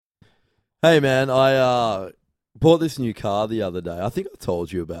Hey man, I bought this new car the other day. I think I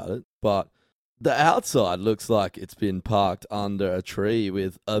told you about it, but the outside looks like it's been parked under a tree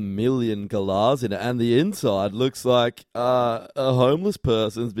with a million galahs in it, and the inside looks like a homeless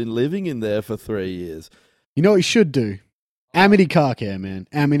person's been living in there for 3 years. You know what you should do? Amity Car Care, man.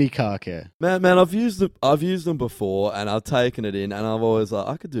 Amity Car Care. Man, I've used them before, and I've taken it in, and I've always like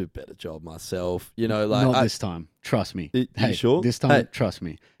I could do a better job myself. You know, like not this time. Trust me. You Hey, sure? This time, trust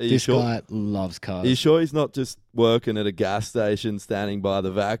me. This sure? guy loves cars. Are you sure he's not just working at a gas station, standing by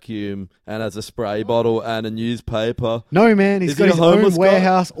the vacuum, and has a spray bottle and a newspaper? No, man. He's Is got he a his own homeless guy?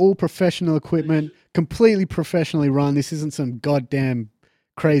 warehouse, all professional equipment, completely professionally run. This isn't some goddamn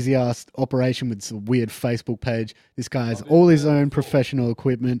crazy ass operation with some weird Facebook page. This guy has all his own professional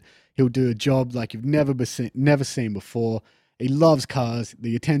equipment. He'll do a job like you've never seen before. He loves cars.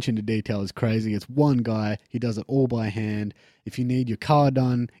 The attention to detail is crazy. It's one guy. He does it all by hand. If you need your car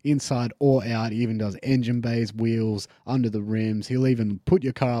done inside or out, he even does engine bays, wheels, under the rims. He'll even put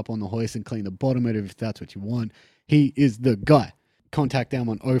your car up on the hoist and clean the bottom of it if that's what you want. He is the guy. Contact them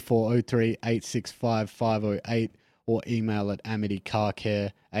on 0403 865 508 or email at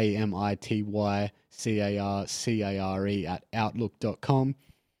amitycarcare, AMITYCARCARE at outlook.com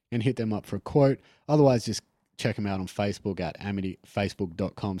and hit them up for a quote. Otherwise, just check them out on Facebook at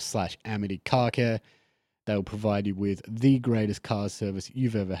facebook.com/amitycarcare. They will provide you with the greatest car service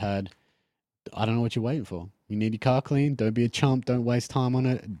you've ever had. I don't know what you're waiting for. You need your car clean? Don't be a chump. Don't waste time on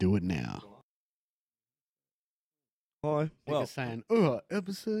it. Do it now. Hi. Well, saying,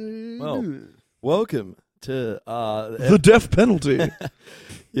 episode. Well, welcome to the death penalty.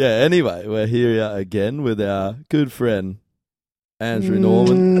 Yeah, anyway, we're here again with our good friend Andrew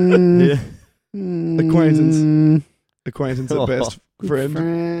Norman. Yeah. Acquaintance at best. Good Friend.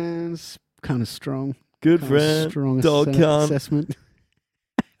 friends. Kind of strong. Good Kind of friend. strong Dog cunt. assessment.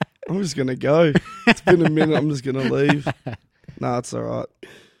 I'm just gonna go. It's been a minute. I'm just gonna leave. Nah, it's all right.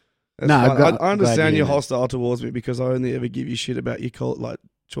 That's Nah, fine. glad I understand you you're know. hostile towards me because I only ever give you shit about your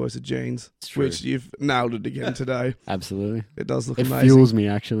choice of jeans, It's true. which you've nailed it again today. Absolutely. It does look It amazing. fuels me,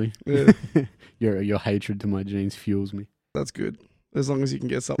 actually. Yeah, Your hatred to my jeans fuels me. that's good. As long as you can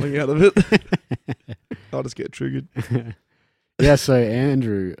get something out of it, I'll just get triggered. Yeah, so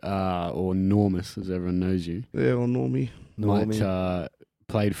Andrew, or Normus, as everyone knows you, Yeah, or Normie. might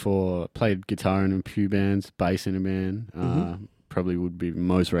played guitar in a few bands, bass in a band. Probably would be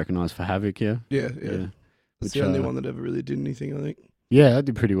most recognised for Havoc, yeah. Yeah. Yeah. That's Which, the only one that ever really did anything, I think. Yeah, I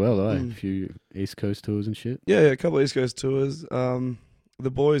did pretty well, though. Mm. A few East Coast tours and shit. Yeah, a couple of East Coast tours.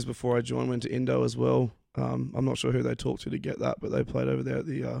 The boys, before I joined, went to Indo as well. I'm not sure who they talked to get that, but they played over there at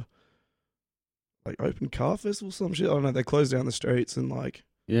the like Open Car Festival, some shit. I don't know. They closed down the streets and like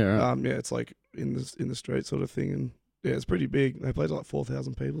Yeah, right. yeah, it's like in the street sort of thing, and yeah, it's pretty big. They played like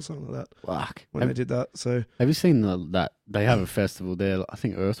 4,000 people, something like that, Fuck. when they did that. So Have you seen that? They have a festival there. I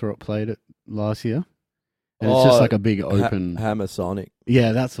think Earth Rock played it last year. And it's just like a big open... Hammer Sonic.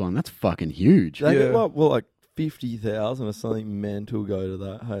 Yeah, that's one. That's fucking huge. They get Yeah. like 50,000 or something mental go to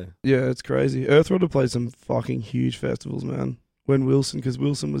that. Hey, yeah, it's crazy. Earthrod have played some fucking huge festivals, man. When Wilson, because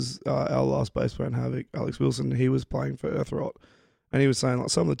Wilson was our last bass player in Havoc, Alex Wilson, he was playing for Earthrod. And he was saying,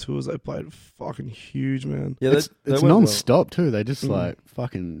 like, some of the tours they played were fucking huge, man. yeah, It's they went non-stop, too. They just, Mm. like,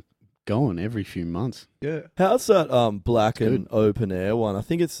 fucking going every few months. Yeah. How's that Black It's and Open Air one? I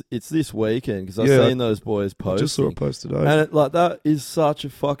think it's this weekend because I've Yeah. seen those boys I post. just saw a post today. And that is such a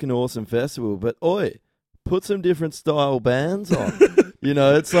fucking awesome festival. But oi, put some different style bands on. You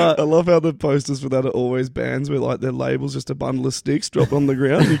know, it's like I love how the posters for that are always bands where like their label's just a bundle of sticks dropped on the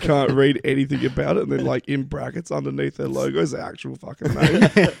ground. You can't read anything about it, and then like in brackets underneath their logo is the actual fucking name.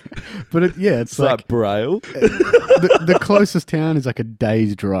 But, it's it's like Braille. the closest town is like a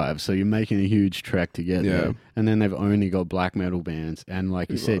day's drive, so you're making a huge trek to get Yeah. there. And then they've only got black metal bands. And like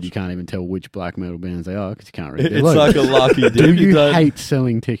you Pretty said, much. you can't even tell which black metal bands they are because you can't read their It's logo. like a lucky dip. Do you don't, hate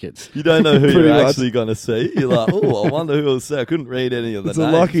selling tickets? you don't know who Pretty you're much. actually going to see. You're like, oh, I wonder who will see. I couldn't read any of the It's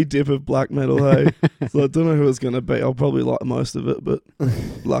names. a lucky dip of black metal, hey. So I don't know who it's going to be. I'll probably like most of it, but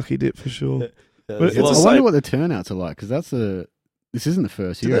lucky dip for sure. Yeah, But there's it's a lot a I of- same- wonder what the turnouts are like because this isn't the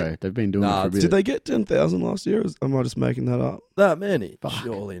first Did year. they- They've been doing Nah, it for a bit. Did they get 10,000 last year? Or am I just making that up? that many. Fuck.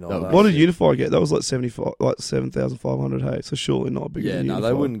 Surely not. That that was- What did shit. Unify get? That was like 7,500, hey. So surely not bigger Yeah, than no, Unify.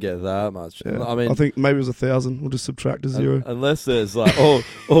 they wouldn't get that much. Yeah. I mean, I think maybe it was 1,000. We'll just subtract a zero. unless there's like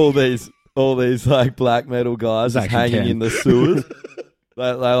all these like black metal guys There's just actually hanging 10. in the sewers.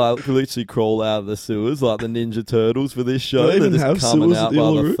 They like literally crawl out of the sewers like the Ninja Turtles for this show. Do they They're even just have coming sewers at out the by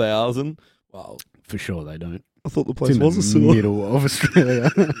the Uluru? 1,000. Wow. For sure they don't. I thought the It's place in was a the sewer. middle of Australia.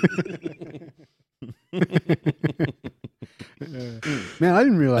 Man, I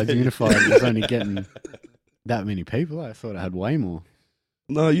didn't realize Unified was only getting that many people. I thought it had way more.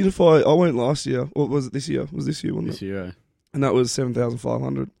 No, Unify. I went last year. What was it this year? It was this year, wasn't This it? year. And that was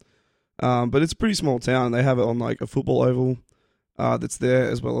 7,500. But it's a pretty small town. They have it on like a football oval that's there,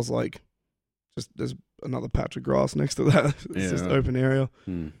 as well as like just there's another patch of grass next to that. It's just open area.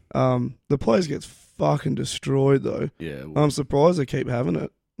 The place gets fucking destroyed though. Yeah. I'm surprised they keep having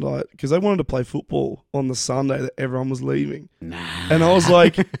it. Like, because they wanted to play football on the Sunday that everyone was leaving. Nah. And I was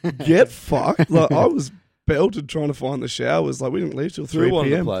like, get fucked. Like, I was belted trying to find the showers. Like, we didn't leave till 3 Who wanted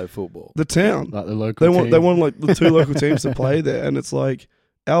to p.m. play football? The town. Like the local team. They want like the 2 local teams to play there. And it's like,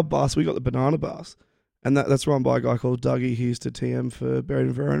 our bus, we got the banana bus. And that's run by a guy called Dougie. He used to TM for Buried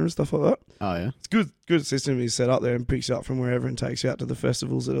and Verona and stuff like that. Oh, yeah? It's good system. He's set up there and picks you up from wherever and takes you out to the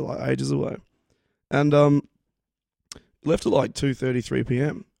festivals that are like ages away. And left at like 2:30, 3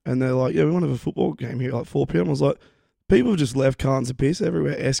 p.m. And they're like, yeah, we want to have a football game here at like 4 p.m. I was like, people have just left cans of piss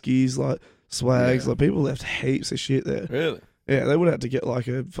everywhere. Eskies, like swags. Like people left heaps of shit there. Really? Yeah, they would have to get like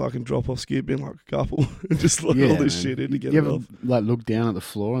a fucking drop-off skip bin, like a couple, and just load all this shit in to get you it ever off. like look down at the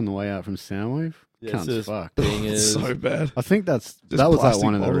floor on the way out from Soundwave? Yeah, Can't it's just fuck. It's so bad. I think that was like plastic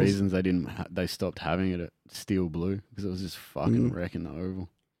one of the bottles. reasons they stopped having it at Steel Blue, because it was just fucking wrecking the oval.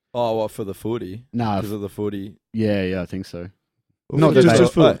 Oh, what, for the footy? Nah, Because of the footy. yeah, I think so. Not Who just,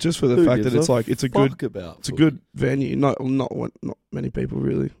 gives a- just for the who fact gives that it's a like it's a good fuck about it's a footy? good venue. Not many people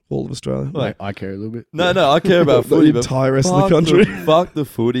really. All of Australia. Like- I care a little bit. No, I care about The footy, but entire rest of the fuck country. fuck the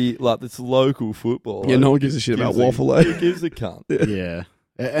footy. Like, it's local football. Yeah, Like, no one gives a shit about gives a- waffle, eh? Who gives a cunt? Yeah.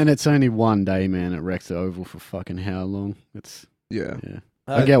 And it's only one day, man. It wrecks the oval for fucking how long? It's Yeah.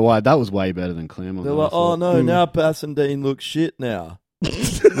 I get why. That was way better than Claremont. They're though, I like, oh thought. no, now Bassendean looks shit now.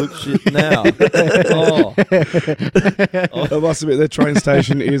 Look shit now. Oh. I must admit, their train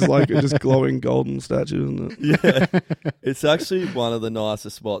station is like a just glowing golden statue, isn't it? Yeah. It's actually one of the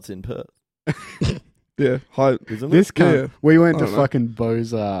nicest spots in Perth, Yeah. Hi. isn't it? This cunt, Yeah. we went I to don't know. fucking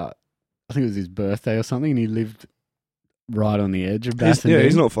Bo's, I think it was his birthday or something, and he lived right on the edge of He's, Bassendean.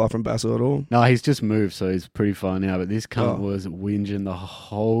 he's not far from Basso at all. No, he's just moved, so he's pretty far now. But this cunt Oh. was whinging the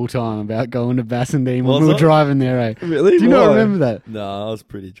whole time about going to Bassendean when Was we were it? driving there, eh? Really? Do you not Why? remember that? No, I was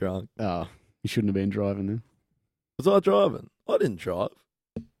pretty drunk. Oh, you shouldn't have been driving then. Was I driving? I didn't drive.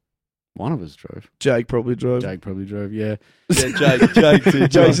 One of us drove. Jake probably drove. Jake probably drove, yeah. Yeah, Jake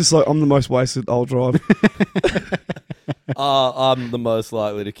did. Jake's just like, I'm the most wasted, I'll drive. I'm the most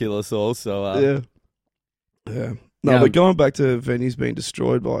likely to kill us all, so Yeah. No, Yeah. but going back to venues being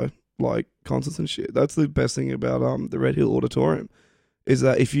destroyed by like concerts and shit, that's the best thing about the Red Hill Auditorium, is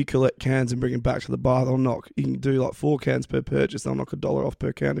that if you collect cans and bring them back to the bar, you can do like 4 cans per purchase, they'll knock $1 off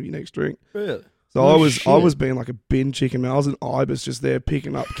per can of your next drink. really. So Oh, I shit. was being like a bin chicken, man. I was an ibis just there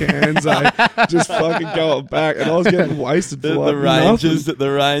picking up cans, just fucking going back, and I was getting wasted for The, like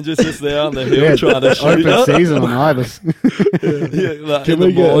the Rangers just there on the hill Yeah, trying to shoot Open us. season on Ibis. Yeah, like Can in the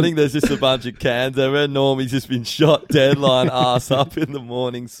we get- morning, there's just a bunch of cans everywhere. Normie's just been shot dead, lying ass up in the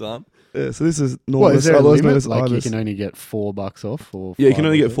morning sun. Yeah, so this is What, normal. is there a otherwise known limit? as Like you ibis. can only get $4 off? Or Yeah, you can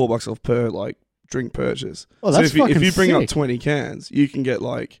only get $5 $4 off per like drink purchase. Oh, So that's if you fucking bring up sick. 20 cans, you can get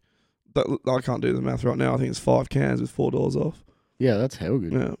like I can't do the math right now. I think it's 5 cans with $4 off. Yeah, that's hell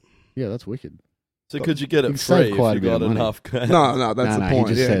good. Yeah. Yeah, that's wicked. So could you get You it can save free quite if a you bit of got money. enough cans? No, that's the point.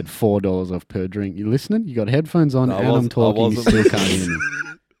 He just yeah. said $4 off per drink. You listening? You got headphones on No, I and I'm wasn't- I talking. You wasn't still can't listening. hear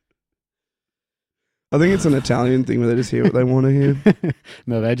me. I think it's an Italian thing where they just hear what they want to hear.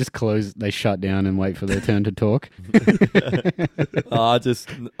 No, they just close. They shut down and wait for their turn to talk. I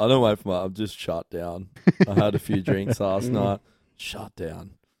don't wait for I'm just shut down. I had a few drinks last night. Shut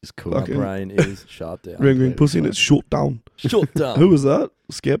down. It's cool. My Fucking- brain is shut down. Ring ring it pussy and fine. it's shut down. Shut down. Who was that?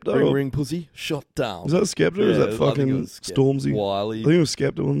 Skepta? Ring or- ring pussy? Shut down. Was that Skepta or was Yeah, that I think it fucking was Skep- Stormzy? I Wiley. think it was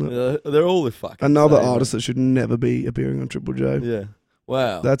Skepta, wasn't it? They're all the fucking Another same, artist that should never be appearing on Triple J. Yeah.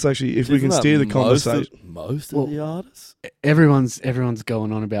 Wow. That's actually, if we Isn't can that steer the most conversation. Most Well, of the artists? Everyone's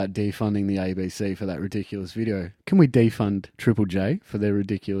going on about defunding the ABC for that ridiculous video. Can we defund Triple J for their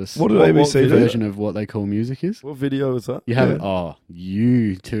ridiculous What did What ABC do? version of what they call music is? What video was that? You have Yeah. it. Oh,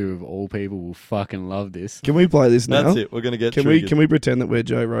 you two of all people will fucking love this. Can we play this now? That's it. We're gonna get. Can we pretend that we're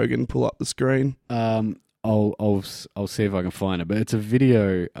Joe Rogan? Pull up the screen. I'll see if I can find it, but it's a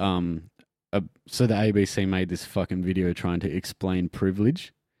video. So the ABC made this fucking video trying to explain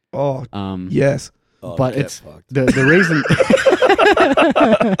privilege. Oh Yes. Oh, but get it's fucked. the reason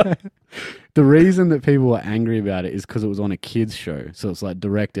the reason that people were angry about it is because it was on a kids show, so it's like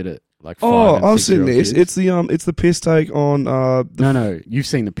directed at like 5 Oh, and I've 6-year-old seen this. kids. It's the piss take on No, you've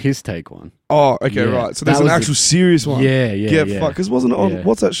seen the piss take one. Oh, okay, Yeah, right. So that there's an was actual serious one. Yeah. Get fucked. Because wasn't it on Yeah.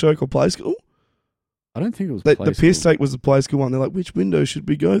 what's that show called? Play School? I don't think it was The Play piss School. take was the Play School one. They're like, which window should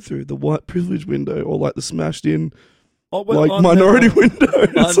we go through? The white privilege window or like the smashed in minority window? I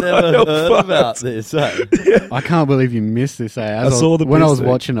It's like, never oh, heard fuck. about this. Eh? Yeah. I can't believe you missed this. I saw the when I piss was take.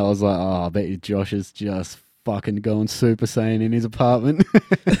 watching it, I was like, oh, I bet you Josh is just fucking going Super Saiyan in his apartment.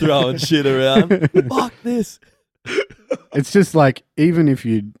 Throwing shit around. Fuck this. It's just like, even if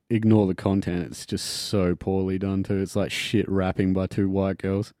you ignore the content, it's just so poorly done too. It's like shit rapping by two white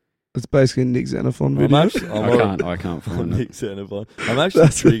girls. It's basically a Nick Xenophon I'm video. actually, I can't find it. Nick Xenophon. I'm actually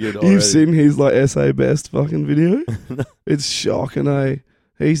triggered already. You've seen his like SA best fucking video? It's shocking, eh?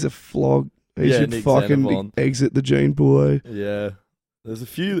 He's a flog. He Yeah, should Nick fucking Xenophon. exit the gene pool, eh? Yeah. There's a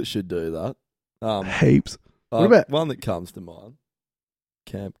few that should do that. Heaps. What about- one that comes to mind?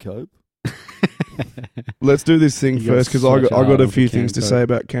 Camp Cope. Let's do this thing You got first because such I got a arms few for things to Camp say Cope.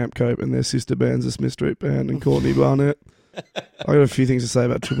 about Camp Cope and their sister bands, the Smith Street Band and Courtney Barnett. I got a few things to say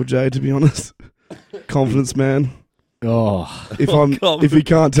about Triple J, to be honest. Confidence Man. Oh, If you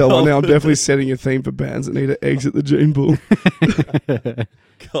can't tell by now, I'm definitely setting a theme for bands that need to exit the gene pool.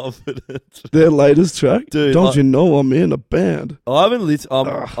 Confidence. Their latest track, Dude, Don't You Know I'm in a Band? I haven't listened. Ugh.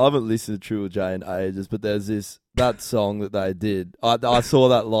 I haven't listened to Triple J in ages, but there's that song that they did. I saw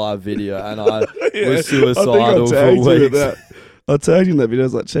that live video and I was suicidal for tagged you in weeks. that. I tagged you in that video. I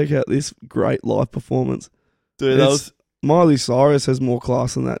was like, check out this great live performance. Dude, that It's- was Miley Cyrus has more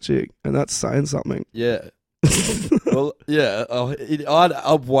class than that chick, and that's saying something. yeah. Well, yeah.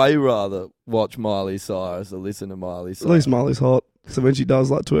 I'd way rather watch Miley Cyrus than listen to Miley At Cyrus. least Miley's hot. So when she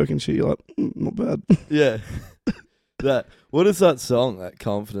does like twerking shit, you're like, not bad. Yeah. What is that song? That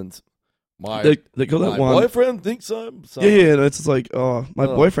Confidence. They got that My one. boyfriend thinks so. Yeah, and it's just like, oh, my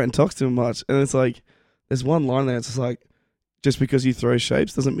Oh. boyfriend talks too much. And it's like, there's one line there, it's just like, just because you throw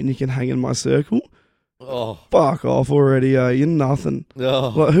shapes doesn't mean you can hang in my circle. Oh. Fuck off already, you're nothing. Oh.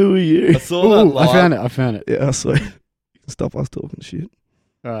 Like, who are you? I saw that Ooh, live. I found it. Yeah, I swear. You can stop us talking shit.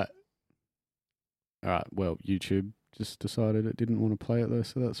 All right. Well, YouTube just decided it didn't want to play it though,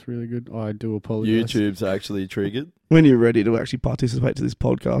 so that's really good. I do apologize. YouTube's actually triggered. When you're ready to actually participate to this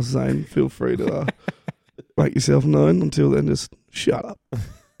podcast, Zane, feel free to make yourself known. Until then, just shut up.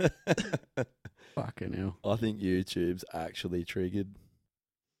 Fucking hell. I think YouTube's actually triggered.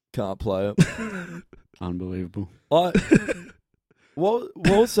 Can't play it. Unbelievable. What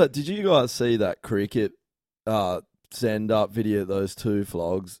was that? Did you guys see that cricket send up video of those two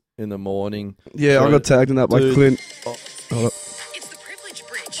vlogs in the morning? Yeah, I got tagged in that by Dude. Clint. Oh, It's the privilege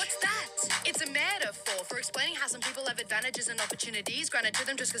bridge. What's that? It's a metaphor for explaining how some people have advantages and opportunities granted to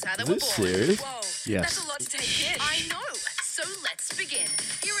them just because how they Is were this born. serious? Whoa, Yes. that's a lot to take in. I know. So let's begin.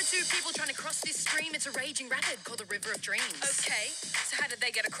 Here are two people trying to cross this stream. It's a raging rapid called the River of Dreams. Okay, so how did they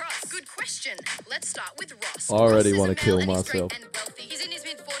get across? Good question. Let's start with Ross. I already Ross is wanna a male kill and he's straight myself. and wealthy. He's in his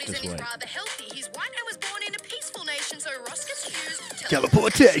mid-40s Just and he's wait. rather healthy. He's white and was born in a peaceful nation, so Ross gets to use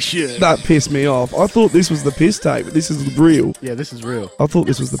Teleportation. That pissed me off. I thought this was the piss tape, but this is real. Yeah, this is real. I thought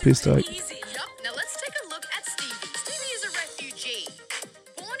this was the piss tape. Easy. Yup. Now let's take a look at Stevie. Stevie is a refugee.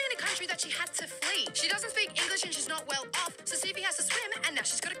 Born in a country that she had to flee. She doesn't speak English and she's not well off, so Stevie has to swim and now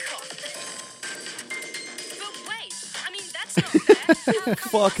she's got a cough. But wait, I mean, that's not fair. How come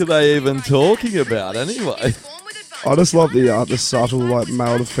fuck are Ross they gets even right talking there? about anyway? He's born with I just love the advantages. subtle like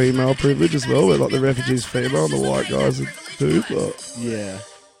male to female privilege as well, where like the refugee's female and the white guys are dude. But Yeah.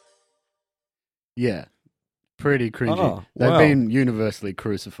 Yeah. Pretty cringy. Oh, They've wow. been universally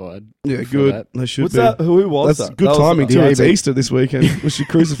crucified. yeah, for good. that. They should What's be. that? Who was That's that? good That was timing the- too. Yeah, It's but- Easter this weekend. Was she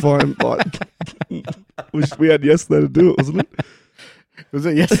crucifying like? Which we had yesterday to do it, wasn't it? Was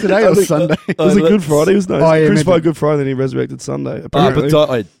it yesterday I or think- Sunday? Was it Good let's- Friday? It was no. Oh, yeah, crucified meant to- Good Friday, then he resurrected Sunday. But Apparently.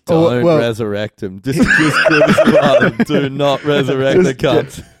 don't Oh, well- resurrect him. Just crucify him. Do not resurrect the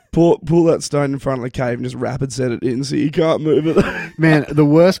Just cunt. pull that stone in front of the cave and just rapid set it in so you can't move it. Man, the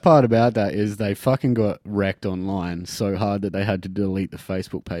worst part about that is they fucking got wrecked online so hard that they had to delete the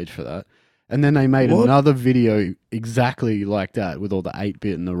Facebook page for that. And then they made What? another video exactly like that with all the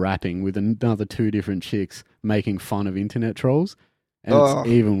 8-bit and the rapping with another two different chicks making fun of internet trolls. And Oh. it's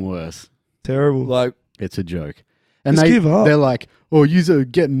even worse. Terrible. Like, It's a joke. And Just give up. they're like, oh, you're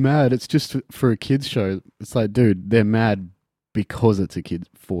getting mad. It's just for a kid's show. It's like, dude, they're mad because it's a kid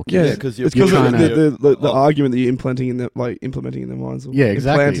for Yeah, kids. because it's you're because of trying the Oh. argument that you're implementing in their minds. Or Yeah,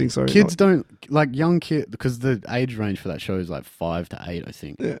 exactly. Implanting, sorry. Kids don't like young kid because the age range for that show is like 5 to 8, I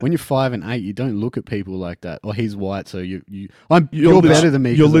think. Yeah. When you're 5 and 8, you don't look at people like that. Oh, he's white, so you're You're better than me.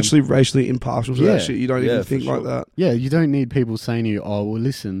 You're 'cause I'm-" literally racially impartial to Yeah. that shit. You don't Yeah, even for think like sure. that. Yeah, you don't need people saying to you, oh, well,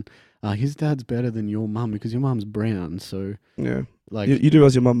 listen, his dad's better than your mum because your mum's brown. So Yeah. Like, You do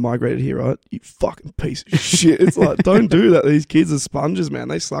realize your mum migrated here, right? You fucking piece of shit. It's like, don't do that. These kids are sponges, man.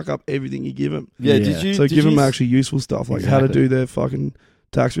 They suck up everything you give them. Yeah, Yeah. did you? So did give you them s- actually useful stuff, like how to Exactly. do their fucking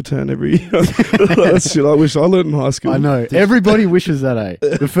tax return every year. That's shit I wish I learned in high school. I know. Everybody wishes that, eh?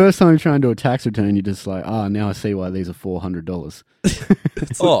 The first time you try and do a tax return, you're just like, now I see why these are $400.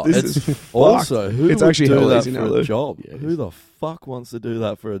 Oh, This it's is also who It's would actually do hell that easy for now, a though. job? Yeah, Who the fuck wants to do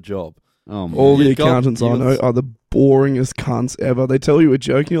that for a job? Oh, man. All the You got- accountants you I got- know are the boringest cunts ever. They tell you a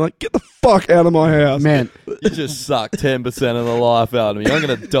joke and you're like, get the fuck out of my house. Man, You just suck 10% of the life out of me. I'm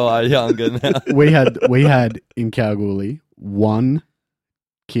gonna die younger now. we had in Kalgoorlie one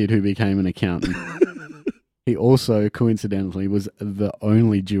kid who became an accountant. He also, coincidentally, was the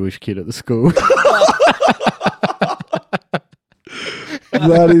only Jewish kid at the school.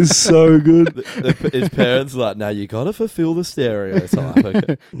 That is so good. His parents are like, now you gotta fulfill the stereotype.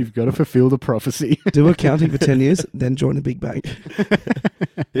 Okay. You've got to fulfill the prophecy. Do accounting for 10 years, then join a big bank.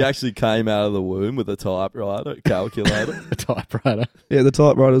 He actually came out of the womb with a typewriter, calculator. A typewriter Yeah, the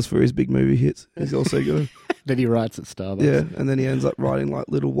typewriters for his big movie hits. He's also got that he writes at Starbucks. yeah, and then he ends up writing like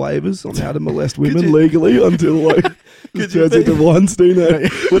little waivers on how to molest women you- legally until like Could it you turns be- into Weinstein. Eh?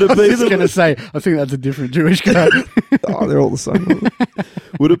 Would it I be was just going to say, I think that's a different Jewish guy. Oh, they're all the same.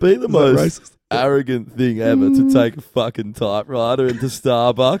 Would it be the Is that most racist? arrogant thing ever to take a fucking typewriter into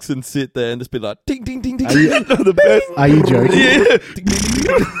Starbucks and sit there and just be like, ding, ding, ding, ding. Are you- the best. Are you joking?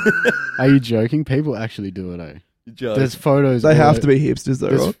 Yeah. Are you joking? People actually do it, eh? Joke. There's photos. They all have o- to be hipsters though,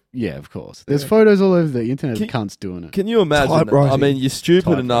 there's- right? Yeah, of course. There's Yeah. photos all over the internet of Can- cunts doing it. Can you imagine? Typewriting. I mean, you're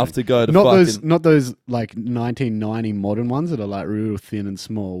stupid enough Typewriting. to go to Not fucking. not those like 1990 modern ones that are like real thin and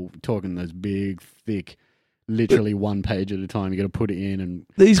small. We're talking those big, thick, literally one page at a time. You got to put it in and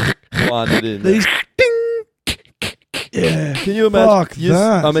These Wind it in. these yeah. Can you imagine? Fuck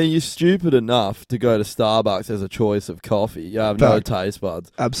that. I mean, you're stupid enough to go to Starbucks as a choice of coffee. You have no Fact. taste buds.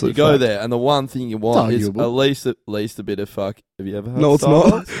 Absolute You go fact. there, and the one thing you want is arguable. at least a bit of fuck. Have you ever had No, it's Starbucks?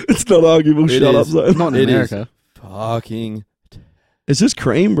 not. It's not arguable. It Shut up, is. Zone. not in It is. America. Fucking. It's just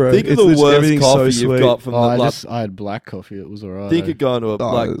cream, bro. Think of It's the just- worst everything's coffee so you've sweet. got from Oh, the. I had black coffee. It was alright. Think of going to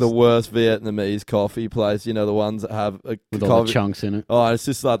like the it's- worst Vietnamese coffee place. You know, the ones that have a with all the coffee. chunks in it. Oh, it's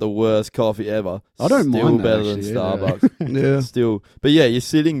just like the worst coffee ever. I don't Still mind that, better than actually, yeah. Starbucks. Yeah. Still, but yeah, you're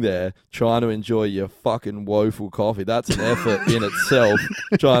sitting there trying to enjoy your fucking woeful coffee. That's an effort in itself.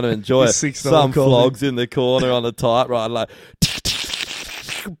 Trying to enjoy Your it. $6 Some coffee. flogs in the corner on the typewriter, like,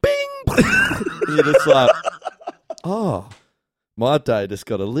 bing. You're just like, oh, my day just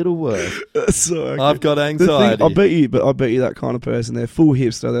got a little worse. That's so accurate. I've got The anxiety. thing, I bet you that kind of person, they're full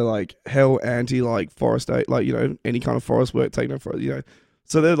hipster. They're like hell anti like forest, like, you know, any kind of forest work, take no forest, you know.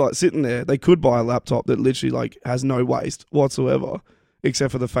 So they're like sitting there. They could buy a laptop that literally like has no waste whatsoever,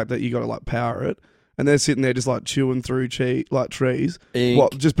 except for the fact that you got to like power it. And they're sitting there just like chewing through like trees, Ink,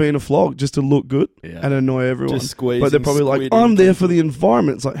 what just being a flog, just to look good Yeah. and annoy everyone. just squeezing. But they're probably like, squiddy. I'm there for the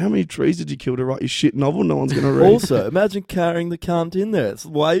environment. It's like, how many trees did you kill to write your shit novel? No one's gonna read. Also, imagine carrying the cunt in there. It's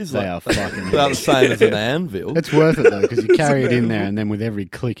weighs They like are fucking. about the same as an anvil. It's worth it though because you carry it in there, and then with every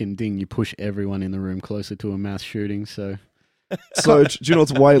click and ding, you push everyone in the room closer to a mass shooting. So, So do you know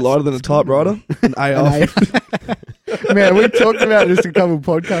what's way lighter than a typewriter? An AR. man, we talked about this a couple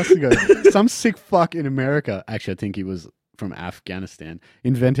podcasts ago. Some sick fuck in America, actually, I think he was from Afghanistan,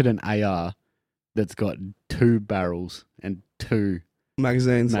 invented an AR that's got 2 barrels and 2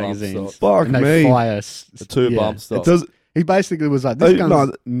 Magazines. magazines. Fuck And they me. fire The 2 bump It stops. does. He basically was like, "This Oh, gun's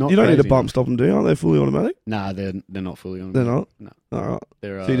no, not. You don't need a crazy bump enough." stop them, do you? Aren't they fully automatic? Nah, they're not fully on. They're not. No. All right.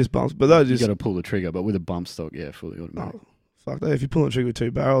 They're. So you just bumps, but that you just got to pull the trigger, but with a bump stock, yeah, fully automatic. oh, fuck that. If you're pulling a trigger with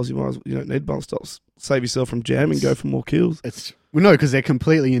 2 barrels, you might as well, you don't need bump stops. Save yourself from jamming, go for more kills. It's well, no, because they're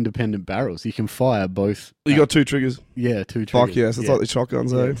completely independent barrels. You can fire both. You got 2 triggers. 2 triggers. Fuck yes, it's yeah. like the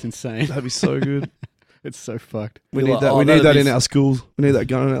shotguns, Yeah, eh? it's insane. That'd be so good. It's so fucked. We You're need like, that. oh, We need that'd that be in s- our schools. We need that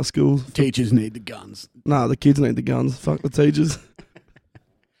gun in our schools. Teachers need the guns. Nah, the kids need the guns. Fuck the teachers.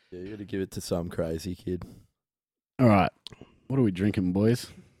 Yeah, you got to give it to some crazy kid. All right, what are we drinking, boys?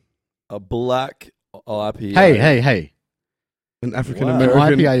 A black IPA. Hey! An African An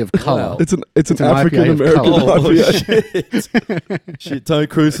American. IPA of color. Wow. It's an It's an African IPA of American colour. Oh, IPA. shit. Shit, don't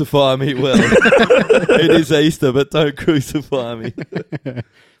crucify me, Will. It is Easter, but don't crucify me.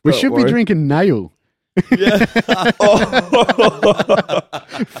 We Don't should worry. be drinking nail. Yeah.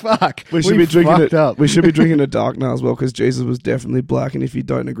 Fuck. We should be drinking fucked it. up. We should be drinking a dark now as well because Jesus was definitely black. And if you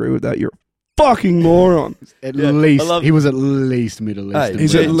don't agree with that, you're a fucking moron. At Yeah, I least love- he was at least Middle Eastern.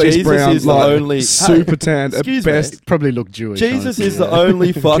 He's Je- at least Jesus brown, is the like only- super Hey, tanned at excuse me. best. Probably looked Jewish. Jesus honestly, is the yeah.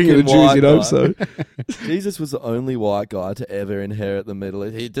 only King fucking of the Jews, white you'd guy. hope so. Jesus was the only white guy to ever inherit the Middle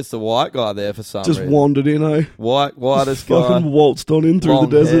East. He just a white guy there for some Just reason. wandered in, eh? Whitest guy, Fucking waltzed on in through long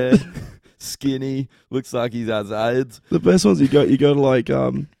the desert. hair, skinny, looks like he has AIDS. The best ones you go to like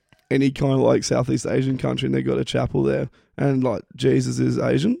any kind of like Southeast Asian country and they got a chapel there and like Jesus is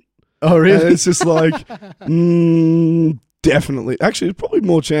Asian. Oh, And really? it's just like definitely. Actually, there's probably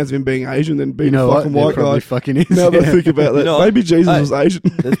more chance of him being Asian than being You know a what? fucking There white probably guy. fucking is. Now that I yeah. think about that, You know, maybe Jesus hey. was Asian.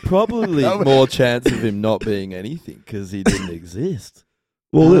 There's probably No, but- more chance of him not being anything because he didn't exist.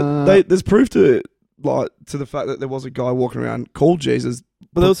 Well, there's proof to it, like to the fact that there was a guy walking around called Jesus.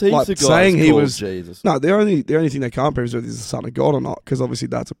 But there was heaps like, of guys saying he called was- Jesus. No, the only thing they can't prove is whether he's the son of God or not, because obviously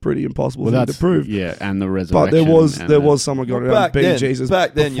that's a pretty impossible Well, thing that's to prove. Yeah, and the But resurrection. there and was someone going Well, around back being then, Jesus.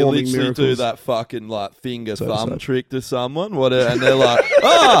 back then you performing literally do miracles. that fucking like finger So thumb sad. trick to someone, and they're like,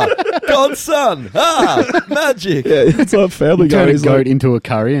 God's son, magic. Yeah, it's like Family You Guy. turn a He's goat like, into a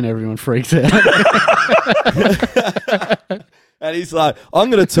curry and everyone freaks out. And he's like, I'm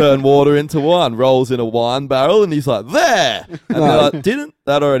going to turn water into wine. Rolls in a wine barrel, and he's like, there. And they're like, didn't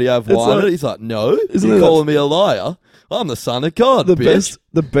that already have It's wine in like- it? He's like, no. Isn't You're it calling me a liar? I'm the son of God, the bitch.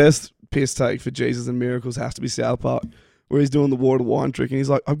 best piss take for Jesus and miracles has to be South Park, where he's doing the water wine trick, and he's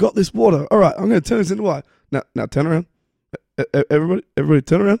like, I've got this water. All right, I'm going to turn this into wine. Now turn around. Everybody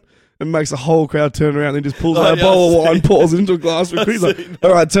turn around. And makes the whole crowd turn around and just pulls Oh, out a yeah, bowl I've of wine, seen- pours it into a glass. And he's like, seen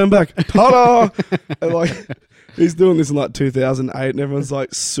all right, turn back. Ta-da! And like, he's doing this in like 2008 and everyone's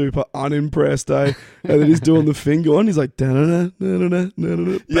like super unimpressed, eh? And then he's doing the finger one. He's like, da-da-da, da-da-da,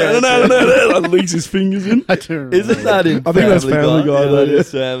 da-da-da, Yeah, da-da-da, like links his fingers in. I don't remember. Isn't that in I think that's Family Guy, Yeah, though, that yeah.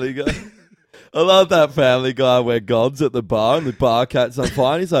 is Family Guy. I love that Family Guy where God's at the bar and the bar cat's on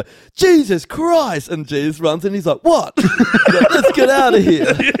fire. And he's like, Jesus Christ! And Jesus runs in and he's like, what? He's like, let's get out of here.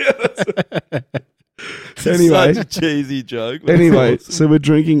 It's Anyway. such a cheesy joke. but it's Anyway, awesome. so we're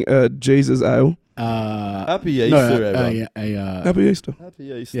drinking Jesus ale. Happy Easter, no, everyone. Happy Easter. Happy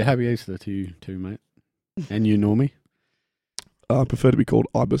Easter. yeah, happy Easter to you too, mate. And you, Normie? I prefer to be called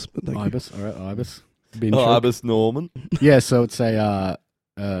Ibis, but thank you. Ibis, all right, Ibis. Bin Oh, truck. Ibis Norman. Yeah, so it's a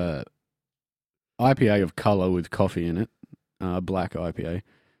IPA of color with coffee in it, black IPA.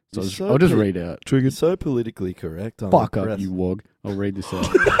 So, You're so I'll just pol- read out. Triggered. So politically correct. I'm Fuck up, impressed. you wog. I'll read this out.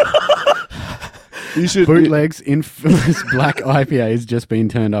 You should. Bootleg's infamous black IPA has just been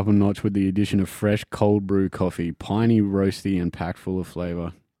turned up a notch with the addition of fresh cold brew coffee, piney, roasty, and packed full of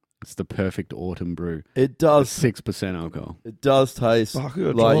flavor. It's the perfect autumn brew. It does. 6% alcohol. It does taste Fuck, I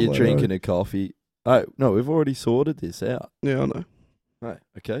gotta like try you're that, drinking a coffee. Oh no, we've already sorted this out. Yeah, I know. Right,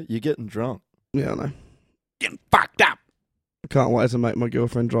 okay, you're getting drunk. Yeah, I know. Getting fucked up. I can't wait to make my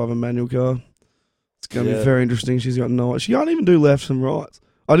girlfriend drive a manual car. It's going to Yeah. be very interesting. She's got no. She can't even do lefts and rights.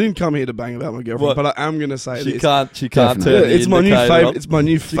 I didn't come here to bang about my girlfriend, What? but I am going to say She this. can't Yeah, turn the it's my new indicator favorite. on. It's my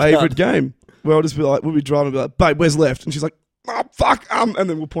new She favorite can't. game. Where I'll just be like, we'll be driving, and be like, babe, where's left? And she's like, oh fuck, and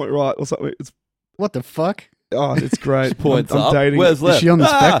then we'll point right or something. It's What the fuck? it's great. She points I'm up. dating Where's left? Is she on the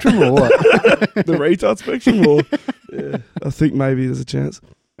Ah! spectrum or what? the retard spectrum, or yeah, I think maybe there's a chance.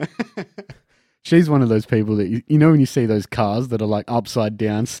 She's one of those people that, you know when you see those cars that are like upside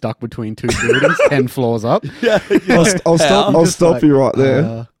down, stuck between two buildings, 10 floors up? Yeah, I'll stop. I'll Just stop like, you right there.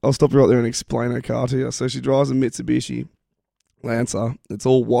 uh, I'll stop you right there and explain her car to you. So she drives a Mitsubishi Lancer. It's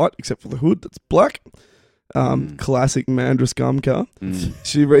all white except for the hood that's black. Classic Mandra scum car.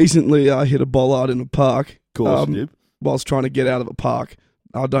 She recently hit a bollard in a park Of course, you did. whilst trying to get out of a park.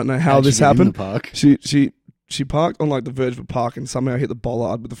 I don't know how how'd this she get in happened. the park? She parked on like the verge of a park and somehow hit the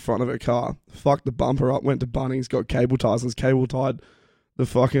bollard with the front of her car. Fucked the bumper up, went to Bunnings, got cable ties, and has cable tied the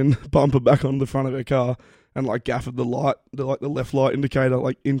fucking bumper back on the front of her car and like gaffed the light, the left light indicator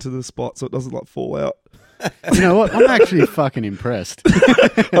like into the spot so it doesn't like fall out. You know what? I'm actually fucking impressed.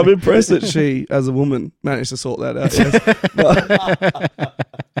 I'm impressed that she, as a woman, managed to sort that out. Yes.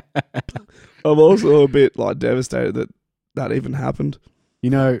 But I'm also a bit like devastated that even happened. You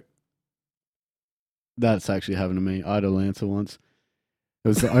know, that's actually happened to me. I had a Lancer once. It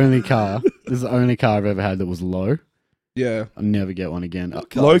was the only car. This is the only car I've ever had that was low. Yeah. I'll never get one again.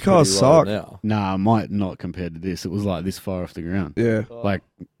 Your low car's cars pretty low suck. now. Nah, I might not compared to this. It was like this far off the ground. Yeah. Like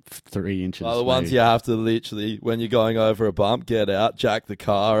 3 inches. Oh, the ones maybe. you have to literally, when you're going over a bump, get out, jack the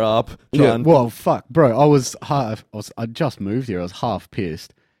car up, try Yeah, and Well, fuck, bro. I just moved here. I was half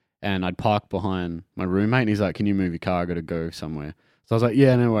pissed, and I'd parked behind my roommate, and he's like, "Can you move your car? I got to go somewhere." So I was like,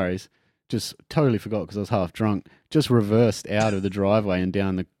 "Yeah, no worries." Just totally forgot because I was half drunk. Just reversed out of the driveway and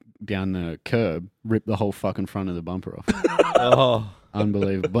down the curb, ripped the whole fucking front of the bumper off. oh,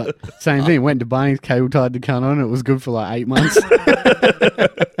 Unbelievable. But same thing. Went to Bunnings, cable tied the cunt on. It was good for like 8 months.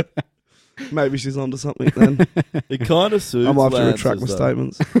 Maybe she's onto something then. It kind of suits. I might have to Lance's, retract my though.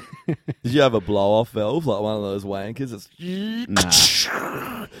 statements. Did you have a blow off valve like one of those wankers? It's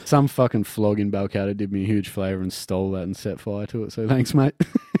Nah. Some fucking flog in Balcata did me a huge favour and stole that and set fire to it. So thanks, mate.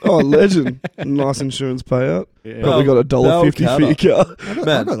 Oh, legend. Nice insurance payout. Yeah. Probably got $1.50 for your car. I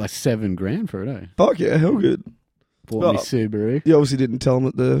Man. got like $7,000 for it, eh? Fuck yeah, hell good. Bought Oh. me Subaru. You obviously didn't tell them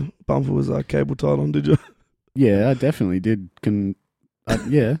that the bumper was cable tied on, did you? Yeah, I definitely did.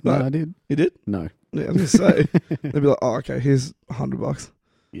 Yeah, no, No. I did. You did? No. Yeah, I was going to say. They'd be like, oh, okay, here's $100.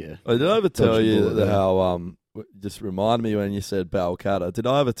 Yeah. Did I ever tell Dodgy you bullet that there. how just remind me when you said Balcata? Did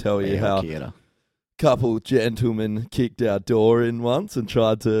I ever tell you how Balcata. couple gentlemen kicked our door in once and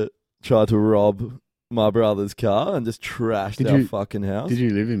tried to rob my brother's car and just trashed Did our you- fucking house? Did you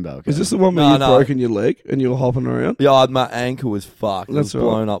live in Balcata? Is this the one where No, you've no. broken your leg and you were hopping around? Yeah, my ankle was fucked. It was That's right.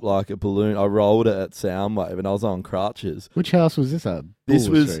 blown up like a balloon. I rolled it at Soundwave and I was on crutches. Which house was this at? This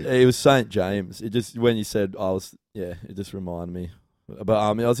Buller was Street. it was St James. It just when you said I was it just reminded me. But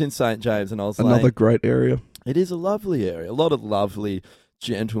I was in St James and I was Another laying, great area. it is a lovely area. A lot of lovely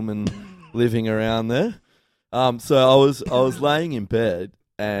gentlemen living around there. So I was laying in bed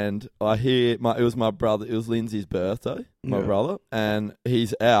and I hear it was my brother. It was Lindsay's birthday, my Yeah. brother, and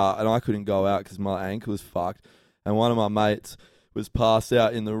he's out, and I couldn't go out because my ankle was fucked. And one of my mates was passed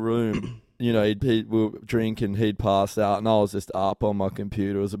out in the room. You know, we were drinking, he'd passed out, and I was just up on my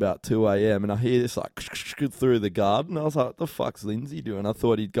computer. It was about 2 a.m. and I hear this like through the garden. I was like, "What the fuck's Lindsay doing?" I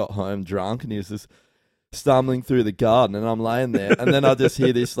thought he'd got home drunk, and he was just stumbling through the garden, and I'm laying there, and then I just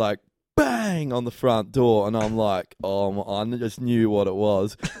hear this like bang on the front door, and I'm like, oh, I just knew what it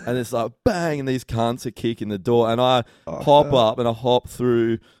was, and it's like bang, and these cunts are kicking the door, and I hop up and I hop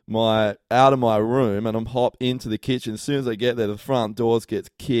through out of my room, and I'm hop into the kitchen. As soon as I get there, the front doors gets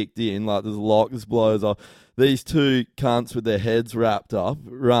kicked in, like this lock just blows off. These two cunts with their heads wrapped up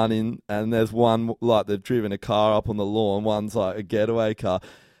run in, and there's one like they've driven a car up on the lawn, one's like a getaway car.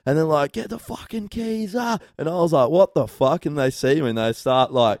 And they're like, get the fucking keys up. And I was like, what the fuck? And they see me and they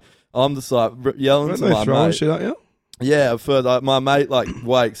start like, I'm just like yelling Weren't to they my throwing mate. shit at you? Yeah, for like my mate like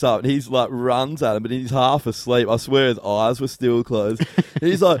wakes up and he's like runs at him, but he's half asleep. I swear his eyes were still closed.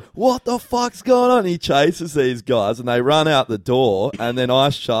 He's like, "What the fuck's going on?" And he chases these guys and they run out the door, and then I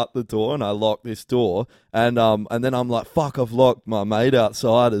shut the door and I lock this door, and then I'm like, "Fuck, I've locked my mate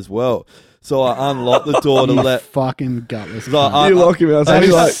outside as well." So I unlock the door to You let. fucking gutless. So cunt. You lock him outside. That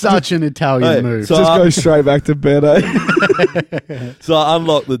You're is like, such an Italian Hey, move. so just I- go straight back to bed, eh? So I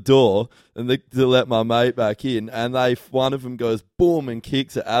unlock the door and to let my mate back in, and one of them goes boom and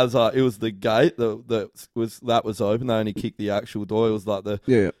kicks it as it was the gate that was open. They only kicked the actual door. It was like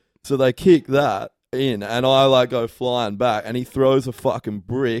Yeah. so they kick that in, and I like go flying back, and he throws a fucking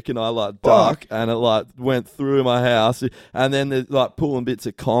brick, and I like duck, and it like went through my house, and then they're like pulling bits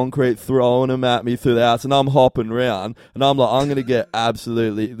of concrete, throwing them at me through the house, and I'm hopping around, and I'm like, I'm gonna get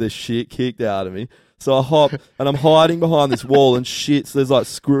absolutely the shit kicked out of me. So I hop, and I'm hiding behind this wall, and shit. So there's like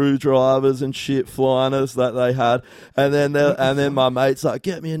screwdrivers and shit flying us that they had, and then my mate's like,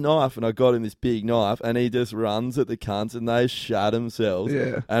 "Get me a knife," and I got him this big knife, and he just runs at the cunts, and they shat themselves,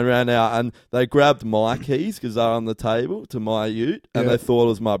 Yeah. and ran out, and they grabbed my keys because they're on the table to my ute, and Yeah. they thought it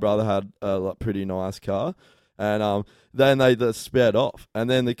was my brother had a like, pretty nice car, and then they just sped off, and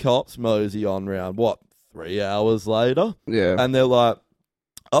then the cops mosey on round 3 hours later, Yeah. and they're like,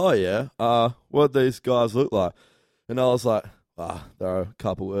 "Oh yeah, what these guys look like?" And I was like, they're a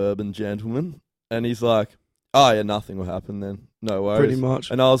couple urban gentlemen. And he's like, "Oh yeah, nothing will happen then. No worries." Pretty much.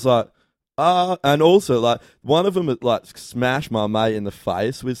 And I was like, and also like one of them had like smashed my mate in the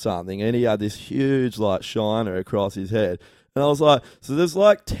face with something, and he had this huge like shiner across his head. And I was like, so there's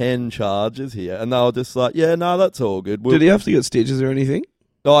like 10 charges here, and they were just like, "Yeah, no, that's all good." Did he have to get stitches or anything?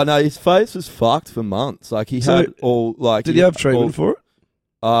 Oh no, his face was fucked for months. Like he So, had all like. Did he have treatment for it?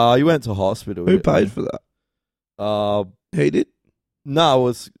 He went to hospital. Who paid for that? He did. No, it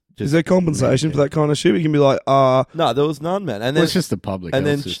was just Is there compensation for that kind of shit? You can be like, no, there was none, man. And Well, then it's just the public and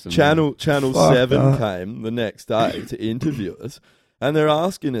then health system. Channel Fuck 7 that. came the next day to interview us, and they're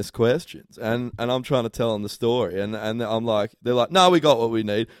asking us questions, and I'm trying to tell them the story, and I'm like, they're like, "No, we got what we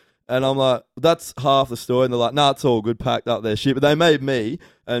need." And I'm like, that's half the story. And they're like, "No, it's all good," packed up their shit. But they made me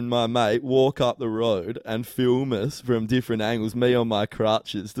and my mate walk up the road and film us from different angles, me on my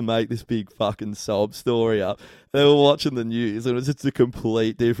crutches, to make this big fucking sob story up. They were watching the news, and it was just a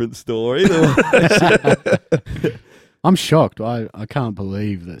complete different story. I'm shocked. I can't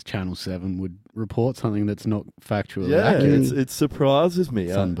believe that Channel 7 would report something that's not factually Yeah, accurate. it surprises me.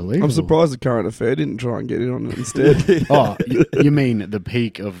 It's unbelievable. I'm surprised the Current Affair didn't try and get in on it instead. Oh, you mean the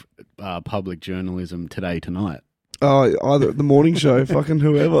peak of public journalism today, tonight? Oh, either the morning show, fucking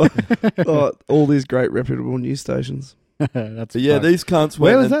whoever. Oh, all these great reputable news stations. That's Yeah, fucked. these cunts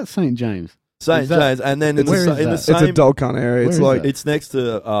Where went was that, St. James? St. Is that- James, and then in Where is the that? same, It's a dog cunt area. Where It's is like that? it's next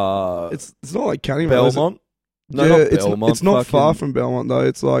to it's not like Canning is it? Belmont. No, yeah, not it's Belmont. it's not far fucking from Belmont though.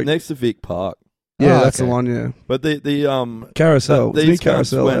 It's like next to Vic Park. yeah, Oh, that's the okay. one. Yeah, But the Carousel. It's near these cunts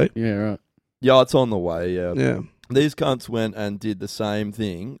Carousel. went- Yeah, right. yeah, it's on the way. Yeah. Yeah. These cunts went and did the same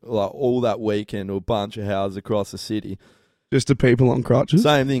thing, like all that weekend to a bunch of houses across the city. Just to people on crutches.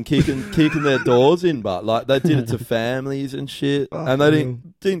 Same thing, kicking their doors in, but like they did it to families and shit, Fuck and they hell.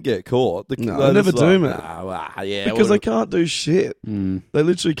 didn't get caught. No, they're they never just do, like, man. Yeah, Because they whatever. can't do shit. Mm. They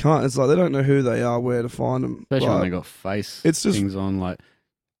literally can't. It's like they don't know who they are, where to find them. Especially when Like, they got face it's just- things on, like,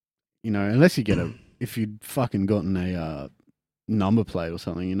 you know, unless you get if you'd fucking gotten a number plate or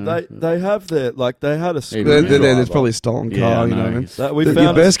something, you know. They have their like they had a They're- screwdriver. there's probably a stolen car, Yeah, I you know. know. Man. That we Your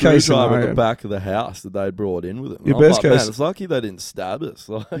found best a case screwdriver at scenario- the back of the house that they'd brought in with them. Your I'm best like, man, case- it's lucky they didn't stab us.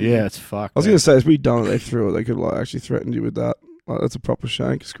 Like, Yeah, it's fucked. I was going to say, if we done it, they threw it. They could like actually threaten you with that. Like, that's a proper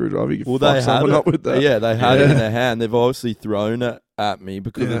shank screwdriver. You can well, fuck they had someone it. up with that. Yeah, they had it Yeah. in their hand. They've obviously thrown it at me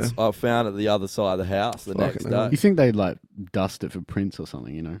because Yeah. it's, I found it the other side of the house the next Fucking hell. day. You think they'd like dust it for prints or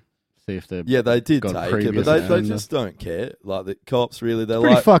something, you know? See if they're Yeah, they did got a take it, but previous they offender. just don't care. Like the cops, really, they're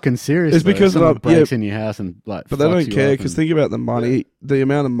pretty like, fucking serious. It's though. because someone of- breaks in your house and like. But they fucks don't you care up because and- think about the money, the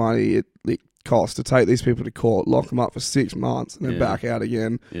amount of money it costs to take these people to court, lock them up for 6 months, and then Yeah. back out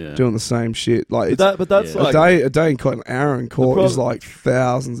again yeah. doing the same shit. Like but that's Yeah. like a day in court, an hour in court is problem- like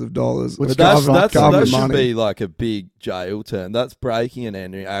thousands of dollars. Which of But that's, government- that government should money. be like a big jail term. That's breaking and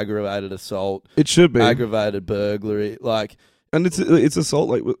entering, aggravated assault, It should be, aggravated burglary, like and it's assault.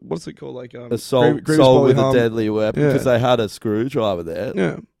 Like what's it called? Like assault, grievous assault bodily with a harm. deadly weapon Yeah. because they had a screwdriver there,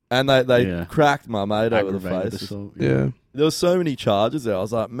 Yeah, and they Yeah. cracked my mate over the Aggravated face. assault, yeah. There was so many charges there. I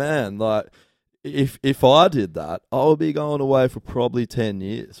was like, man, like if I did that, I would be going away for probably 10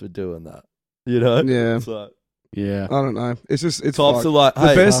 years for doing that. You know? Yeah. It's like, Yeah. I don't know. It's just it's cops fucked. are like, The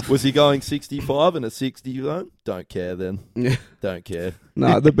hey, best- was he going 65 and a 60 zone? Don't care then. Yeah. Don't care.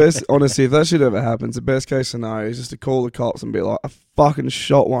 No, the best, honestly, if that shit ever happens, the best case scenario is just to call the cops and be like, I fucking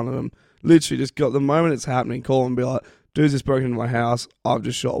shot one of them. Literally, just got the moment it's happening, call them and be like, dude's just broken into my house. I've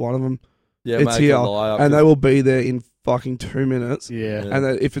just shot one of them. Yeah, It's make here, a lie up. and they will be there in fucking 2 minutes. Yeah. Yeah. And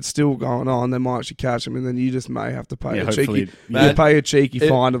then if it's still going on, they might actually catch him, and then you just may have to pay Yeah, a hopefully. cheeky, Man, you pay a cheeky it-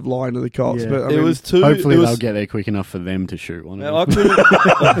 fine of lying to the cops. Yeah. But I it mean, was too. Hopefully it was, they'll get there quick enough for them to shoot one Man, of I them.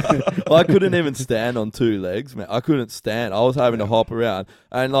 couldn't. I couldn't even stand on two legs, man. I couldn't stand. I was having to hop around,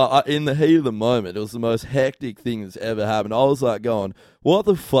 and like in the heat of the moment, it was the most hectic thing that's ever happened. I was like going, "What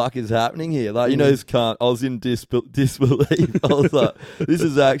the fuck is happening here?" Like, you know, this can't. I was in disbelief. I was like, "This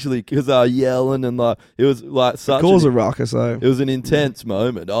is actually," because they were yelling and like it was like such. cause an- a ruckus, though. It was an intense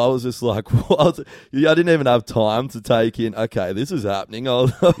moment. I was just like, "What?" I didn't even have time to take in. Okay, this is happening. I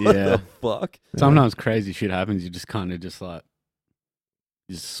was like, "What Yeah. the fuck?" Sometimes crazy shit happens. You just kind of just like,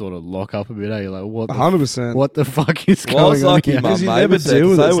 you just sort of lock up a bit. You're like, what? The 100%. what the fuck is Well, I was going on lucky here? my Because you mate never was there, deal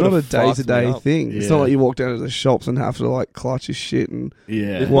 'cause with it. they It's not a would've fucked me day-to-day up. thing. It's Yeah. not like you walk down to the shops and have to like clutch your shit and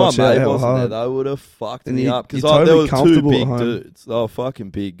Yeah. If Watch my out mate how wasn't hard. there, they would have fucked And me you- up because you're there totally was two comfortable big at home. dudes. They were fucking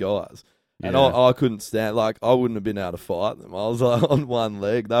big guys, and Yeah. I couldn't stand. Like, I wouldn't have been able to fight them. I was like on one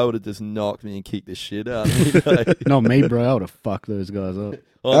leg. They would have just knocked me and kicked the shit out of me. Like, Not me, bro. I would have fucked those guys up.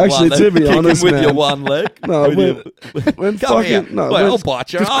 on Actually, one to leg. be Kick 'em honest, with your man. one leg. No, With your- when come fucking here. no, Well, I'll when-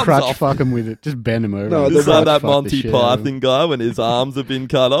 bite your Just arms crutch off. fuck him with it. Just bend him over. No, and the It's crutch like that fuck the Monty shit out of him. Python guy when his arms have been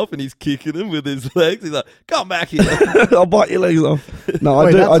cut off and he's kicking him with his legs. He's like, "Come back here." I'll bite your legs off. No, Wait,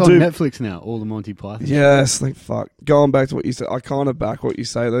 I do. that's I on do. Netflix now. All the Monty Python. Yes, thank fuck. Going back to what you said, I kind of back what you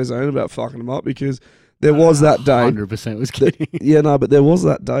say though, Zane, about fucking them up because there was that day. 100% was kidding. Yeah, no, but there was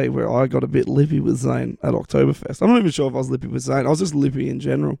that day where I got a bit lippy with Zane at Oktoberfest. I'm not even sure if I was lippy with Zane. I was just lippy in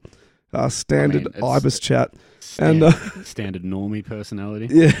general. Standard I mean, it's- Ibis chat. Standard, standard normie personality.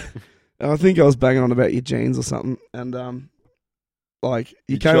 Yeah. And I think I was banging on about your jeans or something. And like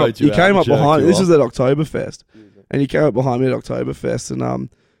He you came up choked you out and behind jerked me. you This was at Oktoberfest. And you came up behind me at Oktoberfest and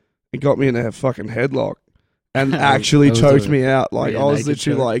it got me in a fucking headlock. And actually That was choked a me out. Like rear I was naked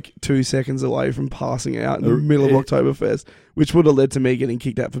literally choke. like 2 seconds away from passing out in the Uh, middle of eh. Oktoberfest, which would have led to me getting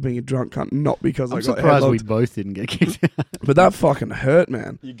kicked out for being a drunk cunt, not because I'm I got surprised we headlocked. both didn't get kicked out. But that fucking hurt,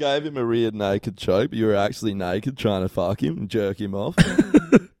 man. You gave him a rear naked choke, but you were actually naked trying to fuck him and jerk him off.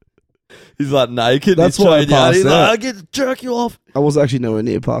 He's like naked. That's he's why I trying out. He's passed like, out. I get to jerk you off. I was actually nowhere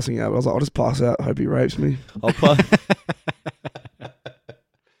near passing out. I was like, I'll just pass out. Hope he rapes me. I'll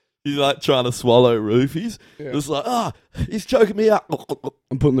He's like trying to swallow roofies. Yeah. It's like, he's choking me out.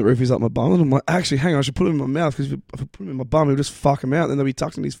 I'm putting the roofies up my bum, and I'm like, actually, hang on, I should put him in my mouth because if I put him in my bum, he'll just fuck him out. Then they'll be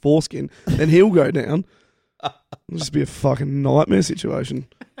tucked in his foreskin, then he'll go down. It'll just be a fucking nightmare situation.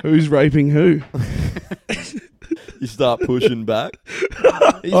 Who's raping who? You start pushing back.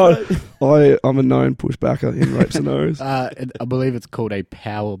 I'm a known pushbacker in rape scenarios. I believe it's called a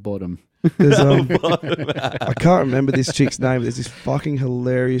power bottom. There's, I can't remember this chick's name. There's this fucking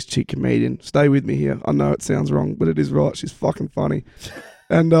hilarious chick comedian. Stay with me here. I know it sounds wrong, but it is right. She's fucking funny.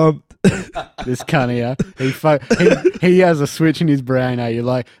 And This cunt here, he has a switch in his brain. You're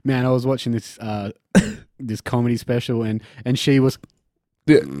like, man, I was watching this this comedy special, and she was.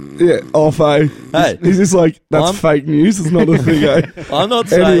 yeah, off. Hey, he's just like, that's fake news. It's not a thing. I'm not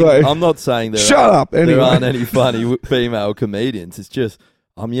saying. Anyway. I'm not saying there. Shut up. Anyway, there aren't any funny female comedians. It's just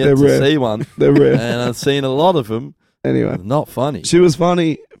I'm yet They're to rare. see one, they're rare. and I've seen a lot of them. Anyway, Not funny. she was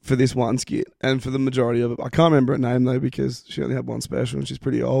funny for this one skit, and for the majority of it, I can't remember her name though because she only had one special and she's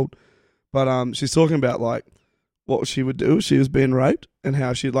pretty old. But she's talking about like what she would do if she was being raped and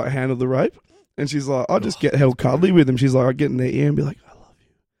how she'd like handle the rape. And she's like, I'd just get hell cuddly with him. She's like, I'd get in their ear and be like, I love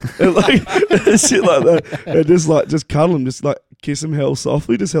you, and like shit like that, and just cuddle him, just like kiss him hell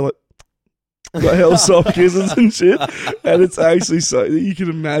softly, just hell like hell soft kisses and shit. And it's actually so you can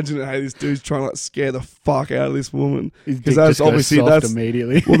imagine it. Hey, this dude's trying to like scare the fuck out of this woman because that's obviously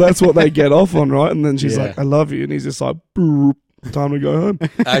immediately. well, that's what they get off on, right? And then she's Yeah. like, I love you, and he's just like, "Brrr, time to go home.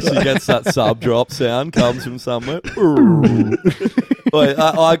 Actually gets that sub drop sound comes from somewhere. Wait,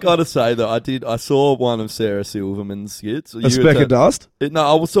 I gotta say though, I saw one of Sarah Silverman's skits. A speck of dust.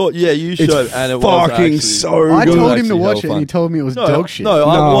 No, I saw. Yeah, you It's showed, and it was fucking actually, so I good. told him to Actually watch hell it, and he fun. told me it was dog shit. No,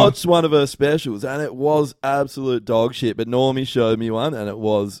 I No. watched one of her specials, and it was absolute dog shit. But Normie showed me one, and it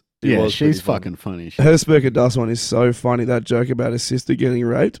was. Yeah, was she's pretty fun. fucking funny. Her speck of dust one is so funny. That joke about her sister getting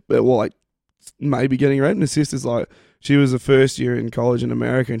raped, but well, like maybe getting raped. And her sister's like, she was the first year in college in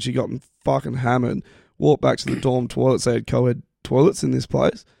America, and she got fucking hammered. Walked back to the dorm toilets. They had co-ed toilets in this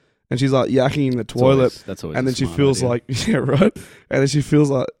place, and she's like yakking in the toilet. That's always And a then she smart feels idea. like, yeah, right. And then she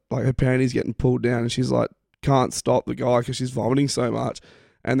feels like her panties getting pulled down, and she's like, can't stop the guy because she's vomiting so much.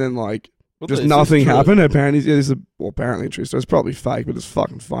 And then like, Well, just this is nothing true. happened. Her panties, yeah, this is apparently true. So it's probably fake, but it's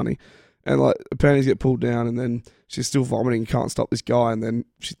fucking funny. And like, her panties get pulled down, and then she's still vomiting, can't stop this guy, and then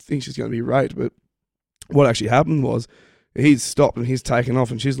she thinks she's going to be raped. But what actually happened was, he's stopped and he's taken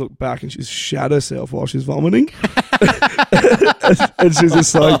off, and she's looked back and she's shat herself while she's vomiting. And she's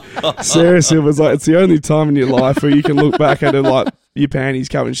just like, Sarah Silver's like, it's the only time in your life where you can look back at her like your panties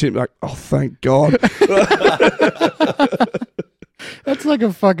covered in shit and be like, oh, thank God. That's like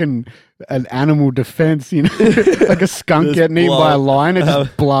an animal defense, you know, like a skunk Just getting eaten by a blow- lion. It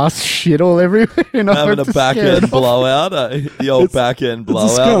just blasts shit all everywhere. You know, Having a to back scare it end off. blowout, the old back end It's a blowout.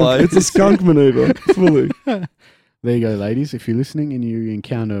 skunk. Like. It's a skunk maneuver, fully. There you go, ladies. If you're listening and you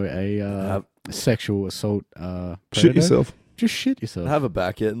encounter a sexual assault Shit predator, yourself. just shit yourself. Have a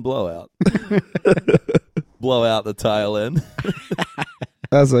back end blowout. Blow out the tail end.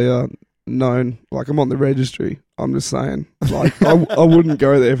 As a known, like I'm on the registry, I'm just saying, like I wouldn't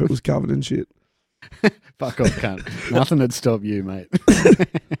go there if it was covered in shit. Fuck off, cunt. Nothing would stop you, mate.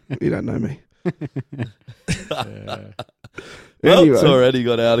 You don't know me. Well, Anyway. it's already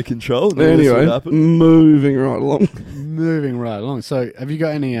got out of control. Knew this would Anyway, happen. moving right along. Moving right along. So, have you got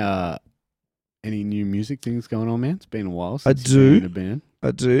any new music things going on, man? It's been a while since do. you've been in a band.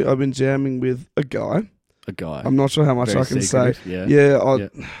 I do. I've been jamming with a guy. A guy. I'm not sure how much Very I can say. secretive, yeah. Yeah, Yeah.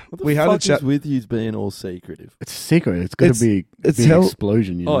 What the we had a fuck chat- is with you being all secretive? It's a secret. It's got to be it's be an hell-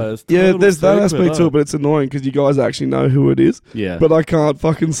 explosion, you know? Oh, it's Yeah, total there's that secret, aspect to eh? it, but it's annoying because you guys actually know who it is, yeah. but I can't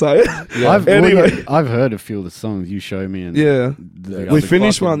fucking say it. Yeah. Anyway. I've heard a few of the songs you showed me. And Yeah. the We other-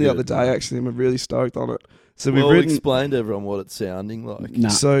 finished fucking one the good, other day, man. actually, and we're really stoked on it. So Well, we've written. explain to everyone what it's sounding like. Nah.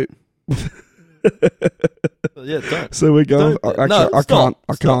 So, Yeah, don't. so we're going. Don't- Actually, no, I stop, can't.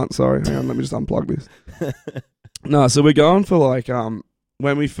 I stop. can't. Sorry, hang on. Let me just unplug this. No, so we're going for like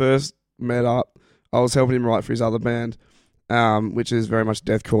when we first met up, I was helping him write for his other band, which is very much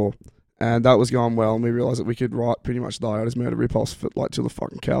deathcore, and that was going well. And we realized that we could write pretty much Die Artist Murder ripoffs for like till the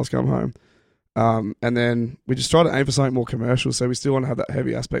fucking cows come home. And then we just try to aim for something more commercial. So we still want to have that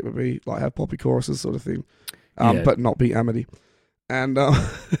heavy aspect, but be like have poppy choruses sort of thing, Yeah. but not be Amity. And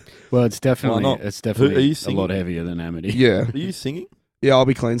Well, it's definitely not? it's Who- are definitely you a singing? lot heavier than Amity. yeah, Are you singing? yeah, I'll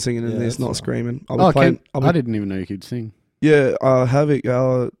be clean singing in Yeah, this, that's not right. screaming. I'll be Oh, playing. I'll be I didn't even know you could sing. Yeah, Havoc,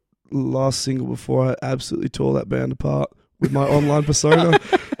 our last single before I absolutely tore that band apart with my online persona.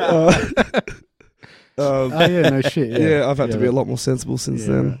 Oh yeah, no shit. Yeah, I've had to be a lot more sensible since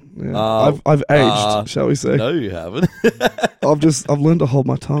then. Yeah. I've aged, shall we say? No, you haven't. I've learned to hold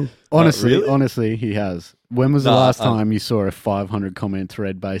my tongue. Honestly, really? honestly, he has. When was the last time you saw a 500 comment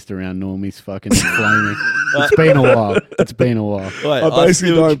thread based around Normie's fucking flaming? It's been a while. It's been a while. Wait, I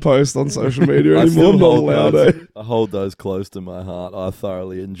basically don't post on social media anymore. I'm not allowed. I hold those close to my heart. I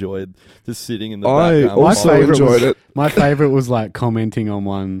thoroughly enjoyed just sitting in the I background. also enjoyed it. My favorite was like commenting on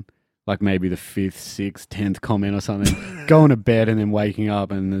one, like maybe the 5th, 6th, 10th comment or something. Going to bed and then waking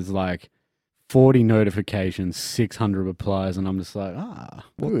up and there's like 40 notifications, 600 replies, and I'm just like,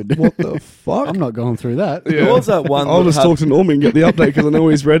 good. What the fuck? I'm not going through that. Yeah. What was that one? I'll just talk to Normie and get the update because I know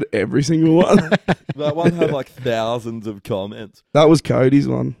he's read every single one. That one had like thousands of comments. That was Cody's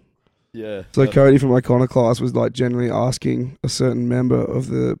one. Yeah. So Cody from Iconoclast was like generally asking a certain member of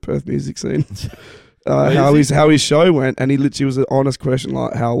the Perth music scene how his show went, and he literally was an honest question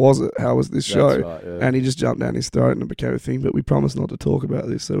like, "How was it? How was this show?" Right, yeah. And he just jumped down his throat, and it became a thing. But we promised not to talk about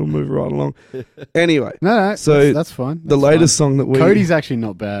this, so we'll move right along. Anyway, No, so that's fine. the That's latest fine. song that we Cody's actually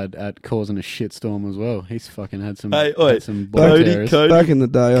not bad at causing a shitstorm as well. He's fucking had some. Hey, had some ball terrors. back in the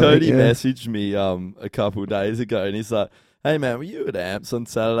day, Cody I think, yeah. messaged me a couple of days ago, and he's like, "Hey man, were you at Amps on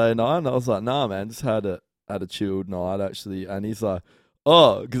Saturday night?" And I was like, "Nah, man, just had a chilled night actually." And he's like,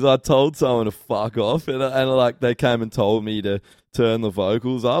 "Oh, because I told someone to fuck off, and like they came and told me to turn the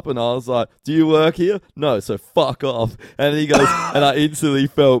vocals up, and I was like, do you work here? No, so fuck off." And he goes, and I instantly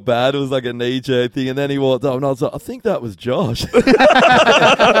felt bad. It was like a knee-jerk thing, and then he walked up, and I was like, I think that was Josh.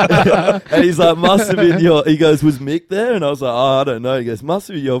 And he's like, must have been your, he goes, was Mick there? And I was like, oh, I don't know. He goes, must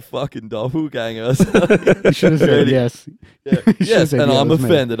have been your fucking doppelganger. You should have said yes. Yeah. Yes, and I'm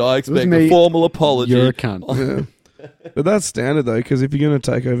offended. I expect a formal apology. You're a cunt. Yeah. But that's standard though, because if you're going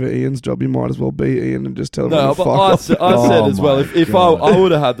to take over Ian's job, you might as well be Ian and just tell him to fuck off. I said as well, if I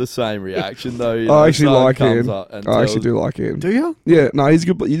would have had the same reaction though. You know, I actually like Ian. I actually tells- do like Ian. Do you? Yeah, no, he's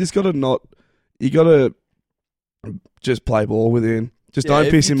good, but you just got to just play ball with Ian. Just Yeah, don't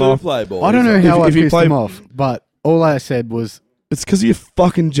if piss you him do off. play ball, I don't know he's how If- I if you pissed play- him off, but all I said was It's because of your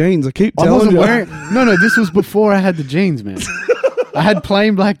fucking jeans. I keep I telling wasn't you. wearing. No, this was before I had the jeans, man. I had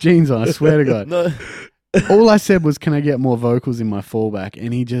plain black jeans on. I swear to God. No, All I said was, "Can I get more vocals in my fallback?"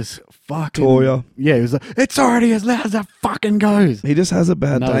 And he just fucking Tore ya. Yeah, he was like, "It's already as loud as that fucking goes." He just has a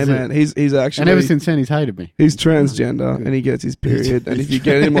bad And that day, was it. man. He's actually And ever since then, he's hated me. he's transgender and he gets his period. And if you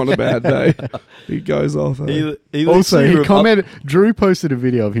get him on a bad day, he goes off. Eh? he Also, literally he commented. Drew posted a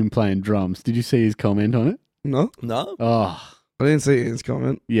video of him playing drums. Did you see his comment on it? No, No, Oh, I didn't see Ian's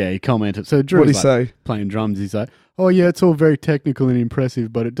comment. yeah, he commented. So Drew What did was he like, say? playing drums. He's like, "Oh yeah, it's all very technical and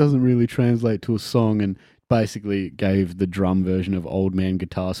impressive, but it doesn't really translate to a song." And basically gave the drum version of Old Man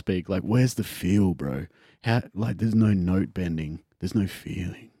Guitar Speak. Like, where's the feel, bro? How, like, there's no note bending. There's no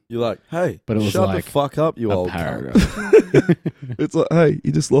feeling. you're like, hey, But it was shut like the fuck up, you A old cunt. paragraph. It's like, hey,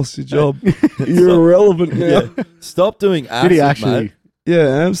 you just lost your job. You're irrelevant now. Yeah. Stop doing acid, Did he actually? mate.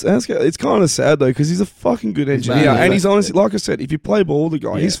 Yeah, it's kind of sad though because he's a fucking good engineer, bad, and he's yeah. honestly, like I said, if you play ball, the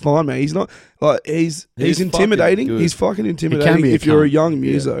guy, he's fine, man. He's not like he's He's intimidating. fucking good. He's fucking intimidating. be a If you're a cunt. young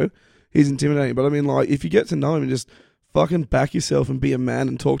muso, he's intimidating. But I mean, like, if you get to know him and just fucking back yourself and be a man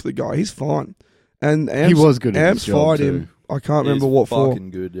and talk to the guy, he's fine. And Amps, He was good at Amps his job fired too. him. I can't remember He's what for, fucking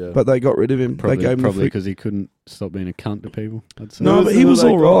good, yeah. but they got rid of him. they gave him Probably a because he couldn't stop being a cunt to people. I'd say. No, Who but was he the was they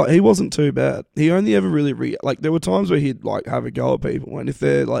all got? right. He wasn't too bad. He only ever really like there were times where he'd like have a go at people, and if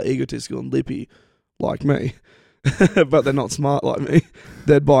they're like egotistical and lippy, like me, but they're not smart like me,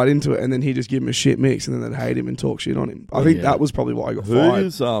 they'd bite into it, and then he'd just give him a shit mix, and then they'd hate him and talk shit on him. I think Yeah. that was probably why I got fired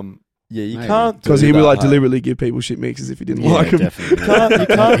Who's yeah, you Maybe. can't because do he would that, like mate. deliberately give people shit mixes if he didn't Yeah, like him. definitely. You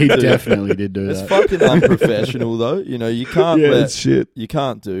can't He do that. definitely did do It's that. fucking unprofessional though. You know, you can't Yeah, it's shit. you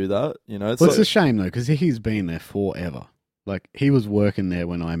can't do that. You know, it's Well, it's like, a shame though, because he's been there forever. Like, he was working there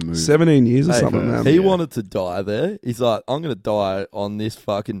when I moved. 17 years or Hey, something, man. he Yeah. wanted to die there. He's like, I'm gonna die on this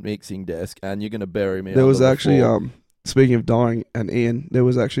fucking mixing desk, and you're gonna bury me. There was under the actually floor. speaking of dying and Ian, there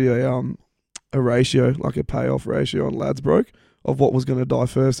was actually a ratio, like a payoff ratio on Ladbrokes of what was going to die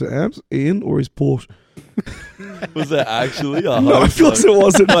first at Amps, Ian or his Porsche. Was there actually? I No, hope of course so. it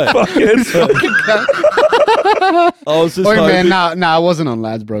wasn't. Wait. Fucking I was just Oh hoping. man, no, I wasn't on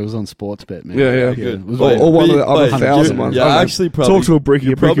Lads, bro. It was on Sportsbet, man. Yeah, yeah. It was Wait, or one of the wait, other 1,000 you- ones. Yeah, I don't know. actually, probably Talk to a bricky.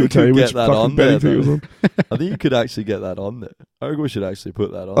 you A bricky probably will tell you could which get that fucking on betting there, thing it was on. I think you could actually get that on there. I think we should actually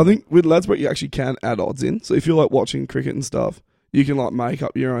put that on. I think with Ladbrokes you actually can add odds in. So if you're like watching cricket and stuff, you can like make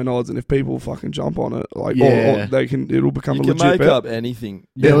up your own odds, and if people fucking jump on it, like Yeah. or they can, it'll become you a can legit make bet. up anything.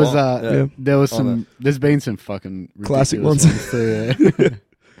 There you was want. yeah. there was On some. There's been some fucking Classic ridiculous ones. too, yeah.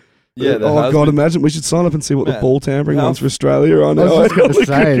 Yeah, there oh has God, been. imagine we should sign up and see what the Man, ball tampering how ones for Australia are I now. was just going to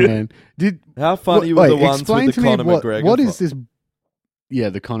say, man. How funny were the ones explain with the to me Conor McGregor? what is this? Yeah,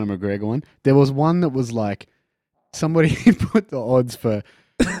 the Conor McGregor one. There was one that was like somebody put the odds for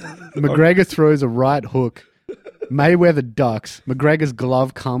McGregor throws a right hook, Mayweather ducks, McGregor's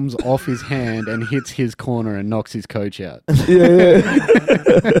glove comes off his hand and hits his corner and knocks his coach out. Yeah.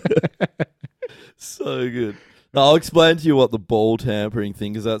 So good. Now, I'll explain to you what the ball tampering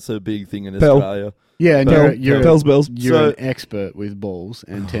thing is. That's a big thing in Pell. Australia. Yeah, and Pell's bells. you're So- an expert with balls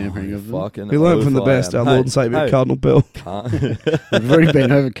and tampering of them. Fucking We learned from the oaf I best, am. our Lord and Saviour, Hey, Cardinal Bell. can't. We've already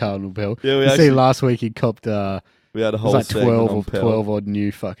been over Cardinal Bell. Yeah, we you see, actually- last week he copped We had a it was whole like segment 12 on or Pell. 12 odd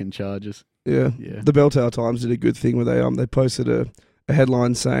new fucking charges. Yeah. Yeah. The Bell Tower Times did a good thing where they posted a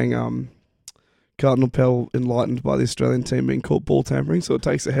headline saying Cardinal Pell enlightened by the Australian team being caught ball tampering, so it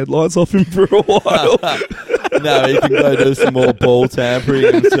takes the headlines off him for a while. Now he can go do some more ball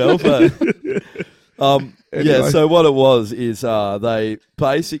tampering himself. Anyway. Yeah, so what it was is they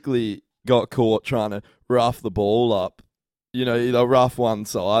basically got caught trying to rough the ball up. You know, they'll rough one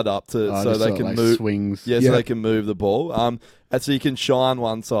side up to so just they sort of can like move. swings. Yeah, Yeah. so they can move the ball. And so you can shine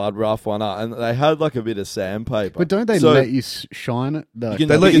one side, rough one up, and they had like a bit of sandpaper. But don't they So- let you shine it? You can-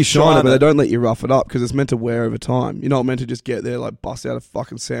 They let can you shine it, but it. they don't let you rough it up because it's meant to wear over time. You're not meant to just get there, like, bust out a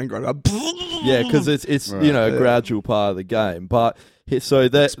fucking sand grinder. Yeah, because it's Right. you know a Yeah. gradual part of the game. But so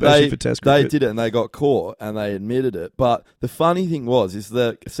Especially they for Test they cricket. did it and they got caught and they admitted it. But the funny thing is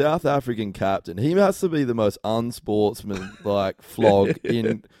the South African captain. He has to be the most unsportsman like flog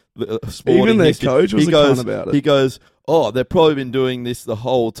in the sporting Even their history. coach was He a goes, cunt about it. He goes, oh, they've probably been doing this the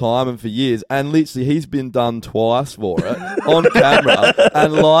whole time and for years. And literally, he's been done twice for it on camera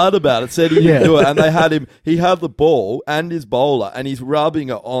and lied about it. Said he didn't do it. And they had him. He had the ball and his bowler, and he's rubbing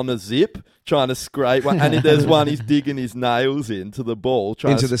it on a zip, trying to scrape one. And there's one he's digging his nails into the ball,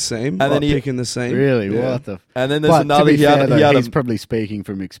 trying Into to, the seam, and then he- picking the seam. Really? Yeah. What the? And then there's But another. to be He fair, had, though, he had he's a, probably speaking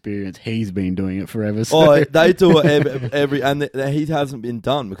from experience. He's been doing it forever. So. Oh, they do it every and he hasn't been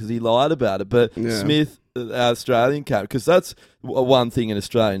done because he lied about it. But Yeah. Smith, our Australian captain, because that's one thing in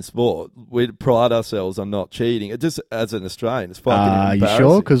Australian sport. We pride ourselves on not cheating. It just as an Australian, it's fucking Are you embarrassing.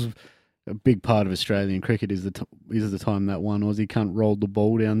 sure? Because a big part of Australian cricket is the time that one Aussie cunt rolled the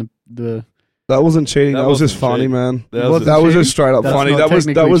ball down the. That wasn't cheating. That That was just wasn't funny, cheating. man. That Wasn't That was cheating? just straight up That's funny. not That was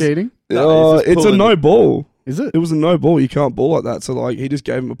technically cheating. No, he's just it's a pulling no ball. Is it? It was a no ball. You can't ball like that. So like he just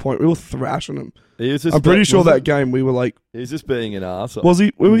gave him a point. We were thrashing him. He was just I'm pretty sure was that it- game we were like, he was just being an arsehole. was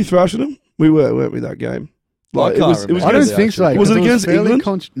he? Were we thrashing him? We were, weren't we? That game. Like I can't it was remember. I don't against- think so. actually. Was it 'cause against fairly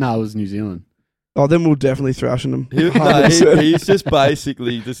England? No, it was New Zealand. Oh, then we're definitely thrashing him. He's just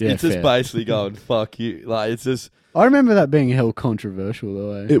basically just Yeah, it's just fair. basically going fuck you. Like it's just I remember that being hell controversial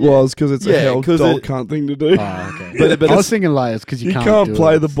though. Eh? It was because it's a Yeah, hell 'cause dog it- cunt thing to do. Oh, okay. But I it's- was thinking like it's because you, you can't, can't do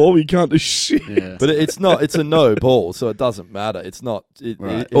play it. the ball. You can't do shit. Yeah. but it's not. It's a no ball, so it doesn't matter. It's not.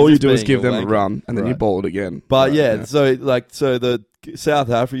 Right. It's All you just do is being give them a wanker. run and then you Right. ball it again. But Right, yeah, so the South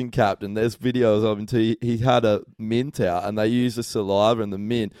African captain, there's videos of him too. He had a mint out, and they used the saliva and the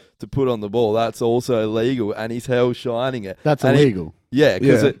mint to put on the ball. That's also illegal, and he's hell shining it. That's And illegal. Yeah,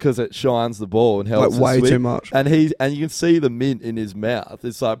 Yeah. because it shines the ball and helps like way it swing. too much. And you can see the mint in his mouth.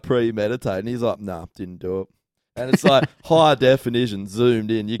 It's like premeditated. And he's like, nah, didn't do it. And it's like high definition,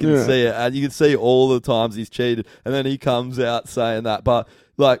 zoomed in. You can Yeah. see it, and you can see all the times he's cheated. And then he comes out saying that. But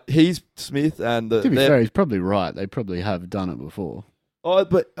like he's Smith and To be fair, he's probably right. They probably have done it before.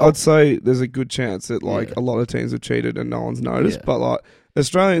 I'd say there's a good chance that like Yeah. a lot of teams have cheated and no one's noticed. Yeah. But like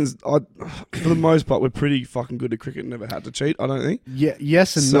Australians, for the most part, we're pretty fucking good at cricket. Never had to cheat. I don't think. Yeah,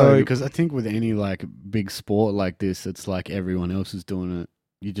 yes and So- no, because I think with any like big sport like this, it's like everyone else is doing it.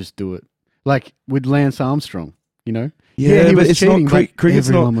 You just do it. Like with Lance Armstrong, you know. Yeah, he but was it's cheating, not but cricket's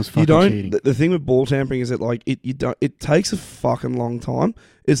everyone not. was You fucking don't. cheating. The thing with ball tampering is that like you don't. It takes a fucking long time.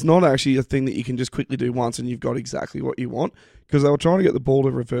 It's not actually a thing that you can just quickly do once and you've got exactly what you want. Because they were trying to get the ball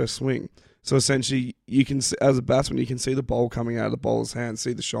to reverse swing. So essentially, you can, as a batsman, you can see the ball coming out of the bowler's hand,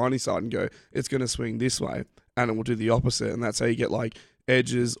 see the shiny side, and go, it's going to swing this way, and it will do the opposite, and that's how you get like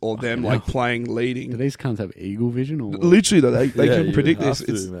edges or them like playing Do leading. these cunts have eagle vision or what? Literally, though, they Yeah, can you predict have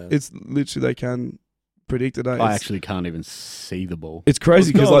this. to, man. It's literally they can predict it. I It's- actually can't even see the ball. It's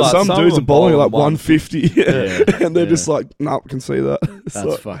crazy because Well, like like, some some dudes of are them bowling at bowl like at 150, Yeah, and they're yeah. just like, nope, can see that. It's That's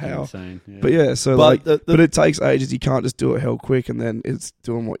like, fucking how? insane. Yeah. But yeah, so But like, the- but it takes ages. You can't just do it hell quick, and then it's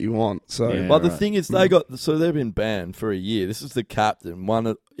doing what you want. So Yeah. But the right. thing is, they've been banned for a year. This is the captain, one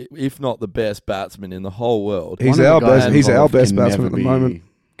of, if not the best batsman in the whole world. He's One of the our guys best. He's our involved best can batsman never at the be moment.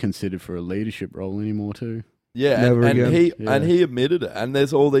 Considered for a leadership role anymore too. Yeah, Never and again. he admitted it. And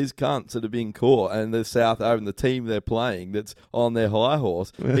there's all these cunts that are being caught, and the South African, the team they're playing that's on their high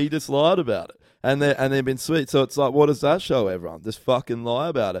horse. Yeah. He just lied about it, and they've been sweet. So it's like, what does that show everyone? Just fucking lie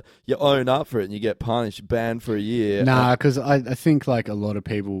about it. You own up for it, and you get punished, banned for a year. Nah, because I think like a lot of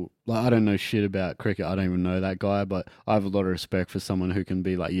people, like I don't know shit about cricket. I don't even know that guy, but I have a lot of respect for someone who can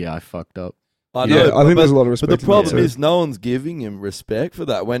be like, yeah, I fucked up. I know, Yeah, I think there's a lot of respect. But the in that problem too. is no one's giving him respect for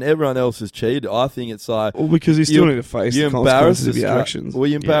that. When everyone else has cheated, I think it's like Well, because you still need to face the consequences of your actions. Well,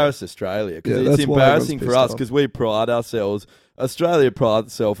 you embarrass Australia because Yeah, it's that's why embarrassing everyone's for us pissed off. because we pride ourselves. Australia prides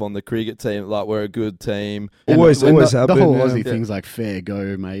itself on the cricket team, like we're a good team. Always And have the been. whole Yeah. Aussie thing's like fair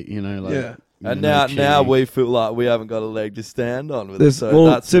go, mate. You know, like Yeah. And no now cheating. we feel like we haven't got a leg to stand on with it. There's, So well,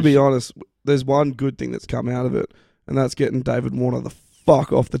 that's to be honest, there's one good thing that's come out of it, and that's getting David Warner the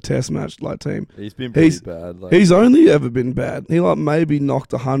fuck off the Test match team. he's been pretty he's- bad. Like, He's only ever been bad. He maybe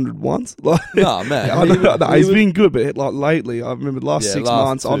knocked 100 once. Like, no man, I don't know, he he's was- been good, but like lately, I remember the last Yeah, 6 last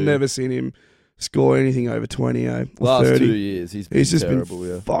months, I've two. never seen him score anything over 20 or last 30. 2 years. He's He's just terrible. been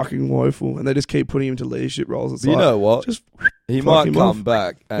Yeah. fucking woeful, and they just keep putting him to leadership roles. It's But you like, know what? just He fuck might him come off.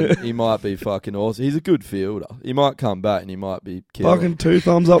 back and he might be fucking awesome. He's a good fielder. He might come back and he might be killed. fucking 2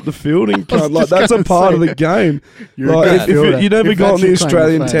 thumbs up the fielding. I was cunt. Like just that's a gonna part of say the game. You're Like, a good if fielder. you never If got on that's the your claim to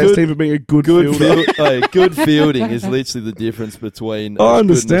Australian fame. Test Good- team for being a good Good, fielder. good fielding is literally the difference between. I good and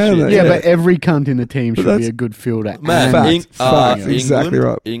understand shit. that, Yeah, yeah. but every cunt in the team But should be that's- a good fielder. Man, Fact, fact, England, exactly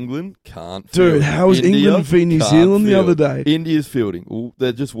right. England can't. Dude, field. how was India England v New can't Zealand the field. other day? India's fielding. Ooh,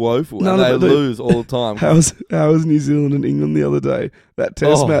 they're just woeful, No, and no, they but they- lose all the time. How was New Zealand and England the other day? That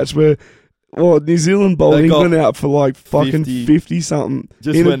Test Oh. match where, New Zealand bowled They got England out for like fucking 50 50 something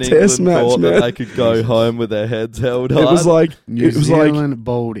Just in a when Test England match, thought man. that they could go home with their heads held high. It was like New it was like Zealand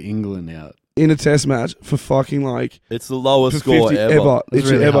bowled England out. in a Test match for fucking like it's the lowest for score 50 ever. It was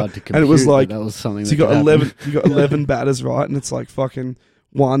literally really ever. hard to compute, And it was but like that was something. So you that got could 11. happen. You got 11 batters, right? And it's like fucking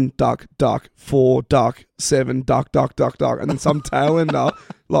 1 duck, 4 duck, 7 duck, and then some tail ender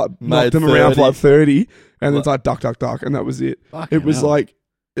like Made knocked them around for 30. like 30, and then it's like duck, and that was it. Fucking It was hell. like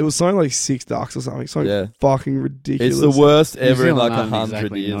it was something like 6 ducks or something. Something Yeah. fucking ridiculous. It's the worst New ever in Zealand like aren't 100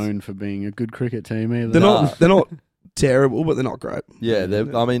 exactly years. known for being a good cricket team either. They're Nah. not terrible, but they're not great. Yeah,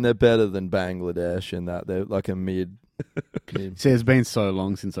 I mean they're better than Bangladesh in that they're like a mid. team. See, it's been so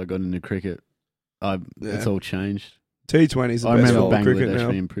long since I got into cricket. It's Yeah. all changed. T20 is the I best remember form of cricket Bangladesh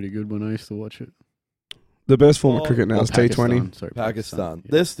now. being pretty good when I used to watch it. The best form Oh, of cricket now Or is T20. Pakistan, sorry, Pakistan, yeah.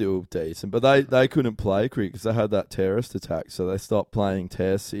 they're still decent, but they couldn't play cricket because they had that terrorist attack, so they stopped playing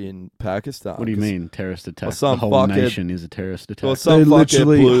tests in Pakistan. What do you 'cause- mean terrorist attack? some The whole fuckhead- nation is a terrorist attack. Well, some They fuckhead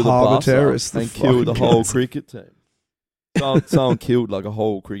literally blew the harbour bus terrorists, up the and killed the fucking whole cunts. cricket team. Someone killed like a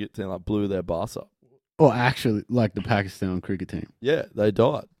whole cricket team, like blew their bus up. Or actually, like the Pakistan cricket team. Yeah, they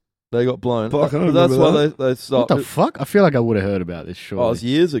died. They got blown. Fuck, I don't But that's why remember they What stopped. the fuck? I feel like I would have heard about this. Surely. Oh, it was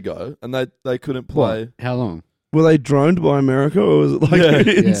years ago, and they couldn't What? play. How long? Were they droned by America, or was it like Yeah.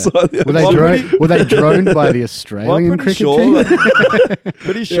 inside the Were they, Well, were they droned by the Well, Australian I'm pretty cricket sure. team?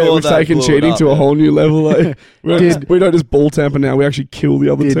 Pretty sure Yeah, we've they taken blew it cheating up, to a man. whole new level. Like, Did- we don't just ball tamper now; we actually kill the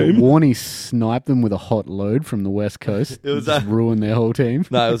other Did team. Warney snipe them with a hot load from the west coast? It was just ruin their whole team.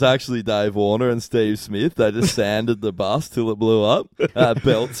 No, it was actually Dave Warner and Steve Smith. They just sanded the bus till it blew up.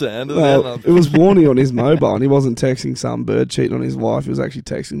 Belt sanded. Well, it was Warney on his mobile, and he wasn't texting some bird cheating on his wife. He was actually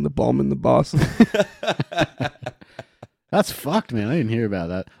texting the bomb in the bus. That's fucked, man. I didn't hear about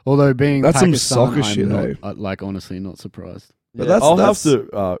that. Although being That's some Pakistan, soccer I'm shit, not, eh? like honestly not surprised. But Yeah, I'll that's- have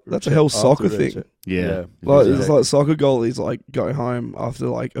to. that's a check- hell I'll have to soccer recheck. thing. Yeah. Like, Yeah. it's like soccer goalies like go home after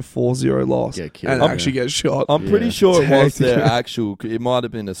like a 4-0 loss Get killed, and yeah. actually get shot. I'm pretty Yeah. sure it was Tactical. their actual. It might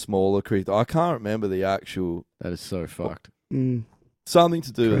have been a smaller creek. I can't remember the actual. That is so fucked. Mm. Something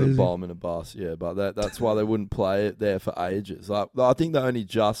to do with Crazy. a bomb in a bus. Yeah, but that's why they wouldn't play it there for ages. Like I think they only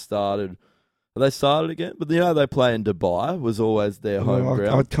just started. They started again, but they play in Dubai. Was always their home Oh, I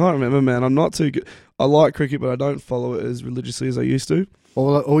ground. can't remember, man. I'm not too good. I like cricket, but I don't follow it as religiously as I used to.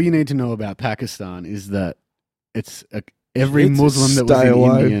 All you need to know about Pakistan is that every It's Muslim that was stay in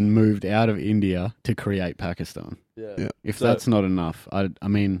away. India moved out of India to create Pakistan. Yeah. If So- that's not enough, I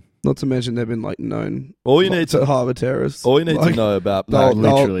mean, Not to mention they've been like known All you like, need to to harbour terrorists. all you need Like, to know about They'll,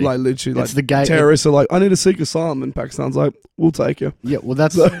 literally. literally, It's the gate- terrorists are like, I need to seek asylum, and Pakistan's like, we'll take you. yeah, well,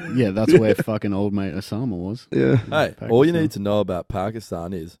 that's So- that's where fucking old mate Osama was. Yeah. Hey, all you Pakistan. need to know about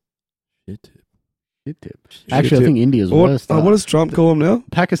Pakistan is shit tip. Shit tip. Actually, I think India's worse. What does Trump call him now?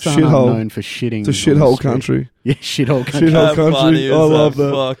 Pakistan Shithole. are known for shitting. It's a shithole country. Yeah, shithole country. Shithole How country. funny is I love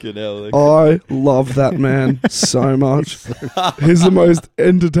that. Fucking hell. I love that man so much. He's the most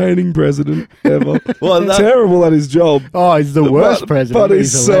entertaining president ever. Well, that- Terrible at his job. Oh, he's the worst president. But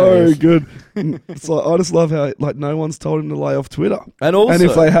he's so hilarious. good. It's like I just love how like no one's told him to lay off Twitter. And also, And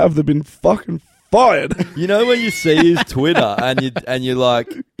if they have, they've been fucking fired. you know when you see his Twitter and you're like,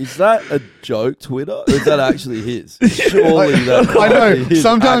 is that a joke Twitter? Or is that actually his? Surely that I can't know. be his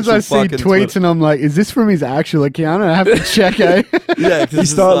Sometimes I actual see fucking tweets Twitter. and I'm like, is this from his actual account? I have to check, eh? Yeah, because You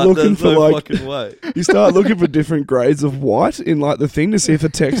start looking for, like- fucking way. You start looking for different grades of white in like the thing to see if the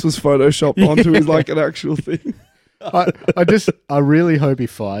text was photoshopped onto his like an actual thing. I really hope he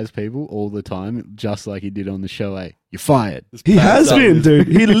fires people all the time, just like he did on the show, eh? You're fired. He has Backed up been, his- dude.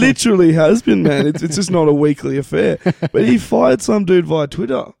 He literally has been, man. It's just not a weekly affair. But he fired some dude via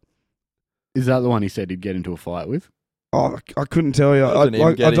Twitter. Is that the one he said he'd get into a fight with? Oh, I couldn't tell you. I Wasn't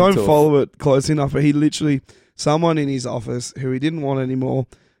him getting don't to a- follow it close enough, but he literally, someone in his office who he didn't want anymore,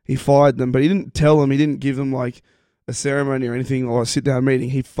 he fired them, but he didn't tell them, he didn't give them like a ceremony or anything or a sit down meeting.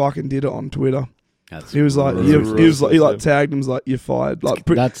 He fucking did it on Twitter. He was like, he was like, he like tagged him, was like, you're fired. Like,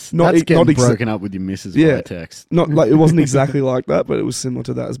 That's not getting exa- broken up with your missus Yeah. via text. not like it wasn't exactly like that, but it was similar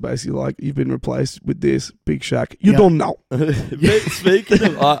to that. It's basically like you've been replaced with this big Shaq. You Yeah. don't know.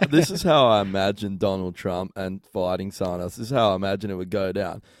 Speaking of, this is how I imagine Donald Trump and fighting someone else. This is how I imagine it would go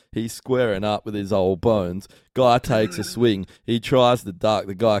down. He's squaring up with his old bones. Guy takes a swing. He tries to duck.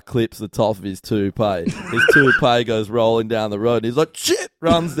 The guy clips the top of his toupee. His toupee goes rolling down the road. And he's like, shit!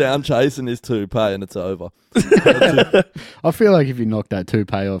 Runs down chasing his toupee, and it's over. I feel like if you knocked that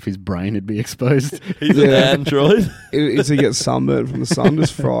toupee off, his brain would be exposed. He's an android. It's to get sunburned from the sun,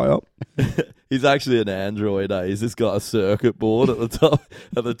 just fry up. He's actually an android. He's just got a circuit board at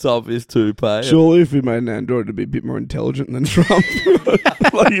the top of his toupee. Surely, if we made an android, it'd be a bit more intelligent than Trump.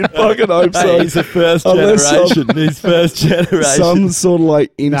 Like you'd fucking hope so. Hey, he's the first Unless generation. He's first generation. Some sort of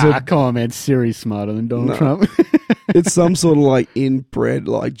like Nah, come on, man. Siri's smarter than Donald No. Trump. it's some sort of like inbred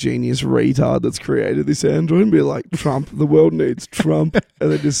like genius retard that's created this android and be like, Trump, the world needs Trump,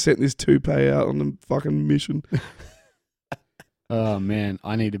 and they just sent this toupee out on a fucking mission. Oh, man.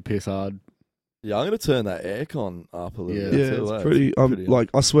 I need to piss hard. Yeah, I'm going to turn that aircon up a little Yeah. bit. Yeah, too, it's eh? pretty. Pretty Like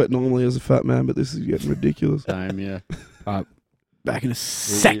I sweat normally as a fat man, but this is getting ridiculous. Same, yeah. Back in a We'll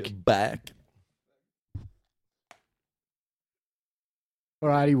sec. be back.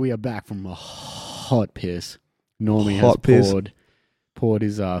 Alrighty, we are back from a hot piss. Normie has Hot piss. poured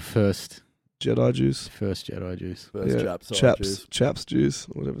his first Jedi juice. Jedi juice. First Yeah, chaps juice,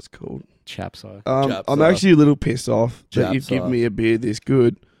 whatever it's called. Chaps eye. Chaps I'm eye. actually a little pissed off that Chaps you've given eye. me a beer this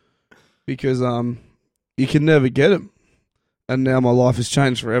good because you can never get them, and now my life has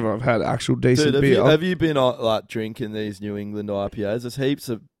changed forever. I've had actual decent Dude, beer. have you been like drinking these New England IPAs? There's heaps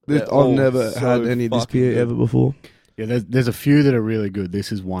of. they're I've all never so had any of this fucking beer good. ever before. Yeah, there's a few that are really good.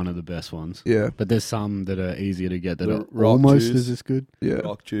 This is one of the best ones. Yeah, But there's some that are easier to get that The are rock almost juice. as this good. yeah.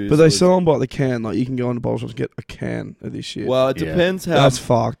 Rock juice. But they was- sell them by the can. Like you can go into bottle shops and get a can of this shit. Well, it Yeah. depends how. That's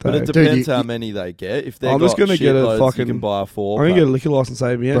fucked. but eh? it Dude, depends you- how many they get. If they I'm just gonna get a you fucking- can buy a four. I'm gonna get a liquor license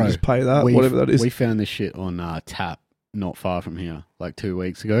ABN Bro, and just pay that, we- whatever that is. We found this shit on Tap not far from here, like 2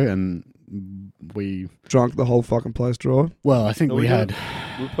 weeks ago, and we Drunk the whole fucking place dry. I think No, we we had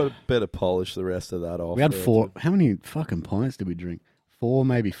We'll put better polish the rest of that off. we had there, 4. too. How many fucking pints did we drink? 4,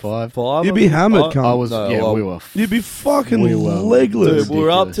 maybe 5. Five. You'd of be them? hammered, I- cunt. I was No, yeah, well, we were. You'd be fucking We were- legless. Dude, we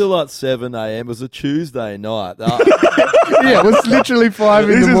were up ridiculous. till like 7 a.m. It was a Tuesday night. Yeah, it was literally 5 in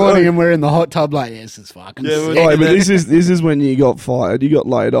This the is morning, like- and we're in the hot tub. Like, yes, it's fucking. Yeah, sick. we're- Right, but this is when you got fired, you got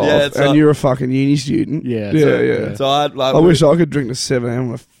laid off, Yeah, it's and like- you're a fucking uni student. Yeah, yeah, so- yeah. So I'd like. I wish I could drink to 7 a.m.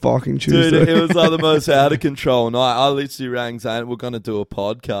 on a fucking Tuesday. Dude, it was like the most out of control night. I literally rang Zane, we're going to do a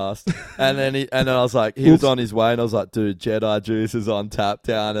podcast. And then I was like, he was Oops. on his way, and I was like, dude, Jedi Juice is on tap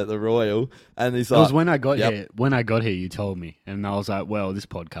down at the Royal. And he's It was like, when I got Yep. here. When I got here, you told me, and I was like, "Well, this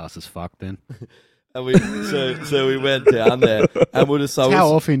podcast is fucked." Then and we so we went down there, and we're just so how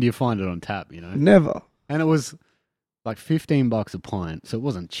often do you find it on tap? You know, Never. and it was like $15 a pint, so it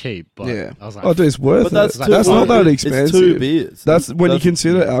wasn't cheap. But Yeah. I was like, Oh, dude, it's worth But that's it. two, That's not that It's expensive. 2 beers. That's when you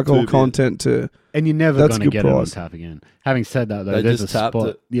consider yeah, 2 alcohol beers. content to. and you're never That's going to good get it on price. tap again. Having said that, though, They there's just a tapped spot.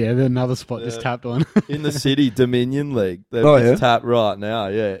 it. Yeah, there's another spot just Yeah. tapped on. In the city, Dominion League. Oh, It's yeah? tapped right now,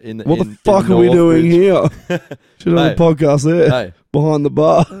 yeah. What the fuck are we doing here? Should have a podcast there Hey, behind the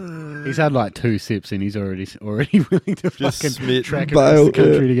bar. He's had like 2 sips, and he's already willing to Just fucking smitten. track Bail, across the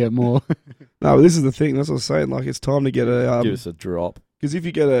country yeah. to get more. No, but this is the thing. That's what I was saying. Like, it's time to get a. give us a drop. Because if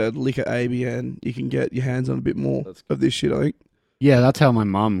you get a liquor ABN, you can get your hands on a bit more That's of this shit, I think. Yeah, that's how my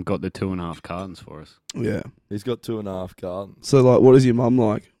mum got the 2.5 cartons for us. Yeah. He's got 2.5 cartons. So, like, what is your mum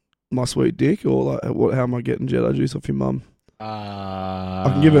like? My sweet dick? Or, like, how am I getting Jedi juice off your mum? I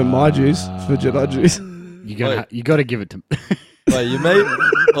can give her my juice for Jedi juice. You got to give it to Wait, you meet...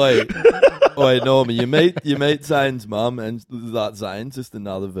 Wait, Norman, you meet Zane's mum, and like Zane's just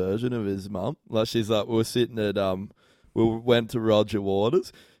another version of his mum. Like, she's like, we were sitting at... We went to Roger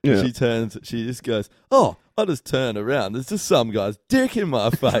Waters. Yeah. She just goes, oh, I just turn around. There's just some guy's dick in my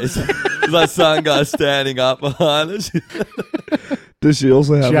face. There's like some guy standing up behind her. Does she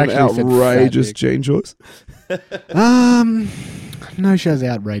also have She an actually said outrageous fat dick. gene choice? No, she has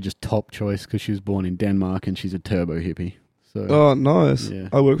outrageous top choice because she was born in Denmark and she's a turbo hippie. So Oh, nice. Yeah.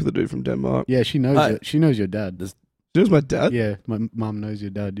 I work with a dude from Denmark. yeah, she knows. Hey. She knows your dad. She was my dad? Yeah, my mum knows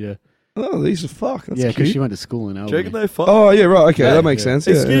your dad. Yeah, Oh, these are fuck. That's yeah, because cute. she went to school in Do you reckon Albany. they fuck? Oh, yeah, right. Okay, Yeah, that makes yeah. sense.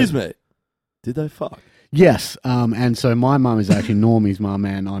 Yeah, Excuse me. Did they fuck? Yes, and so my mum is actually Normie's mum,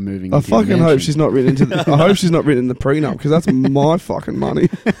 and I'm moving. I into your fucking hope mansion. she's not written into I hope she's not written in the prenup because that's my fucking money.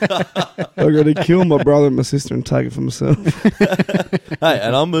 I've got to kill my brother and my sister and take it for myself. Hey,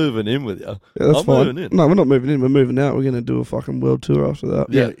 and I'm moving in with you. Yeah, that's I'm fine. moving in. No, we're not moving in. We're moving out. We're going to do a fucking world tour after that.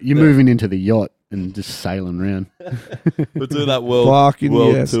 Yeah, Yeah, you're yeah. moving into the yacht and just sailing around. We'll do that world Fucking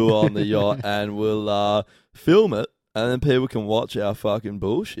yes. tour on the yacht, and we'll film it, and then people can watch our fucking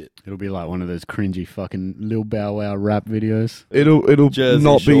bullshit. It'll be like one of those cringy fucking Lil Bow Wow rap videos. It'll Jersey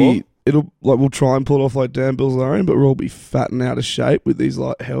not Shore. be. It'll like we'll try and pull it off like Dan Bilzerian, but we'll all be fat and out of shape with these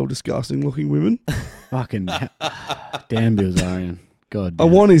like hell disgusting looking women. Fucking damn Bilzerian. God I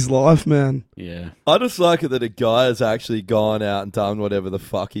damn. want his life, man. Yeah. I just like it that a guy has actually gone out and done whatever the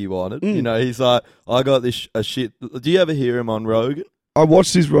fuck he wanted. You know, he's like, I got this a shit. Do you ever hear him on Rogan? I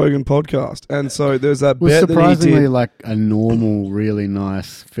watched his Rogan podcast, and so there's that Was bet that he surprisingly did like a normal, really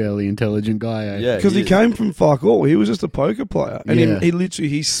nice, fairly intelligent guy. Eh? Yeah, because he is. came from fuck all. He was just a poker player, and Yeah. he literally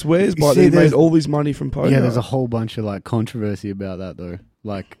he swears You by see, that he there's- made all his money from poker. Yeah, there's a whole bunch of like controversy about that though.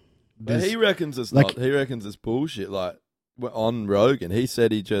 Like, But there's- he reckons it's like- not. He reckons it's bullshit. Like on Rogan, he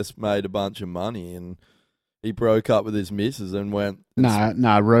said he just made a bunch of money and he broke up with his missus and went.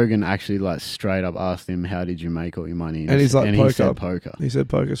 nah. Rogan actually like straight up asked him, "How did you make all your money?" And he's like, and poker. he said poker. He said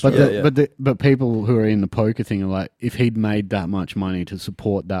poker. But straight up. Yeah. but people who are in the poker thing are like, if he'd made that much money to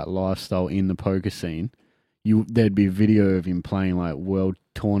support that lifestyle in the poker scene, there'd be video of him playing like world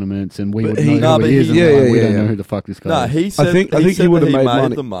tournaments, and we But would he- know who he is. And Yeah, like, yeah, we yeah, don't know yeah. who the fuck this guy No, is. he said. think he said would've that made made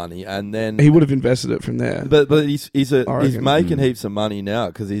money. the money, and then he would have invested it from there. But he's I reckon. making heaps of money now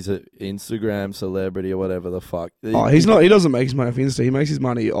because he's an Instagram celebrity or whatever the fuck. He's not. He doesn't make his money off Insta. He makes his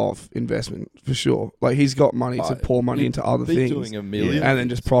money off investment for sure. Like he's got money to pour money into other He's things, doing a million, and then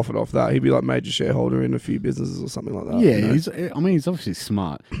just profit off that. He'd be like major shareholder in a few businesses or something like that. Yeah, you know? he's obviously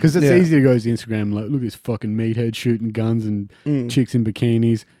smart because it's Yeah. easy to go to Instagram like, look at this fucking meathead shooting guns and chicks in bikinis,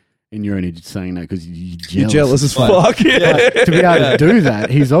 and you're only just saying that because you're jealous. You're jealous as Like- fuck. Yeah. Like, to be able to do that,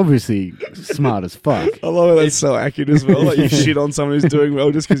 he's obviously smart as fuck. I love how that's so accurate as well. Like you shit on someone who's doing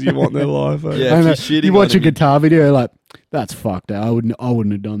well just because you want their life. Eh? Yeah. I know, if you're shitting you watch on a him, guitar video, like that's fucked. I wouldn't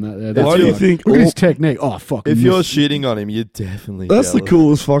have done that there. That's Why do you fucked. think Look at all- his technique. Oh fuck! If you're shitting on him, you're definitely. That's the jealous.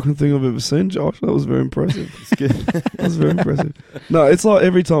 coolest fucking thing I've ever seen, Josh. That was very impressive. It's good. That was very impressive. No, it's like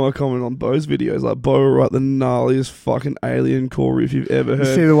every time I comment on Bo's videos, like Bo will write the gnarliest fucking alien core riff you've ever You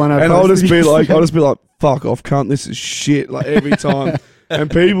heard. see the one I And I'll just posted be yesterday? like, fuck off, cunt, this is shit, like every time. And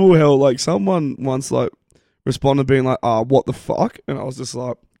people hell, like someone once like responded being like, what the fuck? And I was just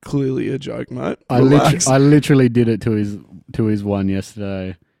like, clearly a joke, mate. I Relax. literally did it to his one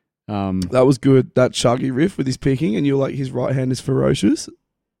yesterday. That was good. That chuggy riff with his picking, and you're like, his right hand is ferocious.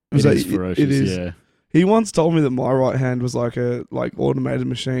 It that- is ferocious. It is. Yeah. He once told me that my right hand was like a automated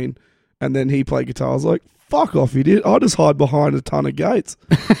machine, and then he played guitar. I was like, fuck off, idiot. I just hide behind a ton of gates.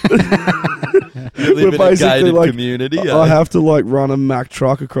 You live We're in a basically gated like- community. I have to like run a Mack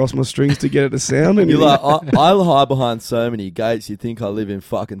truck across my strings to get it to sound. And You're like, I'll hide behind so many gates. You think I live in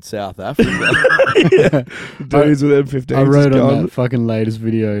fucking South Africa? dudes with M15s. I wrote just on going, that fucking latest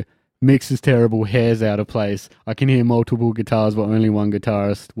video. Mix is terrible. Hair's out of place. I can hear multiple guitars, but only one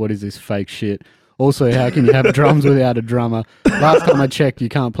guitarist. What is this fake shit? Also, how can you have drums without a drummer? Last time I checked, you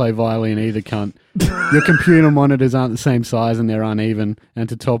can't play violin either, cunt. Your computer monitors aren't the same size and they're uneven. And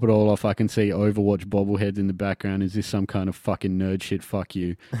to top it all off, I can see Overwatch bobbleheads in the background. Is this some kind of fucking nerd shit? Fuck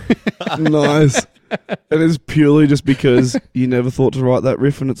you. nice. And it's purely just because you never thought to write that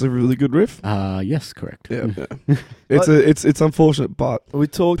riff, and it's a really good riff. Yes, correct. Yeah, yeah. It's unfortunate, but we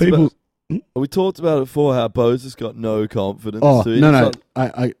talked people. about. We talked about it before. How Bo's just got no confidence. Oh, dude. no. It's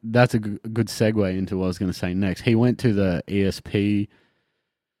like- I that's a good segue into what I was going to say next. He went to the ESP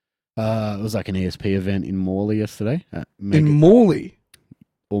It was like an ESP event in Morley yesterday. In Morley?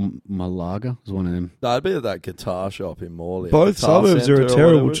 Or Malaga was one of them. No, I'd be at that guitar shop in Morley. Both Guitar suburbs are Centre a or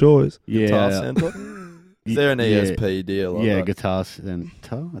terrible whatever. choice. Guitar Yeah. Centre? Is there an ESP deal? on Yeah, that? Guitar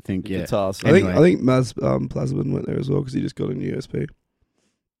Centre, I think, yeah. Guitar I Centre. Anyway. think Maz Plasman went there as well because he just got a new USP.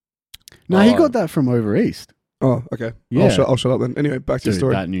 No, he Oh. got that from over east. Oh, okay. Yeah. I'll shut up then. Anyway, back to your Dude,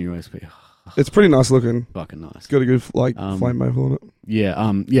 story. that new USB. It's pretty nice looking. Fucking nice. It's got a good Um, flame maple on it.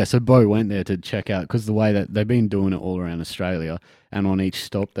 Yeah, so Bo went there to check out, because the way that they've been doing it all around Australia, and on each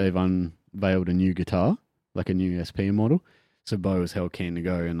stop they've unveiled a new guitar, like a new SP model. So Bo was hell keen to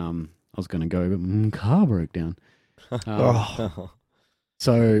go, and I was going to go, but my car broke down. Oh.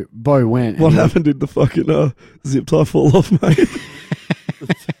 So Bo went. What and he- happened? Did the fucking zip tie fall off, mate?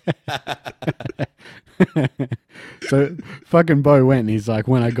 So fucking Bo went, and he's like,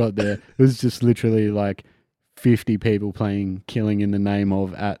 when I got there, it was just literally like 50 people playing Killing in the Name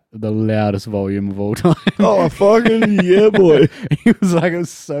of at the loudest volume of all time. Oh, fucking yeah, boy. He was like, it was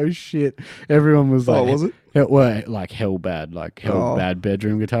so shit. Everyone was like, Oh, was it? like hell bad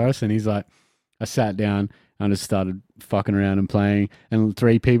bedroom guitarist. And he's like, I sat down and just started fucking around and playing, and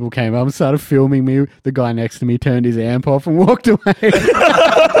 3 people came up and started filming me. The guy next to me turned his amp off and walked away.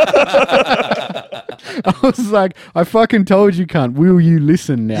 I was like, I fucking told you, cunt. Will you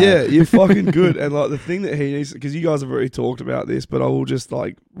listen now? Yeah, you're fucking good. And like the thing that he needs, because you guys have already talked about this, but I will just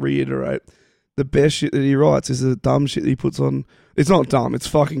like reiterate, the best shit that he writes is the dumb shit that he puts on. It's not dumb, it's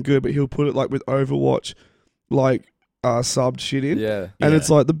fucking good, but he'll put it like with Overwatch, like subbed shit in. Yeah. And Yeah. it's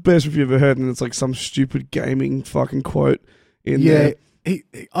like the best review you've ever heard, and it's like some stupid gaming fucking quote in there.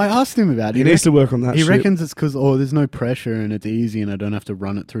 I asked him about it. He needs to work on that He shit. reckons it's because, there's no pressure and it's easy and I don't have to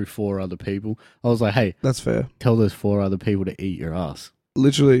run it through 4 other people. I was like, hey, That's fair. tell those 4 other people to eat your ass.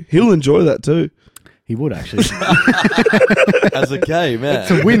 Literally. He'll enjoy that too. He would actually. As a gay man. It's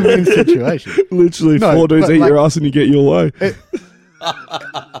a win-win situation. Literally, No, 4 dudes but eat like- your ass and you get your way.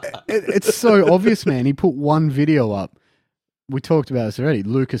 It's so obvious, man. He put one video up. We talked about this already.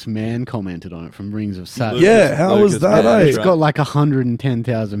 Lucas Mann commented on it from Rings of Saturn. Yeah, how was that, Mann, eh? It's got like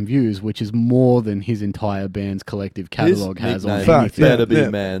 110,000 views, which is more than his entire band's collective catalogue has on His Fact, nickname anything. better be yeah.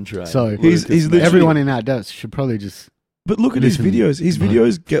 Man Train. So- He's literally- Everyone in that does should probably just. But look at his Listen, videos. His no.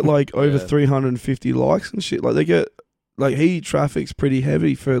 videos get like over Yeah. 350 likes and shit. Like they get, like he traffics pretty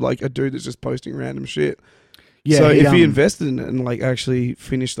heavy for like a dude that's just posting random shit. Yeah, So if he invested in it and like actually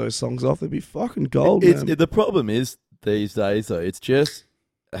finished those songs off, they'd be fucking gold, man. The problem is these days though, it's just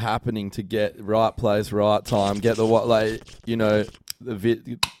happening to get right place, right time, get the what, like, you know,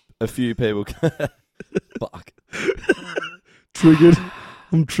 a few people. Fuck. Triggered.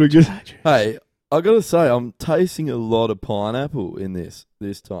 I'm triggered. Hey, I gotta say, I'm tasting a lot of pineapple in this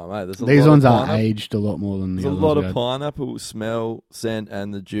time. Hey, there's a These lot ones of are pineapple. aged a lot more than the There's a others. lot we of had. pineapple smell, scent,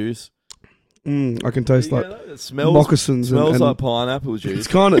 and the juice. I can taste like It smells, moccasins smells and like pineapple juice. it's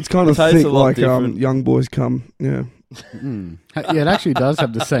kind of It tastes thick a lot like different. young boys come. Yeah. Yeah, it actually does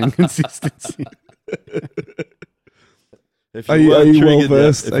have the same consistency. If Are you weren't well triggered yet-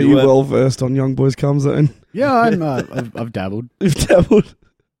 versed? if Are you you weren't- well versed on young boys comes then? Yeah, I've dabbled. You've dabbled.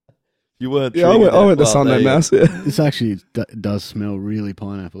 You weren't. Yeah, I triggered went to yet. Well, Sunday there you go. Mass. Yeah. This actually does smell really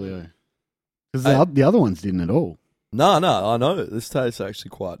pineapple, yeah. Because the other ones didn't at all. No, I know. This tastes actually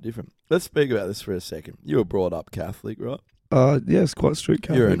quite different. Let's speak about this for a second. You were brought up Catholic, right? Yeah, it's quite strict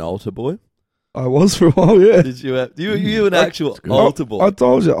Catholic. You're an altar boy. I was for a while, yeah. Did you have? You an actual good. altar boy, I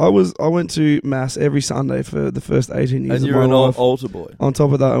told you, I went to Mass every Sunday for the first 18 years and of you're my an life. altar boy. On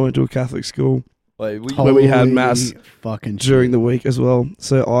top of that, I went to a Catholic school Wait, Where we had Holy mass fucking shit. during the week as well.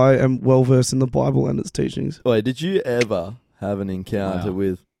 So I am well versed in the Bible and its teachings. wait, did you ever have an encounter Wow.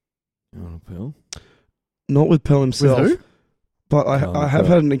 with? You want a pill? Not with Pell himself. With who? But Oh, I have okay.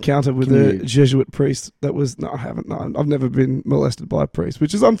 had an encounter with Can a you- Jesuit priest that was... No, I haven't. No, I've never been molested by a priest,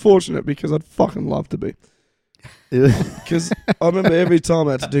 which is unfortunate because I'd fucking love to be. Because I remember every time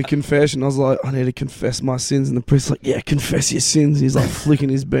I had to do confession, I was like, I need to confess my sins. And the priest's like, yeah, confess your sins. He's like flicking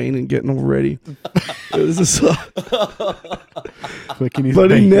his bean and getting all ready. It was just like, Flicking his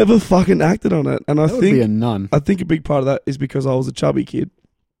but he beak. never fucking acted on it. And I That would be a think nun. a big part of that is because I was a chubby kid.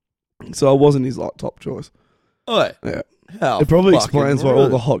 So I wasn't his like top choice. Wait, Yeah. how It probably fucking explains why all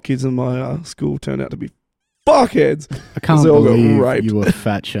rude. the hot kids in my school turned out to be fuckheads. I can't they all got believe raped. you were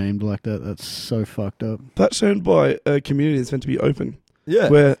fat shamed like that. That's so fucked up. That's shown by a community that's meant to be open, Yeah.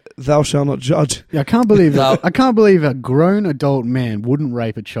 where thou shalt not judge. Yeah, I can't believe No. I can't believe a grown adult man wouldn't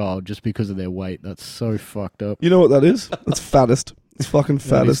rape a child just because of their weight. That's so fucked up. You know what that is? That's fattest. It's fucking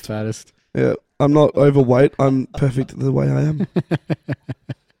That is fattest. fattest. Yeah, I'm not overweight. I'm perfect the way I am.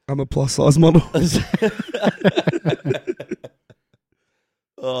 I'm a plus size model.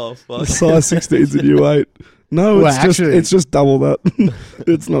 Oh, fuck. The size 16 is the new 8. No, Well, it's just double that.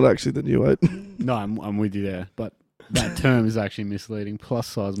 It's not actually the new 8. No, I'm with you there. But that term is actually misleading. Plus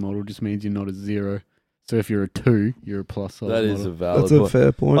size model just means you're not a 0. So if you're a 2, you're a plus size That model. is a valid That's a point.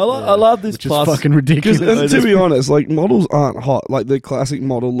 fair point. I love this Which plus. is fucking ridiculous. And to be honest, like models aren't hot. Like the classic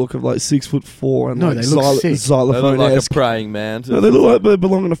model look of like 6'4" and No, like they look sick. They look xylophone like a esque. praying man. No, they look like they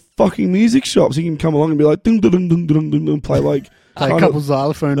belong in a fucking music shop. So you can come along and be like, ding, ding, ding, ding, ding, ding, ding, play like Play a kind couple of-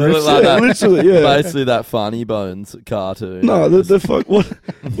 xylophone They look riffs. like Yeah, that. literally, yeah. Basically, that Funny Bones cartoon. No, the fuck.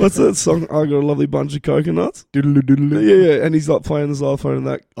 What's that song? I got a lovely bunch of coconuts. Doodle doodle. Yeah, and he's like playing the xylophone in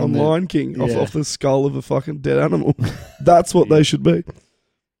that On on the- Lion King yeah. off the skull of a fucking dead animal. That's what they should be.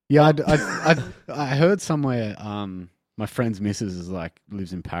 Yeah, I heard somewhere. My friend's missus is like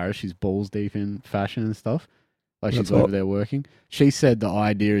lives in Paris. She's balls deep in fashion and stuff. Like That's she's over hot. there working. She said the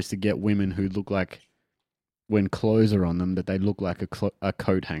idea is to get women who look like, when clothes are on them, that they look like a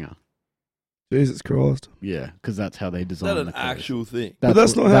coat hanger. Jesus Christ. Yeah, because that's how they Is design. that an the clothes. actual thing? But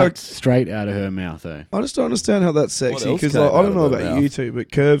that's not how- That's straight out of her mouth, though. I just don't understand how that's sexy else because came like, I out don't of know her about mouth? you two,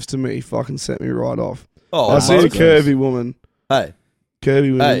 but curves to me fucking set me right off. Oh, I see a most curvy woman, Hey,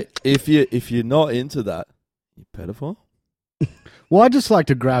 curvy women. hey, if you're not into that, you pedophile. Well, I just like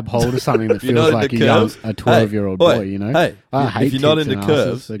to grab hold of something that You're not feels like into curves? a 12-year-old Hey, boy, you know? Hey, I if hate you're not tits into and asses,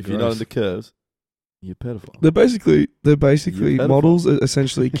 curves, they're if you're not gross. into curves, you're pedophile. They're basically You're pedophile. models, are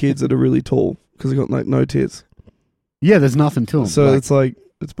essentially kids that are really tall because they got like no tits. Yeah, there's nothing to them. So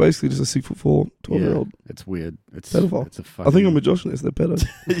it's basically just a 6'4", 12-year-old. It's weird. It's Pedophile. It's a I fucking, think I'm a misogynist. They're pedo.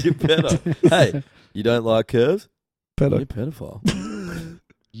 You're pedo. Hey, you don't like curves? You're Pedo. pedophile.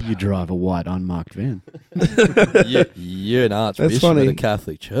 You drive a white unmarked van. You're an archbishop at funny. a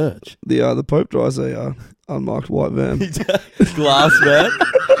Catholic church. The Pope drives a unmarked white van. He's a glass man.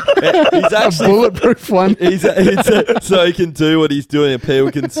 He's A actually bulletproof one. so he can do what he's doing and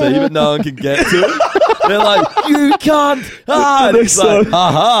people can see, but no one can get to it. They're like, you can't. Ah, and it's like,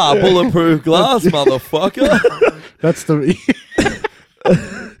 haha, bulletproof glass, motherfucker. That's the.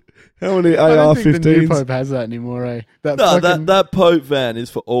 How many I don't think the new AR-15s? Pope has that anymore, eh? That No, fucking, that Pope van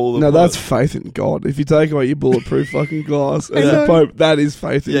is for all the No, that's popes. faith in God. If you take away your bulletproof fucking glass and know. the Pope, that is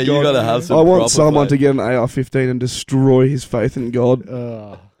faith in Yeah, God. you gotta have some I want proper someone to faith. get an AR-15 and destroy his faith in God.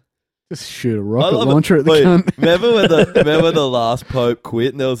 just shoot a I rocket love it. launcher at the Wait, cunt. remember when the last Pope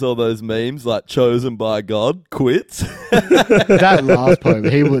quit and there was all those memes like chosen by God quits? That last Pope,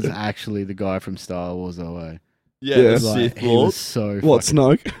 he was actually the guy from Star Wars, though. Eh? Yeah, Yeah. the Like, Sith he Lord. was so What, fucking,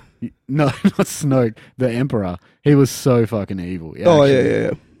 Snoke? no, not Snoke, the Emperor. He was so fucking evil. Oh, actually.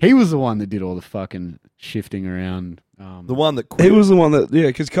 yeah. He was the one that did all the fucking shifting around. The one that quit. He was the one that,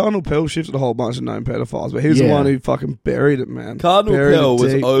 because Cardinal Pell shifted a whole bunch of known pedophiles, but he was the Yeah. one who fucking buried it, man. Cardinal Buried Pell it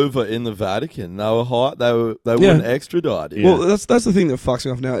was deep. over in the Vatican. They were hot. They wouldn't extradite him. Yeah. Well, that's the thing that fucks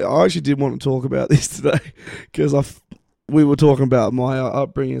me off now. I actually did want to talk about this today because we were talking about my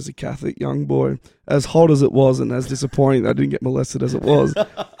upbringing as a Catholic young boy. As hot as it was and as disappointing that I didn't get molested as it was,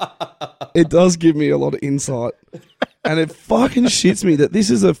 it does give me a lot of insight. And it fucking shits me that this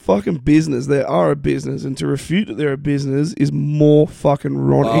is a fucking business. They are a business, and to refute that they're a business is more fucking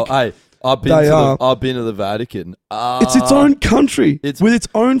Well, ironic. hey, I've been to the Vatican. It's its own country with its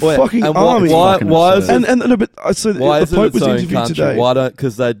own Wait, fucking and army. why is it? And no, but so Why the is it Pope its was own interviewed country? today. Why don't?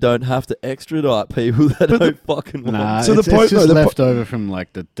 Because they don't have to extradite people that don't fucking want. Nah, So it's, the Pope- it's just no, the left over from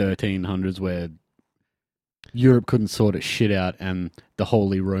like the 1300s where Europe couldn't sort its shit out, and the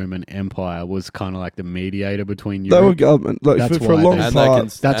Holy Roman Empire was kind of like the mediator between They were Europe. government, like That's for a why long they- And they part. can.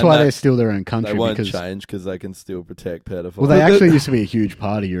 That's and why they, they're still their own country They won't because change because they can still protect pedophiles. well, they But actually used to be a huge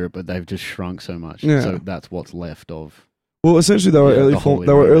part of Europe, but they've just shrunk so much. Yeah. So that's what's left of Well, essentially, they were Yeah, early the form. Holy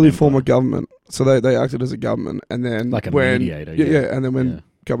They were Roman early form of Empire. government, so they acted as a government, and then like a when mediator. yeah, and then when Yeah.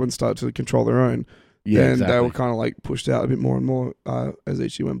 governments started to control their own, Yeah, then exactly. they were kind of like pushed out a bit more and more as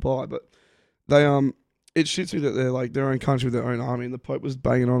each year went by. But they it shits me that they're like their own country with their own army, and the Pope was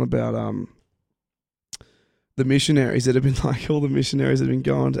banging on about the missionaries that have been like all the missionaries that have been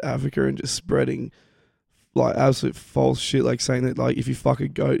going to Africa and just spreading like absolute false shit, like saying that like if you fuck a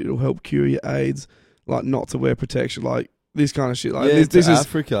goat it'll help cure your AIDS, like not to wear protection, like this kind of shit. Like this to has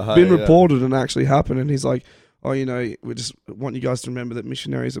Africa. Hey, been yeah. reported and actually happened, and he's like, oh, you know, we just want you guys to remember that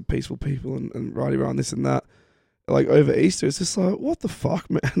missionaries are peaceful people and righty around this and that. Like over Easter, it's just like, what the fuck,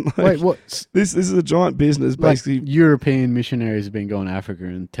 man? Like, Wait, what? This is a giant business, Like basically. European missionaries have been going to Africa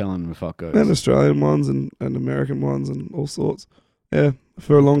and telling them to fuck goats. And Australian ones and American ones and all sorts. Yeah,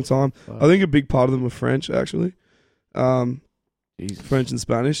 for a long time. I think a big part of them were French, actually. Jesus. French and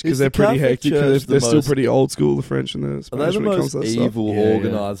Spanish, Is because the they're pretty Catholic hectic. Church They're the still most- pretty old school, the French and the Are they Spanish the when it comes most to that stuff. evil Yeah, yeah.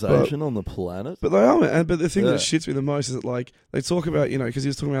 organisation on the planet? But they are, man. But the thing Yeah. that shits me the most is that, like, they talk about, because he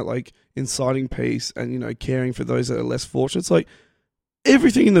was talking about, like, inciting peace and, caring for those that are less fortunate. It's like,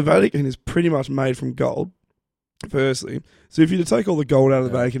 everything in the Vatican is pretty much made from gold, firstly. So if you were to take all the gold out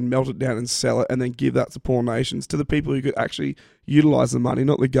of the Yeah. Vatican, melt it down and sell it, and then give that to poor nations, to the people who could actually utilise the money,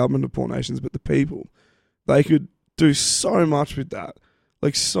 not the government of poor nations, but the people, they could do so much with that.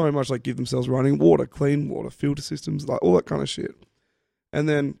 Like, so much, like, give themselves running water, clean water, filter systems, like, all that kind of shit. And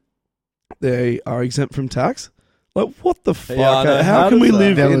then they are exempt from tax. Like, what the fuck? I know. How How can we does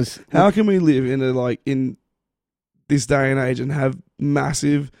that- live how can we live in this day and age and have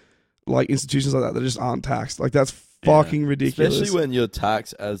massive, like, institutions like that just aren't taxed? Like, that's fucking ridiculous. Especially when you're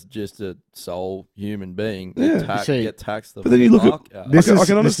taxed as just a sole human being. Yeah. You see, Get taxed the but then you look at- fuck out. This I is-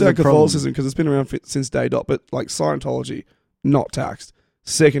 can understand the problem. Catholicism because it's been around since day dot, but, like, Scientology, not taxed.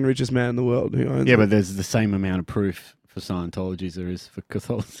 Second richest man in the world who owns Yeah, it. but there's the same amount of proof for Scientology as there is for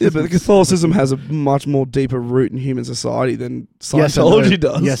Catholicism. Yeah, but Catholicism has a much more deeper root in human society than Yes, I know. Scientology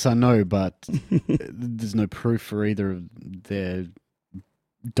does. Yes, I know, but there's no proof for either of their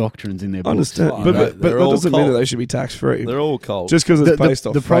doctrines in their I books. understand. Oh, But, no, but they're that all doesn't mean that cult. they should be tax free. They're all cold. Just because it's based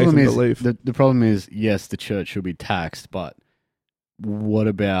off the faith problem and is belief. the problem is yes, the church should be taxed, but what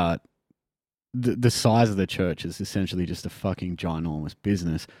about the size of the church is essentially just a fucking ginormous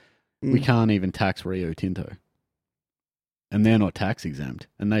business. We Mm. can't even tax Rio Tinto, and they're not tax exempt,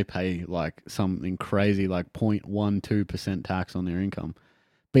 and they pay like something crazy like 0.12% tax on their income.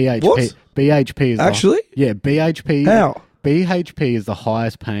 BHP What? BHP is Actually? BHP How? BHP is the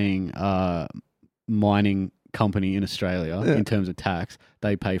highest paying mining company in Australia Yeah. in terms of tax.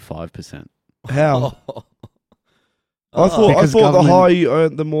 They pay 5%. How? Oh. I thought Because the government- higher you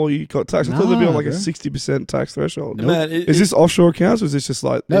earn, the more you got taxed. I thought they'd be on Nah, like a bro. 60% tax threshold. Nope. Man, Is this offshore accounts or is this just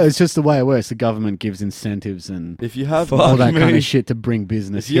like... No, it's just the way it works. The government gives incentives and if you have Fuck all money, that kind me. of shit to bring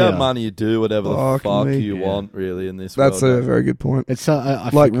business if you here. have money, you do whatever the Fuck fuck me. you Yeah. want, really, in this That's a world. very good point. It's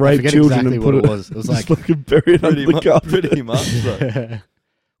Like I rape forget children exactly and what put it was. It was like Just fucking bury it under pretty, the mu- carpet. pretty much. So.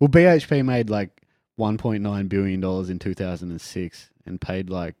 well, BHP made like $1.9 billion in 2006 and paid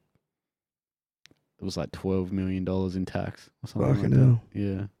like it was like $12 million in tax or something Fucking like hell. that.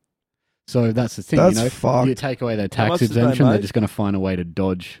 Yeah. So that's the thing, That's you fucked. take away their How tax much did they exemption, they're make? just going to find a way to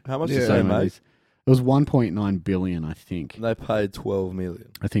dodge. How much Yeah. did so they many of make? these. It was 1.9 billion, I think. And they paid 12 million.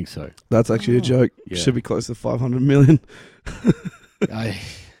 I think so. That's actually a joke. Yeah. Should be close to 500 million.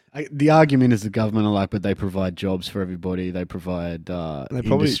 The argument is the government are like, but they provide jobs for everybody. They provide They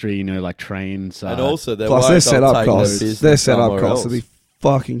probably- industry, like trains. And also, they're Plus, worried their they'll setup take costs. business Their setup somewhere costs would else. be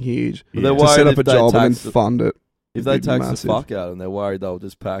fucking huge. But they're Yeah. To set worried up if a they job and then tax the- fund it. If they It'd be tax massive. the fuck out and they're worried they'll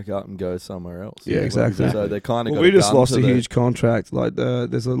just pack up and go somewhere else. Yeah, exactly. So they kind of Well, got we just gun lost to a their- huge contract. Like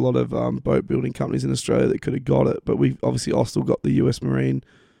there's a lot of boat building companies in Australia that could have got it, but we obviously all still got the US Marine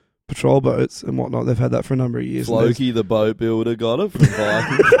patrol boats and whatnot. They've had that for a number of years. and there's- Floki, the boat builder, got it from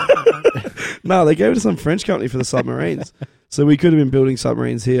Vikings. No, they gave it to some French company for the submarines. So we could have been building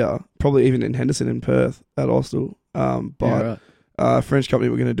submarines here, probably even in Henderson in Perth at Austell. But Yeah, right. a French company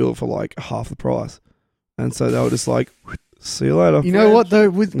were going to do it for like half the price. And so they were just like, see you later. You know what though?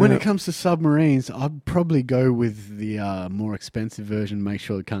 When Yeah. it comes to submarines, I'd probably go with the more expensive version. Make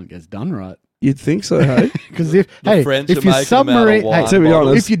sure the cunt gets done right. You'd think so, hey? Because if The French if are your making them out of submarine, wine To be bottles.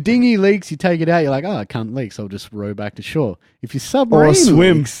 honest- if your dinghy leaks, you take it out. You're like, oh, it can't leak, so I'll just row back to shore. If your Or submarine I'll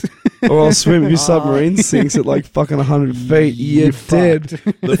swim. leaks, Or I'll swim. If your submarine sinks at like fucking 100 feet, you're dead.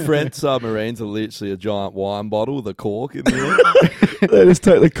 fucked. The French submarines are literally a giant wine bottle with a cork in the They just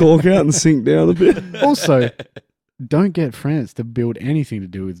take the cork out and sink down a bit. Also, don't get France to build anything to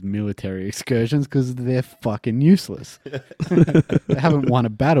do with military excursions because they're fucking useless. They haven't won a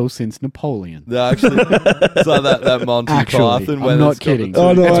battle since Napoleon. They actually, it's like that Monty Actually, Python. I'm when not it's got the kidding. two-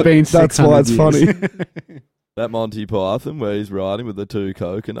 Oh, no, It's been that's why 600 it's funny. years. That Monty Python where he's riding with the two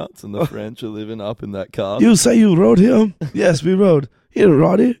coconuts and the French are living up in that car. You say you rode here? Yes, we rode. You didn't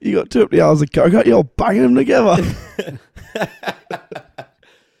ride here. You got 2 up the hours of coconut. You're banging them together.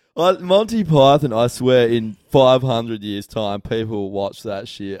 Monty Python, I swear, in 500 years' time, people will watch that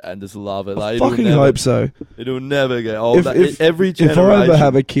shit and just love it. I Like, it'll fucking never, hope so. It'll never get old. If- Every If generation. I ever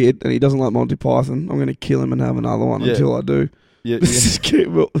have a kid and he doesn't like Monty Python, I'm going to kill him and have another one Yeah. until I do. Yeah, Just keep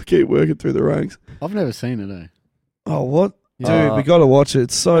working through the ranks. I've never seen it, eh? Oh, what? Dude, Yeah. we got to watch it.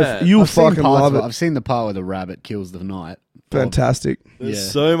 It's so... Man, you'll I've seen fucking parts love of it. I've seen the part where the rabbit kills the knight. Fantastic. There's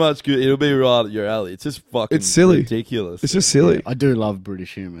Yeah. so much good. It'll be right at your alley. It's just fucking It's silly. ridiculous. It's just silly. I do love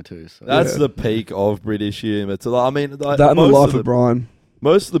British humour too. So. That's Yeah. the peak of British humour. I mean, like, That and the most life of of Brian.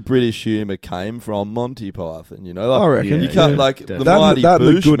 most of the British humour came from Monty Python. You know, like, I reckon. you can't yeah, like the definitely. That, Mighty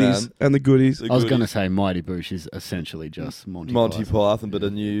and the Boosh, goodies. man. And the goodies. The I was going to goodies. say Mighty Boosh is essentially just Monty Monty Python. Python, but a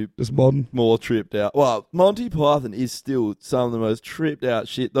new, Just modern. more tripped out. Well, Monty Python is still some of the most tripped out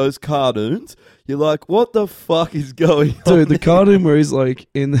shit. Those cartoons, you're like, what the fuck is going on? Dude, the cartoon where he's like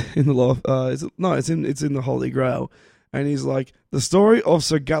in the life, it's in the Holy Grail, and he's like the story of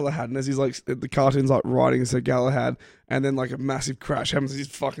Sir Galahad, and as he's like the cartoon's like writing Sir Galahad, and then like a massive crash happens, his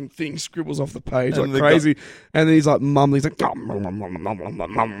fucking thing scribbles off the page And like the crazy, and then he's like mumbling, he's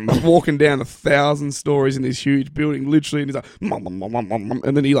like walking down 1,000 stories in this huge building, literally, and he's like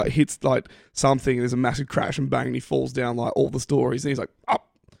and then he like hits like something, and there's a massive crash and bang, and he falls down like all the stories, and he's like up,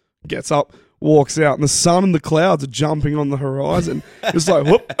 gets up, walks out, and the sun and the clouds are jumping on the horizon. It's like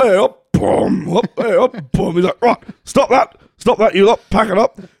whoop, hey, up, boom, whoop, hey, up, boom. He's like, right, stop that, you lot, pack it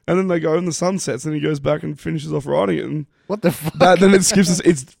up. And then they go and the sun sets, and he goes back and finishes off writing it. And What the fuck? then it skips us.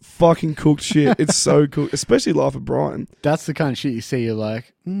 It's fucking cooked shit. It's so cool, especially Life of Brian. That's the kind of shit you see. You're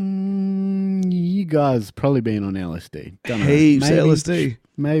like, you guys probably been on LSD. Don't know. Heaps Maybe, LSD.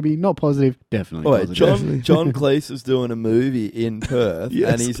 Maybe not positive. Definitely Wait, positive. Definitely. John Cleese is doing a movie in Perth,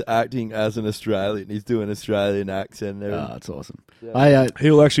 Yes. and he's acting as an Australian. He's doing Australian accent and everything. That's awesome. Yeah.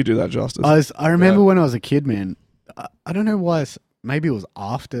 He'll actually do that justice. I remember Yeah. when I was a kid, man. I don't know why. Maybe it was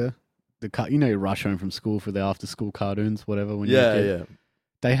after the cut. You know, you rush home from school for the after school cartoons, whatever. When you're a kid. Yeah.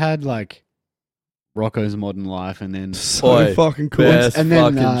 They had like Rocko's Modern Life, and then so Oi, fucking cool. best and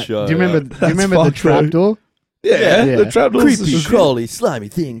then fucking show. do you remember? yeah. Do you remember the fucked, though. trapdoor? Yeah, Yeah. the trapdoors. Creepy, crawly, slimy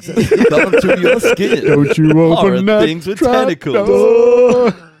things that stick onto your skin. Don't you Horror open that things with trapdoor.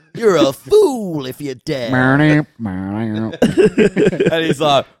 tentacles. You're a fool if you dare. yeah, And he's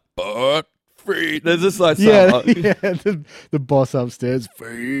like, but free. There's just like some, the boss upstairs,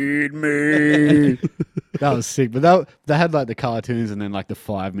 feed me. That was sick. But they had like the cartoons and then like the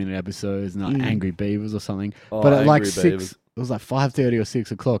 5-minute episodes and like Angry Beavers or something. Oh, but at like Angry 6, Beavers. it was like 5:30 or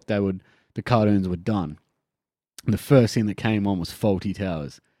 6 o'clock. The cartoons were done. And the first thing that came on was Faulty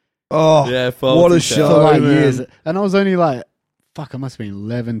Towers. Oh, yeah, what Faulty a Towers. show. For like man. years. And I was only like, fuck, I must have been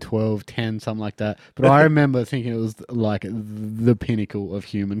 11, 12, 10, something like that. But I remember thinking it was like the pinnacle of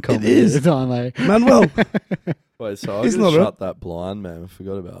human comedy is. at the time. Like, Manuel. Wait, so I He's just not shut that blind, man. I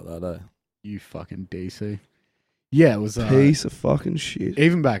forgot about that, eh? you fucking DC. Yeah, it was. Piece of fucking shit.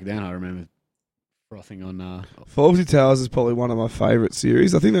 Even back then, I remember frothing on. Fawlty Towers is probably one of my favourite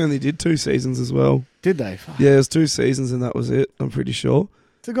series. I think they only did 2 seasons as well. Did they? Fuck. Yeah, it was 2 seasons and that was it. I'm pretty sure.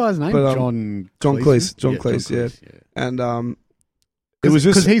 What's the guy's name? But, John Cleese. Cleese. John Cleese, yeah. And it It was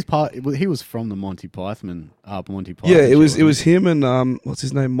just because he was from the Monty Python. Monty Python. yeah. It was shit, wasn't him and what's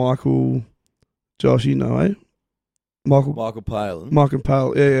his name? Michael. Josh, you know, eh? Michael Palin. Michael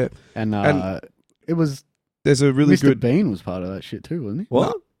Pale. Yeah, yeah. and it was There's a really Mr. good. Bean was part of that shit too, wasn't he?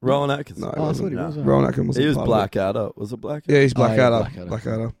 What? Rowan Atkinson. No, Oh, I wasn't. thought he was. Rowan Atkinson wasn't He was part of it. Blackadder. Was it Blackadder? Yeah, he's Oh, yeah, Blackadder. Blackadder.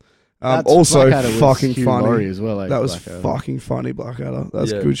 Blackadder. That's- Also Blackadder was fucking Hugh funny. Laurie as well. Like That was Blackadder. fucking funny, Blackadder.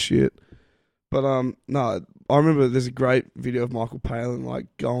 That's Yeah. good shit. But no, I remember there's a great video of Michael Palin like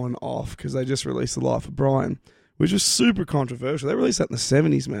going off because they just released The Life of Brian, which was super controversial. They released that in the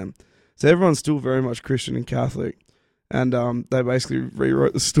 70s, man. So everyone's still very much Christian and Catholic. And they basically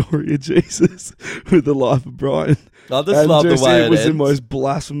rewrote the story of Jesus with The Life of Brian. I just And love the just way it it was ends. the most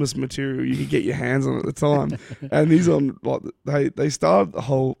blasphemous material you could get your hands on at the time. And he's on like they started the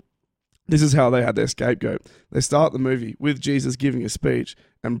whole. This is how they had their scapegoat. They start the movie with Jesus giving a speech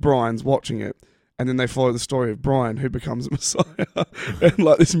and Brian's watching it, and then they follow the story of Brian who becomes a Messiah and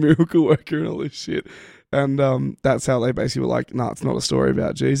like this miracle worker and all this shit. And that's how they basically were like, "Nah, it's not a story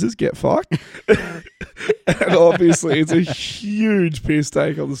about Jesus. Get fucked." And obviously, it's a huge piss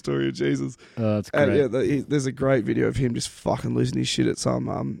take on the story of Jesus. That's And great. yeah, there's a great video of him just fucking losing his shit at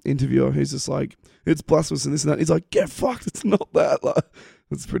some interviewer who's just like, "It's blasphemous and this and that." He's like, "Get fucked! It's not that." Like,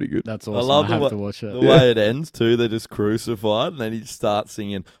 it's pretty good. That's I awesome. love I the have wa- to watch it. The way it ends too, they're just crucified, and then he starts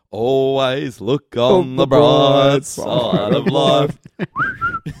singing, "Always look on the bright side of life."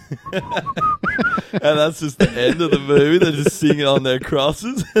 And that's just the end of the movie. They're just singing on their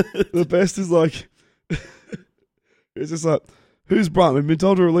crosses. The best is like, it's just like, "Who's Brian? We've been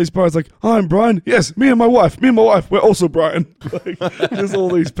told to release Brian." It's like, "I'm Brian. Yes, me and my wife. We're also Brian." Like, just all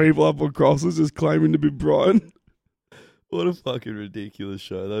these people up on crosses just claiming to be Brian. What a fucking ridiculous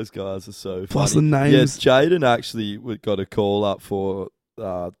show. Those guys are so funny. Plus the names. Yeah, Jaden actually got a call up for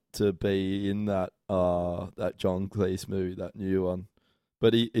to be in that John Cleese movie, that new one.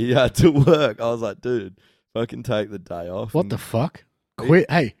 But he had to work. I was like, dude, fucking take the day off. What the fuck? Quit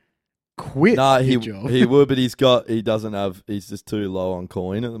quit No, your he job. he would, but he's just too low on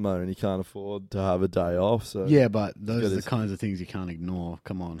coin at the moment. He can't afford to have a day off. So Yeah, but those got are the his- kinds of things you can't ignore.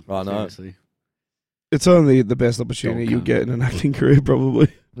 Come on. I know. Seriously. It's only the best opportunity Don't you'll come. get in an acting career,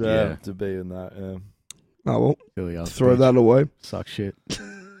 probably. Yeah. to be in that. Yeah. Oh, well, Silly ass throw bitch. that away. Suck shit.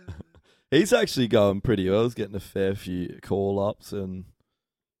 He's actually going pretty well. He's getting a fair few call-ups and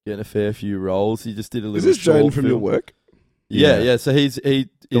getting a fair few roles. He just did a little Is this short Jaden from your film. work? Yeah. So he's The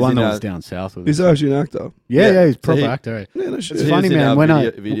one that was down south with He's us. actually an actor. Yeah, he's So proper he- actor. Eh? Yeah, no shit. It's he funny, was in man, our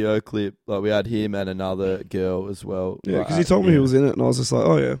when video clip, like we had him and another girl as well. Yeah, like, because he told me he yeah. was in it, and I was just like,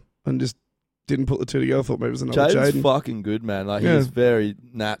 oh yeah, and just didn't put the two together. I thought maybe it was another Jaden's Jaden. fucking good, man. Like Yeah. he's very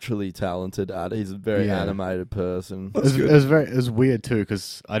naturally talented at it. He's a very Yeah. animated person. That's good. It was weird too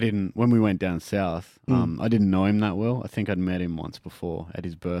because when we went down south, I didn't know him that well. I think I'd met him once before at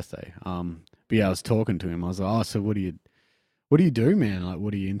his birthday. But yeah, I was talking to him. I was like, oh, so what do you do, man? Like,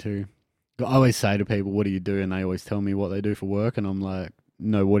 what are you into? I always say to people, what do you do? And they always tell me what they do for work. And I'm like,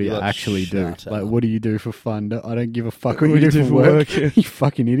 no, what do you Like, actually do? shut Like, up. what do you do for fun? I don't give a fuck what you do for work. yeah. You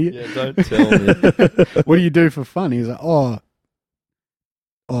fucking idiot. Yeah, don't tell me. What do you do for fun? He's like, oh,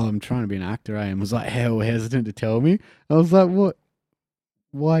 I'm trying to be an actor. And was like hell hesitant to tell me. I was like, what?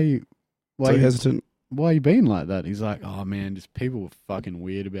 Why So hesitant. why are you being like that? He's like, oh man, just people were fucking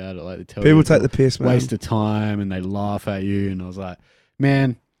weird about it. Like they tell People you take it's the piss, a man. waste of time and they laugh at you. And I was like,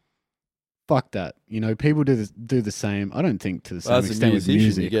 man, fuck that. You know, people do the same. I don't think to the same As a extent with musician,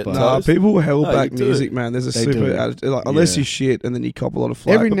 music, you get but Nah, toast. people held No, back you do. music, man. There's a They super do. attitude. Like, unless Yeah. you shit and then you cop a lot of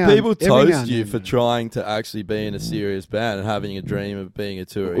flack. Every but now- People every now toast and you then, for though. trying to actually be in a serious band and having a dream of being a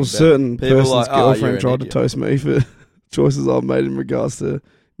touring well, band. certain People person's like, oh, you're girlfriend an tried to idiot. toast me for choices I've made in regards to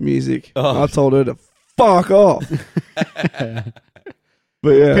music. Oh. I told her to fuck off.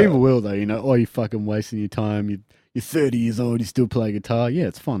 But yeah, people will though. You know, oh, you fucking wasting your time. You're 30 years old. You still play guitar. Yeah,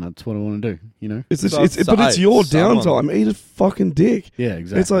 it's fun. That's what I want to do. You know. it's So- so, but it's hey, your someone- downtime. Eat a fucking dick. Yeah,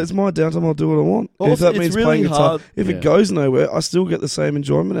 exactly. It's like it's my downtime. I'll do what I want. If Also, that it's means really playing guitar, hard- if Yeah. it goes nowhere, I still get the same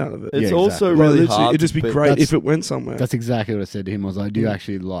enjoyment out of it. It's Yeah, also exactly. Like, really literally, hard. it'd just be to great That's- if it went somewhere. That's exactly what I said to him. I was like, do you Mm.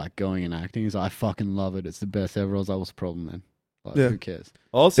 actually like going and acting? He's like, I fucking love it. It's the best ever. I was like, what's the problem then? Like, Yeah. who cares?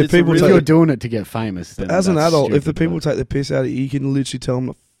 Also, If it's a people If take- you're doing it to get famous, then As an that's adult, if the stupid, people but- take the piss out of you, you can literally tell them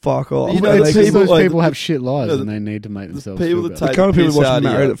to fuck off. You know, And it's they because can- those like, people have shit lives no, and they need to make themselves people feel that better. the kind of people piss watch out of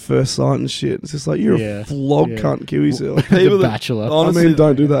Married you. at First Sight and shit. It's just like you're Yeah. a flog Yeah. cunt. Kill yourself. People The that- Bachelor. honestly, I mean,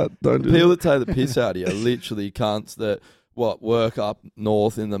 don't do that. Don't do People that. that take the piss out of you are literally cunts that work up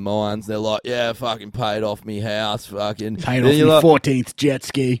north in the mines. They're like, yeah, fucking paid off me house, fucking Paid Then off you're my like, 14th jet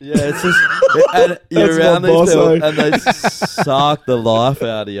ski. Yeah, it's just and you're That's around my these boss, people eh? and they suck the life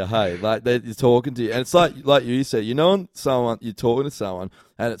out of you. Hey, like they're talking to you, and it's like you said, you know, when you're talking to someone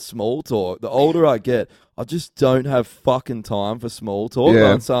and it's small talk. The older I get, I just don't have fucking time for small talk. Yeah.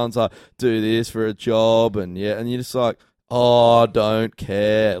 When someone's like, do this for a job, and you're just like, oh, I don't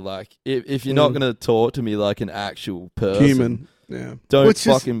care. Like if you're not going to talk to me like an actual person, Human. Yeah. don't Well, it's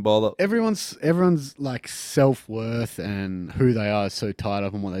just- fucking bother. Everyone's like self-worth and who they are is so tied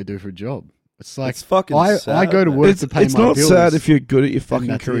up in what they do for a job. It's like It's fucking I sad, go to man. work It's to pay my not bills. sad if you're good at your fucking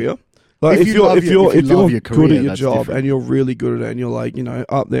that's career. it. Like If you love if your- you're if you love your good career, at your that's job different. and you're really good at it and you're like, you know,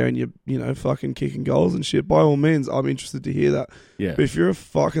 up there and you're fucking kicking goals and shit, by all means, I'm interested to hear that. Yeah, But if you're a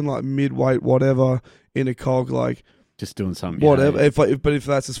fucking like midweight whatever in a cog, like just doing something. whatever, Yeah. if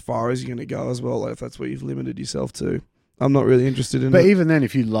that's as far as you're gonna go as well, like if that's where you've limited yourself to, I'm not really interested in But it. even then,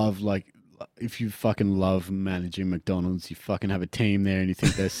 if you fucking love managing McDonald's, you fucking have a team there and you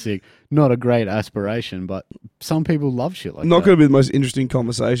think they're sick. Not a great aspiration, but some people love shit like Not that. going to be the most interesting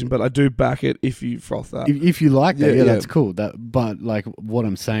conversation, but I do back it if you froth that. If you like that, Yeah, yeah, yeah. that's cool. But like what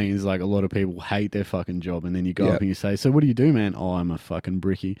I'm saying is like a lot of people hate their fucking job, and then you go Yeah. up and you say, "So what do you do, man?" "Oh, I'm a fucking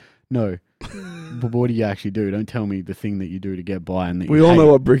brickie." No, but what do you actually do? Don't tell me the thing that you do to get by. And that We you all hate. know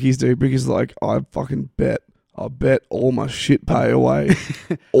what brickies do. Brickies like, I fucking bet. I bet all my shit pay away.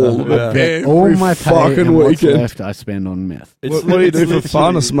 All of Yeah. it. Every all my pay fucking and what's weekend. left I spend on meth. What do you do for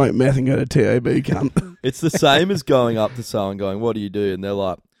fun? I It's smoke meth and go to TAB, cunt. It's the same as going up to someone going, what do you do? And they're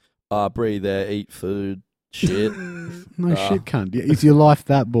like, breathe air, eat food, shit. No shit, cunt. Is your life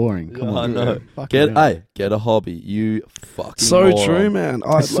that boring? Come Yeah, on, I know. Fucking hell. Get a hobby. You fucking So moron. true, man.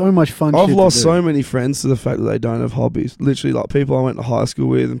 It's so much fun. I've shit lost to do. so many friends to the fact that they don't have hobbies. Literally, like people I went to high school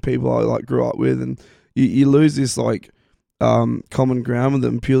with and people I like grew up with, and you lose this like common ground with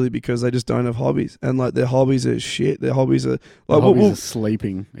them purely because they just don't have hobbies, and like their hobbies are shit. Their hobbies are like Hobbies are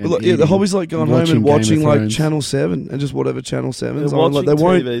sleeping. And their hobbies are like going home and Game watching of like Thrones. Channel 7 and just whatever Channel 7's Yeah, on. Like they watching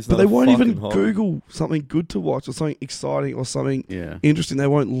won't, TV is but not they a won't even fucking hobby. Google something good to watch or something exciting or something Yeah. interesting. They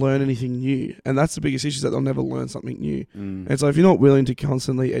won't learn anything new, and that's the biggest issue, is that they'll never learn something new. Mm. And so if you're not willing to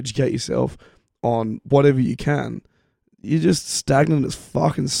constantly educate yourself on whatever you can, you're just stagnant as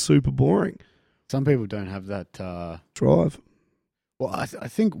fuck and super boring. Some people don't have that. Drive. Well, I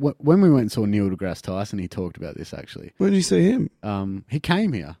think when we went and saw Neil deGrasse Tyson, he talked about this actually. When did you see him? He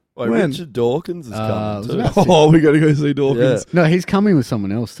came here. Wait, When? Richard Dawkins is it coming was too. about- Oh, we got to go see Dawkins. No, he's coming with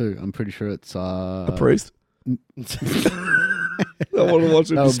someone else too. I'm pretty sure it's A priest. I want to watch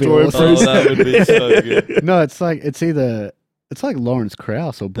him That would be destroy a awesome. Oh, priest. that would be so good. No, it's like Lawrence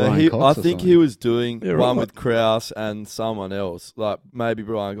Krauss or Brian Cox. I or think he something. was doing Yeah, one right. with Krause and someone else, like maybe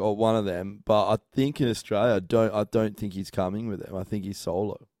Brian or one of them. But I think in Australia, I don't think he's coming with them. I think he's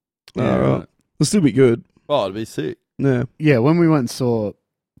solo. Yeah, All right. It'll still be good. Oh, it'd be sick. Yeah. Yeah, when we went and saw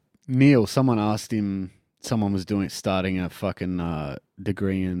Neil, someone asked him. Someone was starting a fucking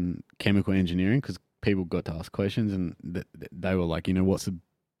degree in chemical engineering because people got to ask questions, and they were like, what's the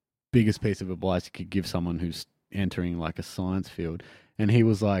biggest piece of advice you could give someone who's entering like a science field? And he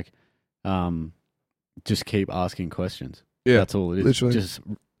was like, just keep asking questions. Yeah, That's all it is. literally.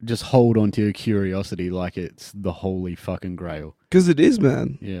 Just hold on to your curiosity like it's the holy fucking grail. Because it is,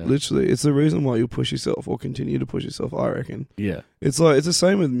 man. Yeah. Literally. It's the reason why you'll push yourself or continue to push yourself, I reckon. Yeah. It's the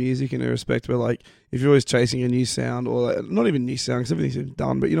same with music in a respect where, like, if you're always chasing a new sound or, like, not even new sound because everything's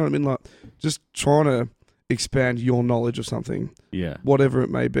done, but you know what I mean? Like, just trying to expand your knowledge of something, Yeah. whatever it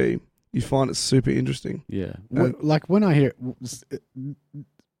may be, you find it super interesting. Yeah. Like when I hear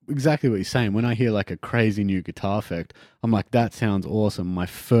exactly what you're saying, when I hear like a crazy new guitar effect, I'm like, that sounds awesome. My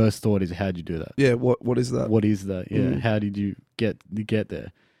first thought is, how'd you do that? Yeah, what is that? What is that? Yeah. How did you get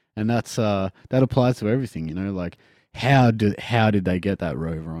there? And that's that applies to everything, like how did they get that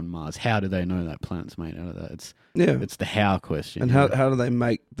rover on Mars? How do they know that planet's made out of that? It's the how question. And how do they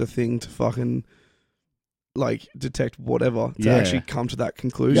make the thing to fucking like detect whatever to Yeah. actually come to that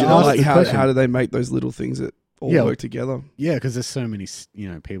conclusion? Yeah, ask Like the how question. do they make those little things that all Yeah. work together? Yeah, because there's so many,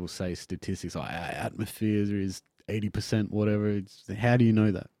 people say statistics like atmosphere is 80% whatever. It's, how do you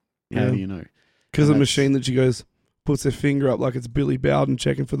know that? How Yeah. do you know? Because And a that's- machine that she goes puts their finger up like it's Billy Bowden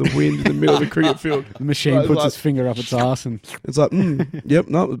checking for the wind in the middle of the cricket field. The machine Right, puts like- its finger up its ass and It's like, yep,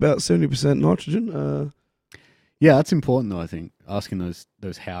 no, about 70% nitrogen. yeah, that's important though. I think asking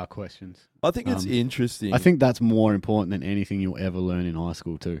those how questions. I think it's interesting. I think that's more important than anything you'll ever learn in high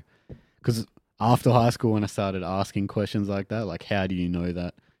school too. Because after high school, when I started asking questions like that, like how do you know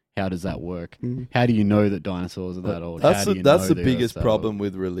that? How does that work? How do you know that dinosaurs are that old? That's How do you that's know the the biggest Earth's that problem old?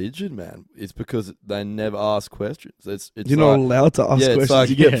 with religion, man. It's because they never ask questions. It's You're not like, allowed to ask yeah, it's questions. like,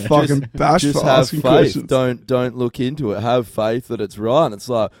 you get yeah, fucking bashed just for have asking faith. questions. Don't look into it. Have faith that it's right. And it's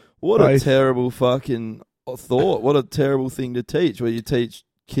like, what a Faith. terrible fucking thought. What a terrible thing to teach. Where you teach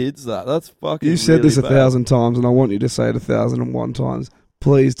kids that. That's fucking. You've said really this 1,000 bad. times, and I want you to say it 1,001 times.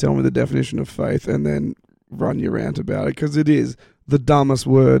 Please tell me the definition of faith and then run your rant about it, because it is the dumbest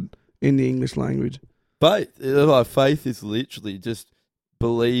word in the English language. Faith. Like, faith is literally just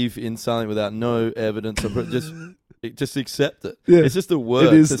believe in something without no evidence of just accept it. Yeah, It's just a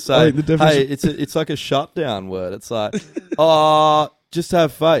word it is. to I say, think the definition- hey, it's like a shutdown word. It's like, just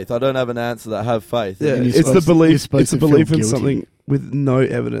have faith. I don't have an answer to that. Have faith. Yeah, And you're it's the supposed- you're belief. supposed It's the to feel belief in guilty. something with no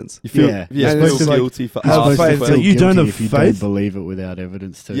evidence. You feel, Yeah. yeah, And you it's feel like, guilty for have You're supposed faith. to So feel you don't guilty have if you faith? don't believe it without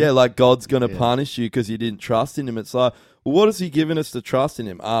evidence too. Yeah, like God's going to Yeah. punish you because you didn't trust in him. It's like, well, what has he given us to trust in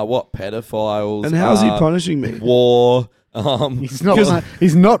him? What, pedophiles? And how's he punishing me? War.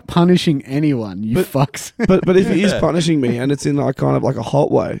 He's not punishing anyone. You But- fucks. But if he is punishing me and it's in like kind of like a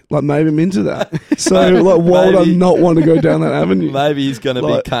hot way, like maybe I'm into that. So like, why would I Maybe- not want to go down that avenue? Maybe he's going to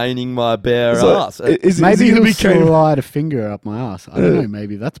Like- be caning my bare It's like, ass. is he Maybe going to he'll be cane- slide a finger up my ass. I don't know.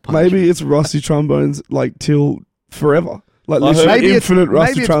 Maybe that's punishment. Maybe it's rusty trombones like till forever. Like I heard- literally Maybe it's, infinite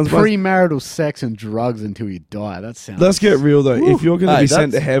rusty maybe it's trombones. premarital sex and drugs until you die. That sounds. Let's get real though. If you're going to Hey, be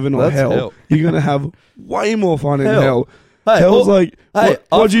sent to that's- heaven or that's hell, hell. you're going to have way more fun in Hell. hell. Hey, Hell's well, like, hey,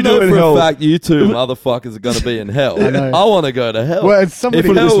 what'd you know do in for hell? a fact you two motherfuckers are going to be in hell. I know. I want to go to hell. Well, it's somebody.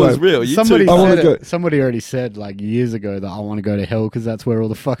 if hell this was way. real, you Somebody, two... I wanna said go- it, somebody already said like years ago that I want to go to hell because that's where all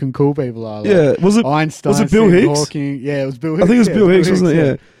the fucking cool people are. Like Yeah, was it Einstein, was it Bill Stephen Hicks? Hawking. Yeah, it was Bill I Hicks. think it was yeah, Bill Hicks, wasn't it?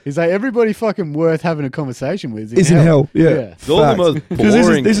 Yeah. He's like, everybody fucking worth having a conversation with Is in hell. Yeah. It's all the Facts. most 'Cause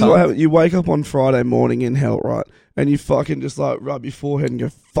boring this is what cunt. happens. You wake up on Friday morning in hell, right? And you fucking just like rub your forehead and go,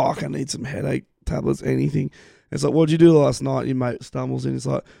 fuck, I need some headache tablets, anything. It's like, what'd you do last night? Your mate stumbles in. It's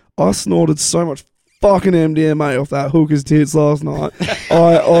like, I snorted so much fucking MDMA off that hooker's tits last night.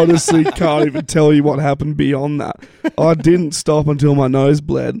 I honestly can't even tell you what happened beyond that. I didn't stop until my nose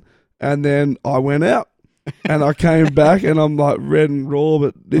bled, and then I went out. And I came back and I'm like red and raw,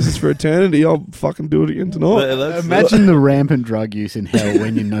 but this is for eternity. I'll fucking do it again tonight. Imagine the rampant drug use in hell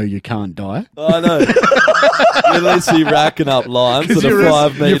when you know you can't die. I know. You're literally racking up lines that are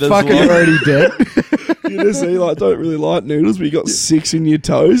 5 meters You're fucking long. already dead. You just see, like, don't really like noodles, but you got 6 in your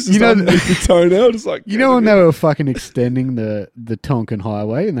toes. You know, underneath the toenail, just like you know when they were fucking extending the Tonkin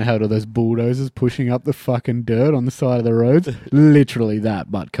Highway and they had all those bulldozers pushing up the fucking dirt on the side of the roads? Literally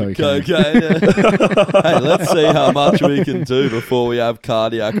that, but cocaine. Cocaine, yeah. Hey, let's see how much we can do before we have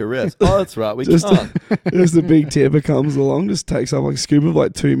cardiac arrest. Oh, that's right, we Just- can't. Just the big tipper comes along, just takes up like a scoop of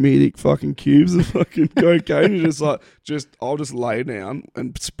like 2 medic fucking cubes of fucking cocaine, and I'll just lay down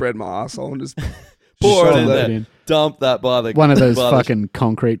and spread my asshole and just Pour it shove in that there. Dump that by the One of those by the- fucking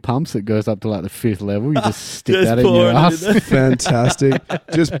concrete pumps that goes up to like the 5th level. You just stick Just that in your pour it in ass. there. Fantastic,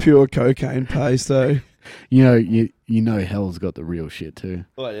 just pure cocaine paste though. You know hell's got the real shit too.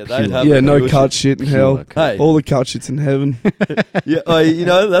 Oh, yeah, they'd have Yeah, the no real cut shit in hell. Pure Hey, All the cut shits in heaven. yeah, oh, you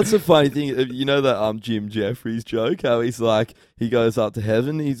know that's a funny thing. You know that Jim Jeffries joke? How he's like, he goes up to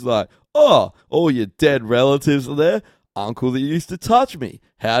heaven. He's like, oh, all your dead relatives are there. Uncle that used to touch me.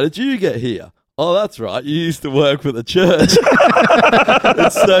 How did you get here? Oh, that's right. You used to work for the church.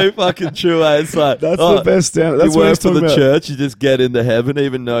 It's so fucking true. It's like That's the best standard. That's you what work he's for talking the about. church. You just get into heaven,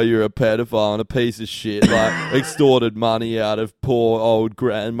 even though you're a pedophile and a piece of shit, like extorted money out of poor old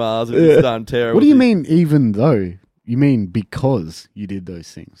grandmas and just done terrible. What do you things. mean even though? You mean because you did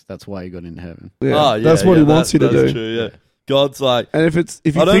those things. That's why you got into heaven. Yeah, Oh, yeah, that's what he yeah, wants you to that's do. True, yeah. God's like, And if you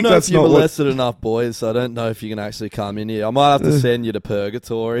I don't think know that's if you not what molested enough boys, so I don't know if you can actually come in here. I might have to send you to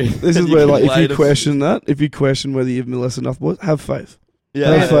purgatory. this is You where, can like, if later- you question that, if you question whether you've molested enough boys, have faith.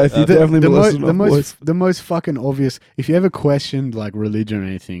 yeah, have faith. You definitely molested enough boys. The most fucking obvious. If you ever questioned like religion or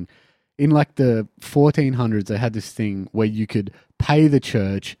anything, in like the 1400s, they had this thing where you could pay the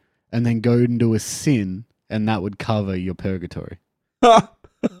church and then go and do a sin, and that would cover your purgatory.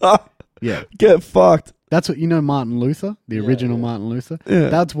 Yeah. Get fucked. That's what, Martin Luther, the original Martin Luther. Yeah.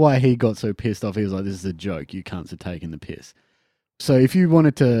 That's why he got so pissed off. He was like, this is a joke. You cunts are taking the piss. So if you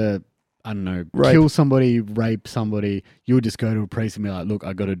wanted to, I don't know, Rape. kill somebody, rape somebody, you would just go to a priest and be like, look,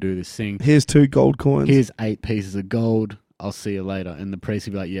 I got to do this thing. Here's 2 gold coins. Here's 8 pieces of gold. I'll see you later. And the priest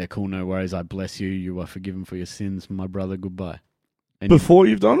would be like, yeah, cool, no worries. I bless you. You are forgiven for your sins, my brother. Goodbye. And Before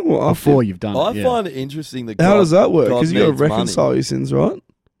you've done it or after? before you've done I it. Yeah. find it interesting that How God- does that work? God Because you got to needs money. reconcile your sins, right?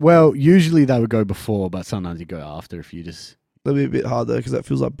 Well, usually they would go before, but sometimes you go after if you just. That'd be a bit hard though, because that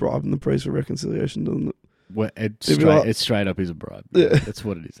feels like bribing the priest for reconciliation, doesn't it? Well, If you're like- it's straight up is a bribe. Yeah. That's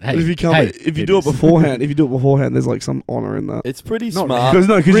what it is. Hey, But if you come, hey, if you do it is. beforehand, there's like some honor in that. It's pretty Not smart.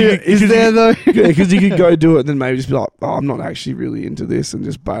 Because Is there though? Because you could go do it, and then maybe just be like, "Oh, I'm not actually really into this," and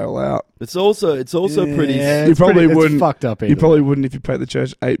just bail out. It's also pretty. Yeah, You it's probably it's wouldn't- fucked up. You either probably way. wouldn't if you paid the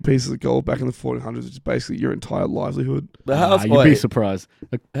church 8 pieces of gold back in the 1400s, which is basically your entire livelihood. But how You'd be surprised.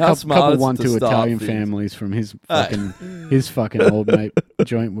 A How smart couple is it to 1-2 start Italian things? families from his fucking old mate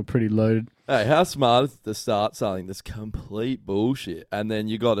joint were pretty loaded. Hey, how smart is it to start something that's complete bullshit, and then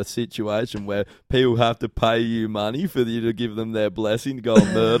you got a situation where people have to pay you money for you to give them their blessing to go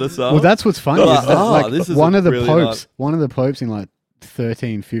and murder someone? Well, that's what's funny. Like, Is that, oh, like, this is one a of the really popes, one of the popes in like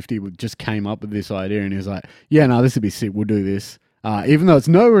 1350 just came up with this idea, and he was like, "Yeah, no, this would be sick. We'll do this." Even though it's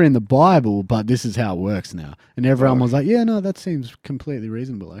nowhere in the Bible, but this is how it works now. And everyone was like, "Yeah, no, that seems completely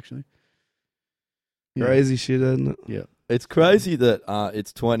reasonable, actually." Yeah. Crazy shit, isn't it? It's crazy that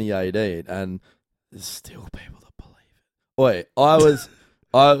it's 2018 and there's still people that believe it. Wait,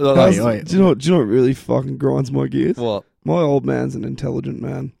 Oi. Do you know what really fucking grinds my gears? what? My old man's an intelligent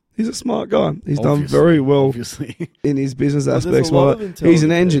man. He's a smart guy. He's done Obviously. very well Obviously. in his business Well, there's aspects. a lot of He's intelligent an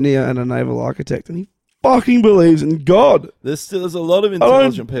people. engineer and a naval architect, and he fucking believes in God. There's a lot of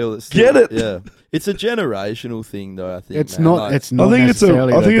intelligent people that still, get it. Yeah, it's a generational thing, though. I think It's man. not. Like, It's not. I think it's a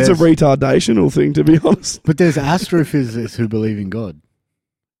necessarily, though. it's a There's- retardational thing, to be honest. But there's astrophysicists who believe in God,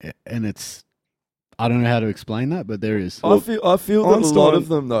 and it's. I don't know how to explain that, but there is. I feel that Einstein- a lot of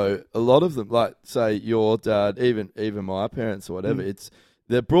them, though, like say your dad, even my parents or whatever,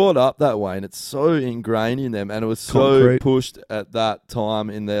 they're brought up that way, and it's so ingrained in them, and it was so Concrete. pushed at that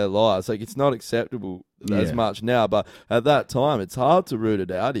time in their lives. Like it's not acceptable as Yeah. much now, but at that time, it's hard to root it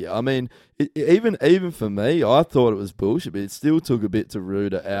out here. I mean, even for me, I thought it was bullshit, but it still took a bit to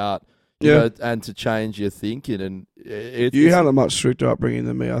root it out. and to change your thinking. And you had a much stricter upbringing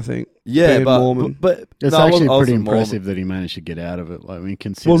than me, I think. Yeah, being Mormon. but It's no, actually I wasn't pretty Mormon. impressive that he managed to get out of it. Like when you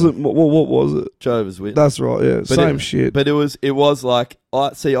consider, What was it? Jehovah's Witness. That's right. Yeah, same shit. But it was like I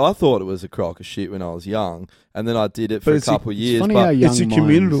thought it was a crock of shit when I was young, and then I did it for a couple of years. It's funny but how young it's a minds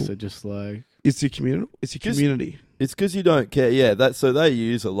communal. are just like It's your community. It's your community. It's because you don't care. Yeah, so they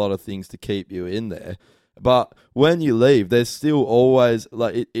use a lot of things to keep you in there. But when you leave, there's still always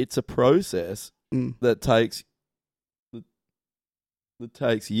like it's a process that takes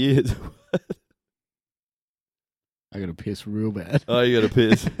years. I gotta piss real bad. Oh, you got to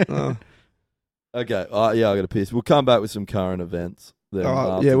piss. Oh. Okay. Yeah, I got to piss. We'll come back with some current events. Then All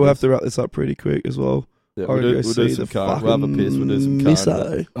right. after Yeah, we'll have this. to wrap this up pretty quick as well. Yeah, I'll we'll go do see some the current. We'll have a piss. We'll do some current. misso.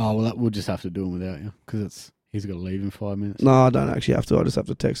 events. Oh well, we'll just have to do him without you because he's got to leave in 5 minutes. No, I don't actually have to. I just have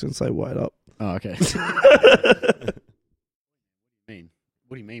to text and say, wait up. Oh, okay.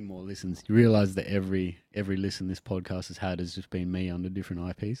 What do you mean more listens? You realise that every listen this podcast has had has just been me under different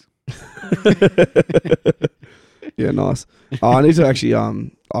IPs. Yeah, nice. I need to actually.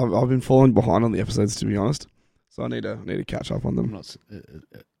 I've been falling behind on the episodes, to be honest. So I need to catch up on them.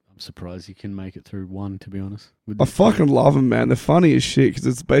 I'm surprised you can make it through one. To be honest, I fucking love them, man. They're funny as shit because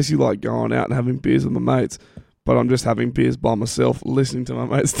it's basically like going out and having beers with my mates, but I'm just having beers by myself, listening to my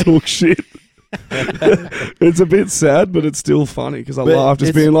mates talk shit. It's a bit sad, but it's still funny because I laugh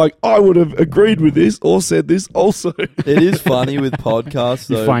just being like, I would have agreed with this or said this also. It is funny with podcasts,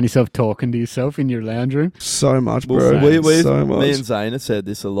 though. You find yourself talking to yourself in your lounge room. So much, bro. So much. Me and Zane have said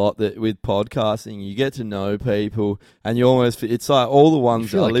this a lot, that with podcasting, you get to know people, and you almost, it's like all the ones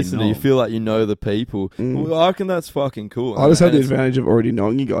that I like you listen to, know you them. feel like you know the people. Well, I reckon that's fucking cool. I just had And the it's- advantage of already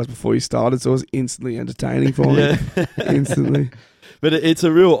knowing you guys before you started, so it was instantly entertaining for me. Yeah. Instantly. But it's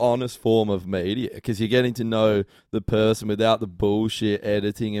a real honest form of media because you're getting to know the person without the bullshit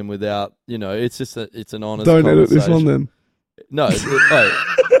editing and without, it's just it's an honest Don't edit this one conversation. then. No,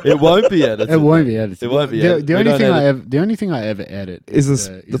 it won't be edited. It won't be edited. It won't be The, edited. the We only don't thing edit. the only thing I ever edit Is this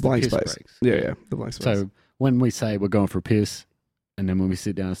the the blank piss space? breaks. Yeah, the blank space. So when we say we're going for a piss, and then when we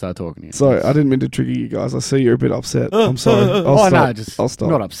sit down and start talking to you. Sorry, I didn't mean to trigger you guys. I see you're a bit upset. I'm sorry. I'll Oh stop. no, just I'll stop.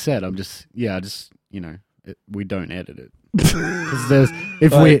 not upset. I'm just we don't edit it. 'Cause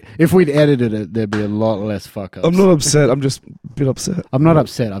if we'd edited it, there'd be a lot less fuck ups. I'm not upset. I'm just a bit upset. I'm not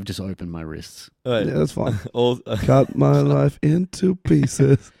upset. I've just opened my wrists. Wait, Yeah, that's fine. all- Cut my life into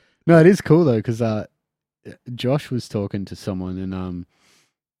pieces. No, it is cool though because Josh was talking to someone and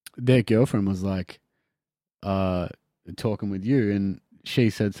their girlfriend was like talking with you and she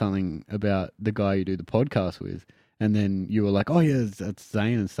said something about the guy you do the podcast with. And then you were like, oh, yeah, that's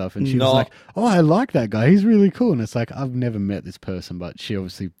Zane and stuff. And she was like, oh, I like that guy. He's really cool. And it's like, I've never met this person, but she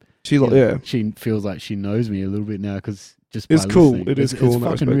obviously, she feels like she knows me a little bit now because just by It's cool. listening. It is cool It's in that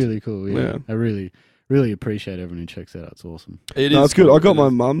fucking respect. really cool. Yeah. I really, really appreciate everyone who checks it out. It's awesome. No, it's good. I got my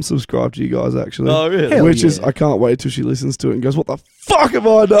mum subscribed to you guys actually. Oh, really? Hell Which is, yeah. I can't wait till she listens to it and goes, what the fuck have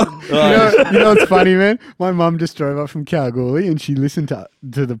I done? You know what's funny, man? My mum just drove up from Kalgoorlie and she listened to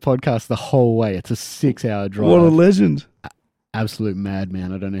the podcast the whole way. It's a 6-hour drive. What a legend. Absolute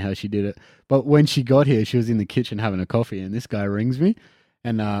madman. I don't know how she did it. But when she got here, she was in the kitchen having a coffee and this guy rings me.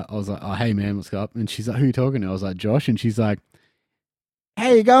 And I was like, oh, hey, man, what's up? And she's like, who are you talking to? I was like, Josh. And she's like,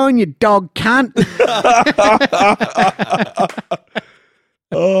 how you going, you dog cunt?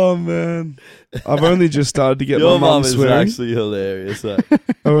 Oh, man. I've only just started to get Your my mum mum is swearing. actually hilarious. I've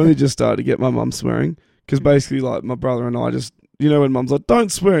only just started to get my mum swearing. Because basically, like, my brother and I just, when mum's like,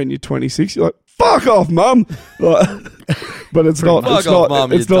 don't swear and you're 26, you're like, fuck off, mum. Like, but it's not. Fuck it's off, not.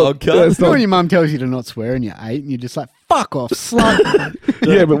 mum, It's you not. dog cunt. Yeah, it's You know not when your mum tells you to not swear and you're 8 and you're just like, fuck off, slut.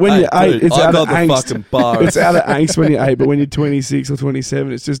 yeah, but when Hey, you're 8, dude, it's I out got of the angst. fucking bar. It's out of angst when you're 8, but when you're 26 or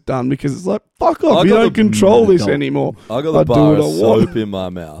 27, it's just done because it's like, fuck off. I You got don't the control this dog. anymore. I got I the do bar what of I want. soap in my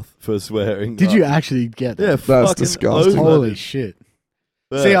mouth for swearing. Did Like, you actually get that? Yeah, That's fucking disgusting. over. Holy shit.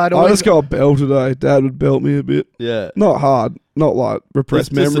 Yeah. See, I'd I always just got a belt today. Dad would belt me a bit. Yeah. Not hard. Not like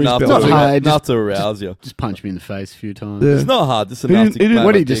repressed Just memories. enough, belt Not me. hard. enough to arouse you. just punch me in the face a few times. Yeah. It's not hard, just He enough didn't- to he didn't- make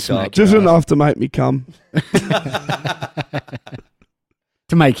What my did he just dick smack up. Just Yeah. enough to make me come.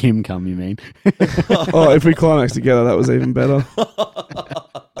 To make him come, you mean? Oh, if we climax together, that was even better.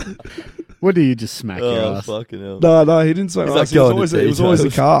 What do you just smack your Oh, ass? fucking hell. No, he didn't say He's my like ass. It was going always, to it was always a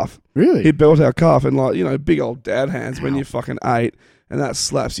details. calf. Really? He belt our calf and like, big old dad hands when you're fucking 8 and that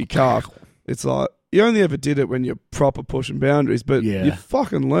slaps your calf. It's like, you only ever did it when you're proper pushing boundaries, but Yeah. you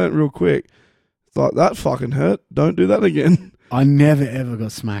fucking learnt real quick. It's like, that fucking hurt. Don't do that again. I never ever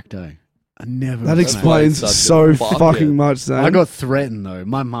got smacked, though. I never That got smacked. explains Such a so fuck, fucking yeah. much, Zane. I got threatened, though.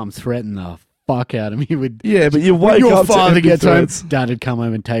 My mum threatened the fuck out of me with. Yeah, but you When wake your up to father empty gets home, threads. Dad would come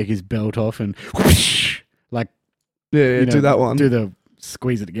home and take his belt off and whoosh, like Yeah, do that one. do the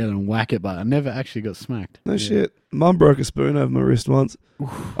squeeze it together and whack it. But I never actually got smacked. No shit. Mum broke a spoon over my wrist once.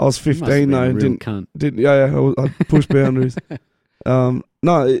 I was 15 though, and Cunt. I pushed boundaries.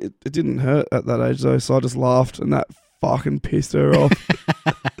 No, it didn't hurt at that age though, so I just laughed, and that fucking pissed her off.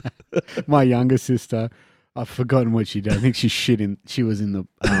 My younger sister, I've forgotten what she did. I think she was in the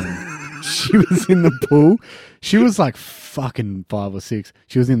she was in the pool. She was like fucking 5 or 6.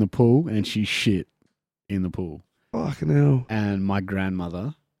 She was in the pool and she shit in the pool. Fucking hell. And my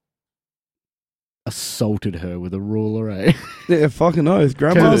grandmother assaulted her with a ruler, eh? Yeah, fucking oath.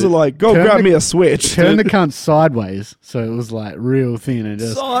 Grandmas are like, go turn grab the- me a switch. Turned the cunt sideways, so it was like real thin and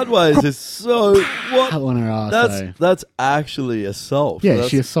just Sideways is so what? on her ass. That's actually assault. Yeah, That's-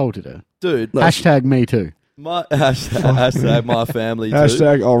 she assaulted her. dude. Hashtag me too. My hashtag my family too.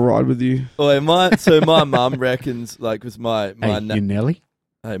 Hashtag I'll ride with you. Oh, my mum reckons like with my Hey, you Nelly?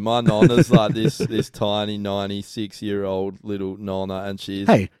 hey, my nonna's like this tiny 96-year-old little nonna, and she's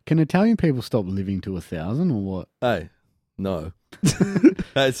Hey, can Italian people stop living to 1,000 or what? hey, no.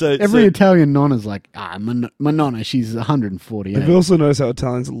 Hey, Every Italian nonna's like, my nonna, she's 148. Have you also noticed how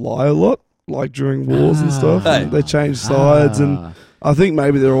Italians lie a lot? Like during wars and stuff? Hey. They change sides, and I think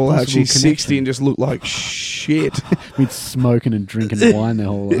maybe they're all Possible actually 60 connection. and just look like shit. been smoking and drinking wine their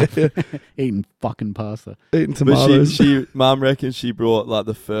whole life, eating fucking pasta. Eating But tomatoes. mum reckons she brought like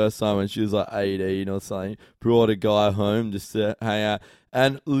the first time when she was like 18 or something, brought a guy home just to hang out.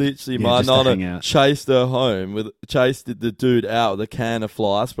 And literally, Yeah, my just to hang nonna out. chased her home chased the dude out with a can of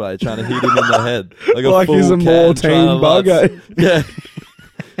fly spray, trying to hit him in the head like a Like full he's a can, Mortein trying to, bug, eh? Yeah.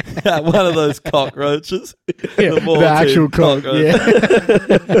 One of those cockroaches. Yeah, the Mortein actual cock. cockroach.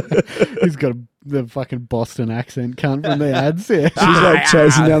 Yeah, he's got the fucking Boston accent, cunt from the ads. Yeah, She's like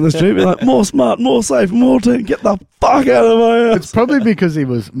chasing down the street, be like, more smart, more safe, more team, get the fuck out of my it's house. probably because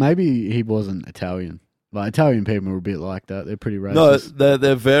maybe he wasn't Italian. Like Italian people are a bit like that. They're pretty No, racist.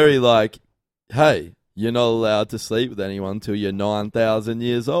 they're very like, hey, you're not allowed to sleep with anyone until you're 9,000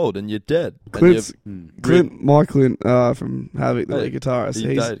 years old and you're dead. My Clint from Havoc, the Hey, lead guitarist,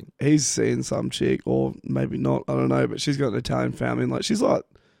 are you dating? he's seen some chick, or maybe not, I don't know, but she's got an Italian family, and like she's like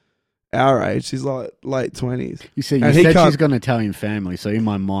our age, she's like late 20s. You see, you and he said can't- she's got an Italian family, so in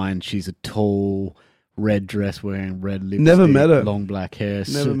my mind, she's a tall, red dress wearing, red lipstick, Never met her. long black hair.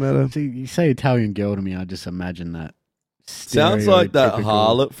 Never met her. See, you say Italian girl to me, I just imagine that. Sounds like that stereotypical-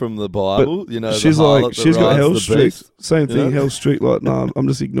 harlot from the Bible. You know, She's the harlot like, that she's got rides Hell the Street. beast. Same thing, You know? Hell Street. Like, no, I'm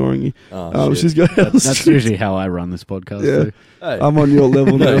just ignoring you. Oh, shit. She's got Hell That's Street. usually how I run this podcast. Yeah. Too. Hey. I'm on your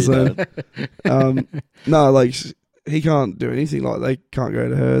level No, now, you so. don't. No, like, he can't do anything. Like, they can't go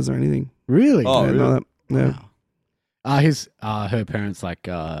to hers or anything. Really? Oh, Yeah, really? no, yeah. Wow. Her parents like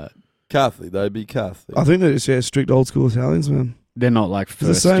Catholic, they'd be Catholic. I think they're just strict old school Italians, man. they're not like the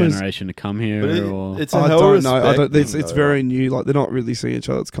first same as- generation to come here, But or it's a I hell don't know. I respect don't. It's thing, though. very new. Like, they're not really seeing each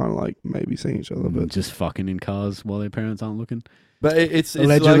other. It's kind of like maybe seeing each other, but just fucking in cars while their parents aren't looking. But it's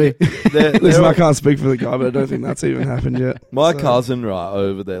Allegedly. like they're listen, I can't speak for the guy, but I don't think that's even happened yet. my So- cousin right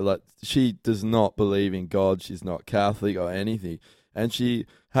over there, like she does not believe in God. She's not Catholic or anything, and she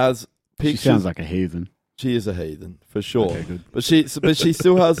has She pictures. sounds like a heathen. She is a heathen for sure. Okay, good. But she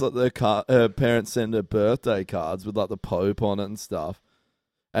still has like her parents send her birthday cards with like the Pope on it and stuff,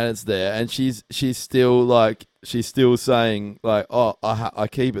 and it's there. And she's still like she's still saying like, oh, I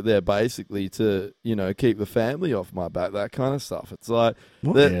keep it there basically to keep the family off my back, that kind of stuff. It's like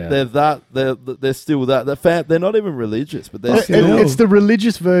they're still that they're not even religious, but they're still. It's the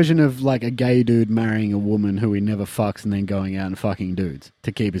religious version of like a gay dude marrying a woman who he never fucks and then going out and fucking dudes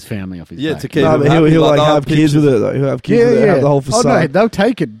to keep his family off his Yeah, back. to keep No, them but happy, he'll like they'll have kids with it though. He'll have kids with it. Have the whole Oh no, facade. they'll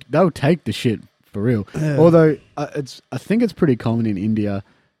take it. They'll take the shit for real. Yeah. Although I think it's pretty common in India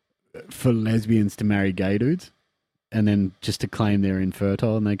for lesbians to marry gay dudes, and then just to claim they're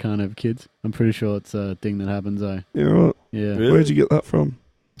infertile and they can't have kids. I'm pretty sure it's a thing that happens. Though. Yeah, right. Yeah. Really? Where'd you get that from?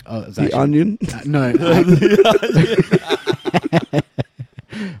 Oh, it's The actually- Onion. No.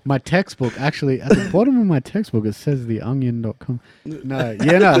 My textbook, actually, at the bottom of my textbook, it says theonion.com. No,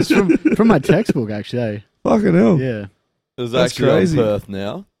 it's from my textbook, actually. Eh? Fucking hell. Yeah. It's That's actually crazy. on Perth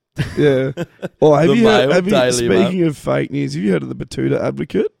now. Yeah. Or have The you heard? Mail, Daily Speaking of fake news, have you heard of the Batuta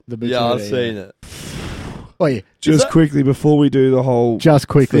Advocate? The Yeah, I've Batuta, seen it. Oh yeah. Just that- quickly before we do the whole. Just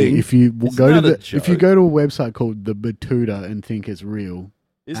quickly, thing. if you Isn't go to that a if you joke? go to a website called the Batuta and think it's real,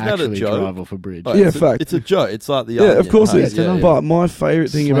 Isn't that a actually joke? drive off a bridge. Oh, Yeah, it's fact. It's a joke. It's like the Yeah, Onion. of course Hey, it is. Yeah, yeah. But my favourite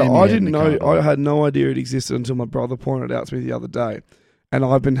thing Slam about your I head in didn't the know. car. I had no idea it existed until my brother pointed it out to me the other day, and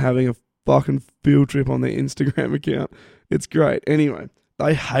I've been having a fucking field trip on their Instagram account. It's great. Anyway,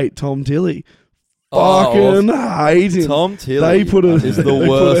 they hate Tom Tilley. Oh, Fucking hate him. Tom Tilley They put a- is the they put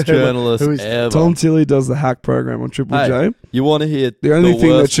worst a headline- journalist Who is ever. Tom Tilley does the hack program on Triple Hey, J. you want to hear The only thing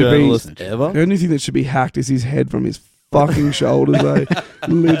that worst should be- journalist ever? The only thing that should be hacked is his head from his fucking shoulders,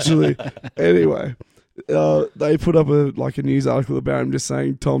 literally. Anyway, they put up a news article about him just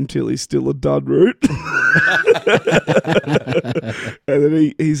saying Tom Tilley's still a dud root. And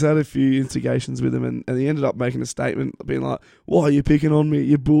then he's had a few instigations with him, and he ended up making a statement being like, "Why are you picking on me?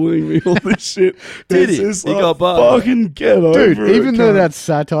 You're bullying me, all this shit." Did It's he? just He like, got barred. fucking get over Dude, it. even though cunt. that's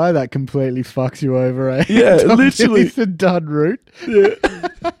satire, that completely fucks you over, eh? Yeah, Tom literally. Tilley's a dud root. Yeah.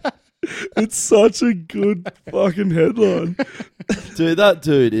 It's such a good fucking headline. Dude, that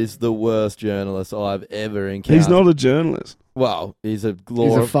dude is the worst journalist I've ever encountered. He's not a journalist. Well, he's a He's a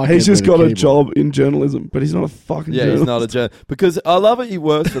glorified. fucking He's just with got a keyboard. job in journalism, but he's not a fucking Yeah, journalist. he's not a journalist. Because I love it, he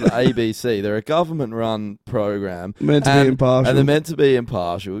works for the ABC. They're a government-run program. Meant to be impartial. And they're meant to be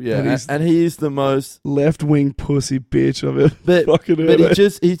impartial, yeah. And he's- And he is the most... Left-wing pussy bitch I've ever But, fucking heard. but he of.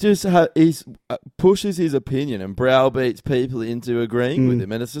 just pushes his opinion and browbeats people into agreeing with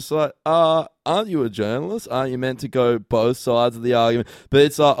him. And it's just like, aren't you a journalist? Aren't you meant to go both sides of the argument? But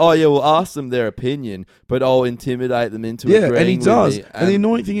it's like, oh yeah, we'll ask them their opinion, but I'll intimidate them into agreeing and he with does. me. And the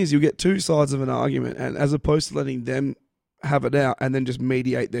annoying thing is, you'll get two sides of an argument, and as opposed to letting them have it out and then just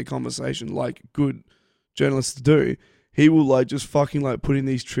mediate their conversation like good journalists do, he will just fucking put in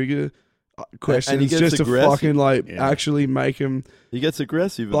these trigger questions gets just to aggressive. fucking actually make him. he gets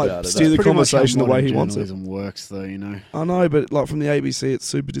aggressive Like, about it. steer the Pretty much how conversation the way modern he wants it. journalism works, though, you know. I know, but from the ABC, it's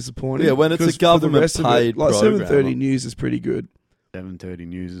super disappointing. Yeah, when it's a 'Cause for the government rest of it, paid like program. 7:30 News is pretty good. 7:30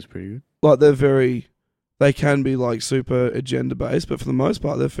 News is pretty good. Like they can be super agenda based, but for the most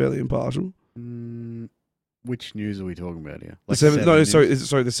part, they're fairly impartial. Which news are we talking about here? The Like News?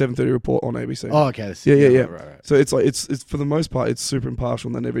 the 7:30 report on ABC. Oh, okay. Yeah. Right. So it's for the most part it's super impartial,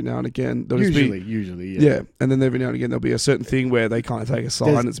 and then every now and again there'll just be Usually, yeah, and then every now and again there'll be a certain thing where they kind of take a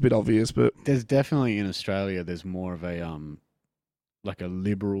side, and it's a bit obvious, but There's definitely in Australia. There's more of a like a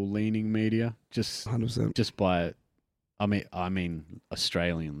liberal leaning media, just 100%. just by. I mean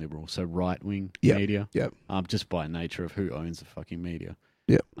Australian liberal, so right wing Yep, media. yep. Just by nature of who owns the fucking media.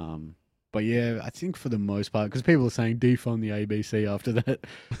 Yep. But yeah, I think for the most part, because people are saying defund the ABC after that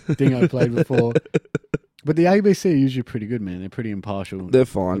thing I played before. But the ABC are usually pretty good, man. They're pretty impartial. They're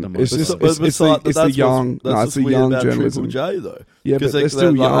fine. For the It's most just part. it's the young. No, it's the young journalism. Triple J though. Yeah, but Because they're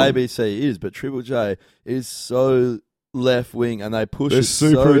still young. ABC is, but Triple J is so left wing, and they push They're it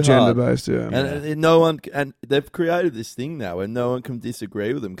super so agenda hard. based. Yeah. And no one, and they've created this thing now where no one can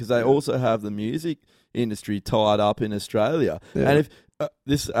disagree with them because they also have the music industry tied up in Australia. Yeah. And if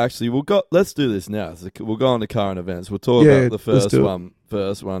this actually, let's do this now. So we'll go on to current events. We'll talk Yeah, about the let's do it.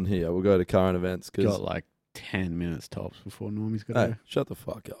 first one here. We'll go to current events because Got like 10 minutes tops before Normie's got hey, to shut the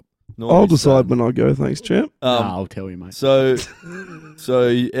fuck up. I'll Normie's decide saying- when I go. Thanks, champ. I'll tell you, mate. So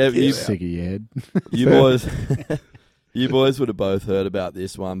you Sick of your head. you boys, you boys would have both heard about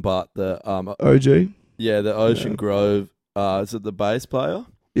this one, but the OG. yeah, the Ocean Yeah. Grove, is it the bass player?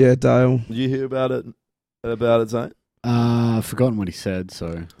 Yeah, Dale. Did you hear about it, Zane? I've forgotten what he said,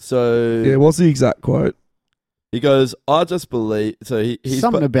 so So Yeah, what's the exact quote? he goes, I just believe. So he's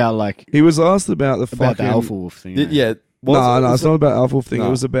something about like He was asked about the about fucking. the Alpha Wolf thing. eh? yeah. No, it's not about Alpha Wolf thing. No. It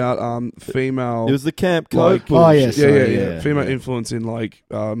was about female. It was the Camp Coke. Like- bullshit. Oh, yes. yeah, sorry, yeah. yeah, Female yeah. influence in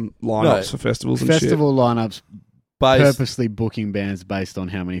lineups No. for festivals and shit. Festival lineups Based, purposely booking bands based on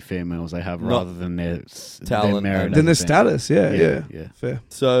how many females they have, Not rather than their talent merit. and- Then the as a band. status, yeah. yeah. Fair.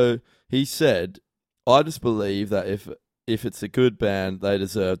 So he said, I just believe that if it's a good band, they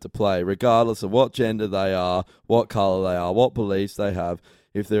deserve to play, regardless of what gender they are, what colour they are, what beliefs they have.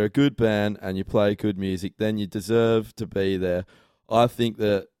 If they're a good band and you play good music, then you deserve to be there. I think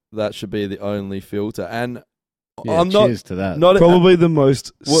that should be the only filter. And Yeah, I'm not cheers to that. Probably the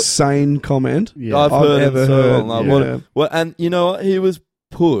most What- sane comment Yeah. I've I've heard ever him so heard. long. Yeah. Well, and you know what? He was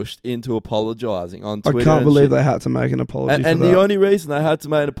pushed into apologising on I Twitter. can't and believe shit. they had to make an apology And, for and that. the only reason they had to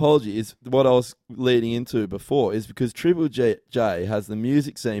make an apology is what I was leading into before, is because Triple J has the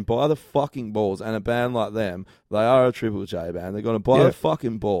music scene by the fucking balls, and a band like them, they are a Triple J band. They're going to buy Yeah. the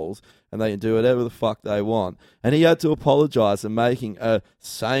fucking balls, and they can do whatever the fuck they want. And he had to apologise for making a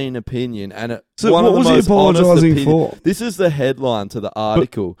sane opinion and So one what of the was he most honest apologising opinion- for? This is the headline to the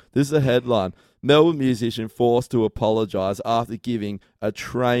article. This is the headline. Melbourne musician forced to apologise after giving a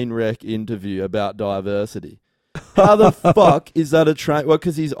train wreck interview about diversity. How the fuck is that a train? Well,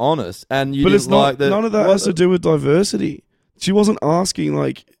 because he's honest, and you But didn't it's not. like that. None of that has to do with diversity. She wasn't asking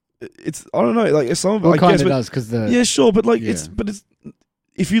it's. I don't know. Like some of it, Well, I it kind guess. of But, does because the yeah, sure. But Yeah. it's.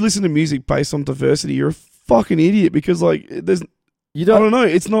 If you listen to music based on diversity, you're a fucking idiot because there's You I don't. don't know.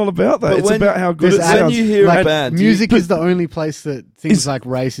 It's not about that. But It's when- about how good it There's When sounds. you hear a like, band, music you, is the only place that things It's- like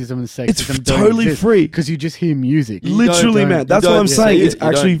racism and It's sexism totally free. because you just hear music. You Literally, don't- man. you That's what don't I'm see saying. it. It's You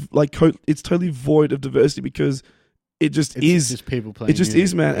actually don't- like it's totally void of diversity because it just It's is. just people playing. It just music.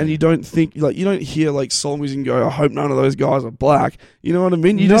 is, man. And Yeah. you don't think like you don't hear like soul music and go, I hope none of those guys are black. You know what I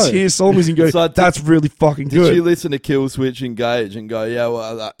mean? You just No. hear soul music and It's go, like, that's really fucking Did good. you listen to Kill Switch Engage and go, yeah,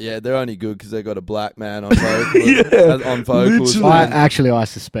 well, yeah, they're only good because they got a black man on vocals? Yeah, on vocals. literally. I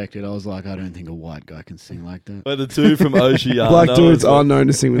suspected. I was like, I don't think a white guy can sing like that. But the two from Oceania. Black dudes are known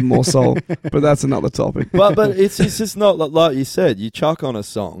to sing with more soul, but that's another topic. But it's just not like you said. You chuck on a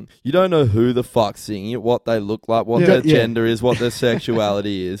song, you don't know who the fuck's singing it, what they look like, what Yeah. their Yeah. gender is, what their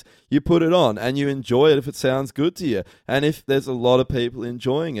sexuality is. You put it on and you enjoy it if it sounds good to you. And if there's a lot of people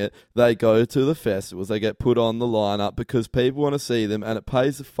enjoying it, they go to the festivals, they get put on the lineup because people want to see them, and it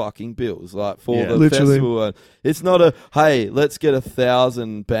pays the fucking bills. Like for Yeah. the Literally. festival, it's not a hey, let's get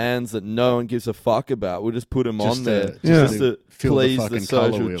 1,000 bands that no one gives a fuck about. We'll just put them Just on to- there Yeah. just to fill the please the fucking colour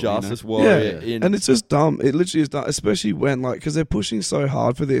social wheel, you know? justice Yeah, warrior. In and it's just dumb. It literally is dumb, especially when because they're pushing so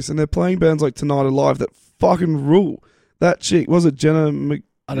hard for this, and they're playing bands like Tonight Alive that fucking rule. That chick was it Jenna Mc.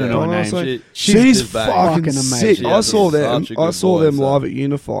 I don't know her Donna or name. something? She- She's just bang. fucking Fucking sick. amazing. She I has saw such them. a I good saw them voice, live at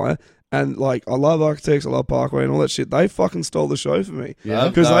Unify, and like I love Architects, I love Parkway, and all that shit. They fucking stole the show for me Yeah.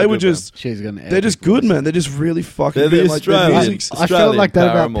 because No, they were good, just. She's gonna. They're just good, man. They're just really fucking They're the good. Like, their Australian- music's- I felt like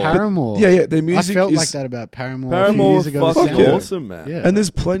that Paramore. about Paramore. yeah, their I music felt is like that about Paramore. Paramore a was few years ago. fucking yeah. awesome, man. Yeah. and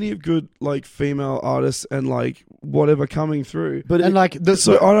there's plenty of good like female artists and like whatever coming through. But And like the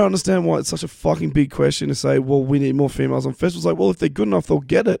So I don't understand why it's such a fucking big question to say, well, we need more females on festivals. Like, well, if they're good enough, they'll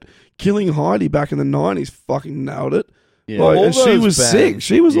get it. Killing Heidi back in the 90s fucking nailed it. yeah. Like, all and she those was bands- sick.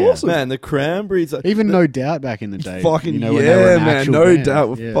 She was Yeah. awesome. Man, the Cranberries. even No Doubt back in the day. Fucking you know, when they were yeah, an man. actual No band. doubt.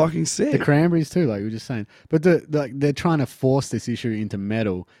 Were Yeah. fucking sick. The Cranberries too, like we were just saying. But they're trying to force this issue into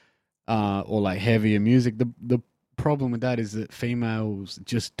metal, or like heavier music. The problem with that is that females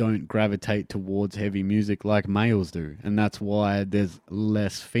just don't gravitate towards heavy music like males do, and that's why there's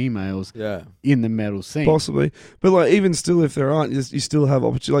less females Yeah. in the metal scene. Possibly. But like even still, if there aren't, you still have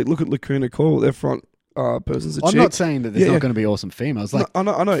opportunity. Like look at Lacuna Coil. Their front person's a I'm chick. not saying that there's Yeah. not going to be awesome females. Like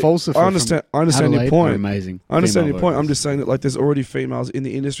No, I know. Falsifer I understand. I understand Adelaide your are point. amazing. I understand female your point. I'm vocals. just saying that like there's already females in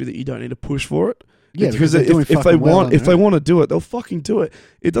the industry that you don't need to push for it. Yeah, because they're doing if they fucking well want on if their they own. want to do it, they'll fucking do it.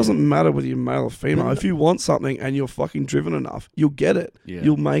 It doesn't matter whether you're male or female. If you want something and you're fucking driven enough, you'll get it. Yeah.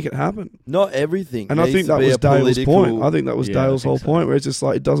 You'll make it happen. Not everything. And I needs think to that be was a Dale's political- point. I think that was Yeah, I Dale's think whole so. point, where it's just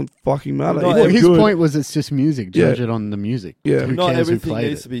like it doesn't fucking matter. Not If Well, you're his good- point was it's just music. Judge Yeah. it on the music. Yeah. Who Not cares who everything played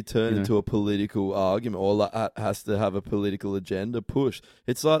needs it? to be turned you know? into a political argument or like, has to have a political agenda push.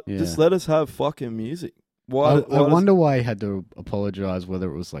 It's like, Yeah. just let us have fucking music. I Why wonder why he had to apologize. Whether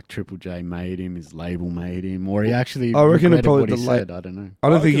it was like Triple J made him, his label made him, or he actually I reckon it regretted probably what he the la- said. I don't know. I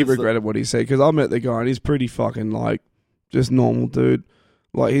don't I think he reckon it's the- regretted what he said because I met the guy and he's pretty fucking like just normal dude.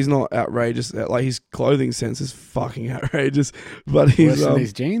 Like he's not outrageous. Like his clothing sense is fucking outrageous, but Worse he's than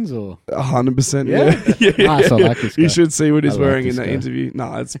these jeans, or 100%. Yeah? Yeah, Nice, I like this guy. You should see what he's I like wearing in this that guy. interview.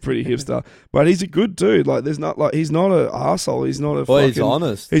 Nah, it's pretty hipster, but he's a good dude. Like there's not like he's not an arsehole. He's not a Well, fucking. he's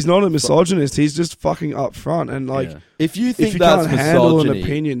honest. He's not a misogynist. He's just fucking upfront and like. Yeah. If you think If you that's can't handle an misogyny,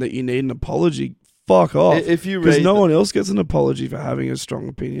 opinion that you need an apology, fuck off. if you Because read no the- one else gets an apology for having a strong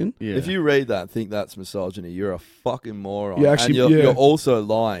opinion. Yeah. If you read that and think that's misogyny, you're a fucking moron. You actually- and yeah. you're also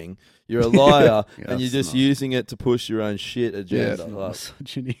lying. You're a liar, Yeah, and you're that's just not- using it to push your own shit agenda. It's not Like,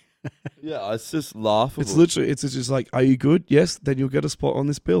 misogyny. yeah, it's just laughable. It's literally, it's just like, are you good? Yes, then you'll get a spot on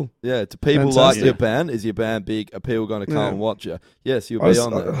this bill. Yeah, do people like Fantastic. your band? Is your band big? Are people going to come Yeah. and watch you? Yes, you'll I be was-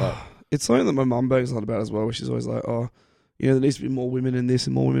 on there. Like, It's something that my mum bangs on about as well, where she's always like, oh, you know, there needs to be more women in this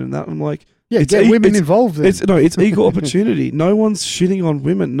and more women in that. And I'm like, Yeah, It's get e- women it's- involved. Then. it's equal opportunity. No one's shitting on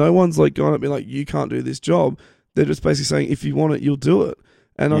women. No one's like going at me like, you can't do this job. They're just basically saying, if you want it, you'll do it.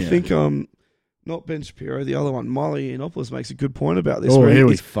 And I Yeah. think, not Ben Shapiro, the other one, Miley Yiannopoulos makes a good point about this. oh, where he he-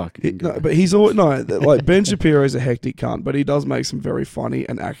 was fucking. no, good. but he's always like Ben Shapiro is a hectic cunt, but he does make some very funny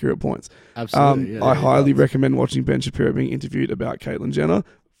and accurate points. Absolutely. yeah, I he highly does. recommend watching Ben Shapiro being interviewed about Caitlyn Jenner.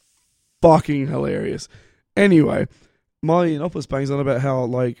 Fucking hilarious. Anyway, Miley Yiannopoulos bangs on about how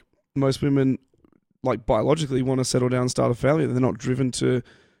like most women like biologically want to settle down and start a family. They're not driven to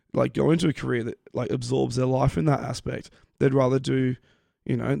like go into a career that like absorbs their life in that aspect. They'd rather do,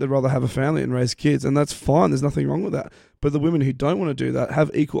 you know, they'd rather have a family and raise kids, and that's fine. There's nothing wrong with that. But the women who don't want to do that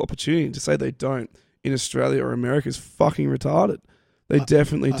have equal opportunity. To say they don't in Australia or America is fucking retarded. They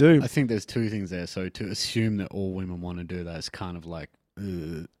definitely do. I think there's two things there. So to assume that all women want to do that is kind of like.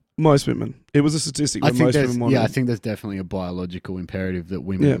 Most women. It was a statistic I that think most there's women want. I think there's definitely a biological imperative that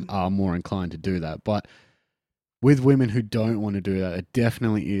women Yeah. are more inclined to do that. But with women who don't want to do that, it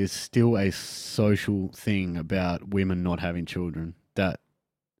definitely is still a social thing about women not having children that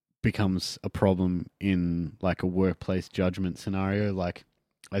becomes a problem in like a workplace judgment scenario, like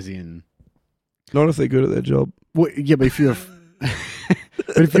as in, Not if they're good at their job. well, yeah, but if you're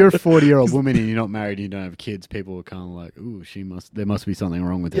but if you're a 40-year-old woman and you're not married and you don't have kids, people are kind of like, ooh, there must be something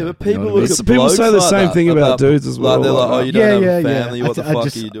wrong with her. Yeah, but You know people what I mean? look at People blokes say the like same that thing about dudes as well. Like they're like, oh, you don't Yeah, have yeah, a yeah. family. What the I fuck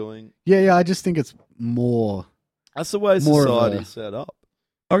just- are you doing? Yeah, I just think it's more. That's the way more of society's a- set up.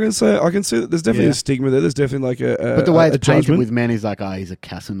 I can see that there's definitely Yeah. a stigma there. There's definitely like a But the way a it's painted judgment. with men is like, oh, he's a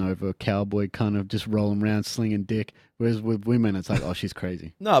Casanova cowboy, kind of just rolling around slinging dick. Whereas with women, it's like, oh, she's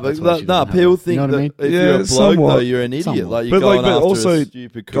crazy. No, but That's why she doesn't have people it. think You know what I that mean? if Yeah, you're a bloke, somewhat. though, you're an idiot. Somewhat. Like you're But, like, going but after also a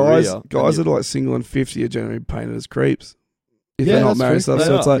stupid career. guys and that are like single and 50 are generally painted as creeps if Yeah, they're not that's married and true. stuff. They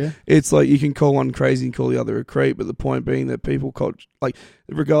So are. it's like Yeah. it's like you can call one crazy and call the other a creep, but the point being that people call, like,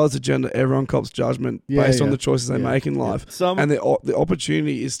 regardless of gender, everyone cops judgment Yeah, based on yeah. the choices they Yeah. make in life, some and the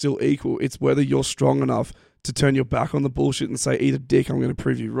opportunity is still equal. It's whether you're strong enough to turn your back on the bullshit and say, eat a dick, I'm going to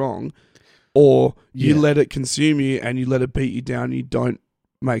prove you wrong, or you Yeah. let it consume you and you let it beat you down and you don't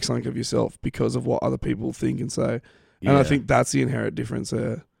make something of yourself because of what other people think and say. And I Yeah. think that's the inherent difference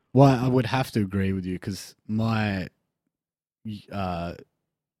there. Well, I would have to agree with you because my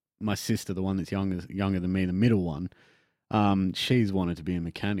sister, the one that's younger than me, the middle one, she's wanted to be a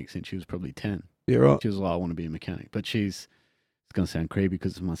mechanic since she was probably 10. Yeah, right. She was like, I want to be a mechanic. But it's going to sound creepy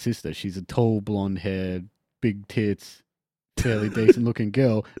because it's my sister. She's a tall, blonde-haired, big tits, fairly decent-looking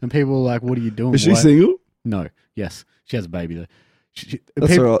girl. And people are like, what are you doing? Is she Why-" single? No. Yes. She has a baby, though.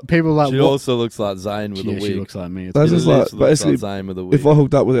 That's people, all right. people are like, she what? also looks like Zayn with Yeah, a she wig. looks like me. It's That's She just looks like, basically, Zayn with a wig. if I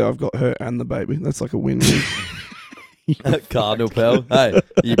hooked up with her, I've got her and the baby. That's like a win-win. Cardinal pal. Hey,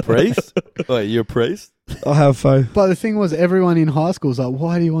 you priest? Wait, you a priest? I have faith. But the thing was, everyone in high school was like,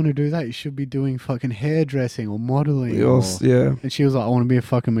 why do you want to do that? You should be doing fucking hairdressing or modeling. Yes, or... yeah. And she was like, I want to be a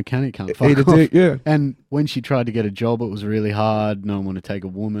fucking mechanic. Cunt. Fuck Eat a off. dick, yeah. And when she tried to get a job, it was really hard. No one wanted to take a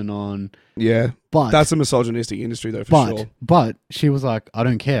woman on. Yeah. But That's a misogynistic industry, though, for sure. But she was like, I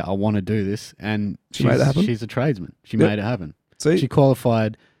don't care. I want to do this. And She made it happen? She's a tradesman. She Yep. made it happen. See? She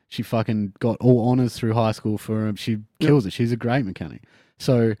qualified. She fucking got all honours through high school for her. She kills it. She's a great mechanic.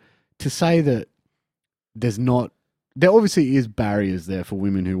 So to say that there obviously is barriers there for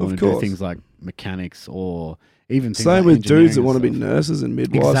women who want to do course. things like mechanics or even things Same like with dudes that engineering want to be and stuff. nurses and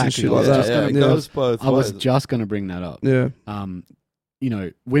midwives and Exactly. shit like Yeah, that. just gonna it go- goes both I was ways. just going to bring that up. Yeah. You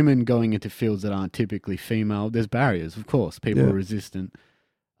know, women going into fields that aren't typically female, there's barriers, of course. People Yeah. are resistant.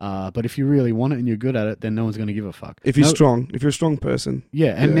 But if you really want it and you're good at it, then no one's going to give a fuck. If you're No- strong, if you're a strong person.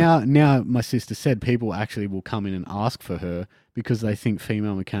 Yeah, and Yeah. now my sister said people actually will come in and ask for her because they think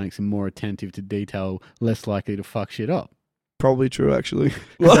female mechanics are more attentive to detail, less likely to fuck shit up. Probably true, actually.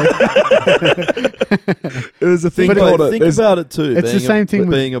 There's a thing But called Think it. about it too. It's the same thing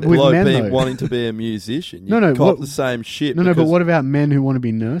with- being a with bloke, men, though. wanting to be a musician. You No, no, cop what- the same shit. No, but because- what about men who want to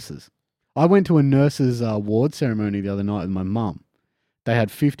be nurses? I went to a nurses' award ceremony the other night with my mum. They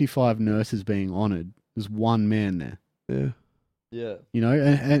had 55 nurses being honoured. There's one man there, Yeah. Yeah. you know,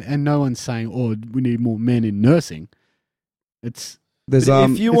 and no one's saying, "Oh, we need more men in nursing." It's There's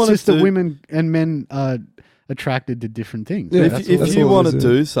If you it's want just to, that women and men are attracted to different things. Yeah, That's if all. that's you all want it to is,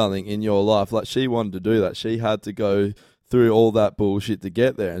 do something in your life, like she wanted to do that, she had to go through all that bullshit to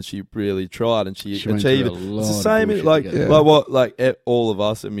get there, and she really tried, and she She went achieved through it. a It's the lot of same, bullshit like to get there. all of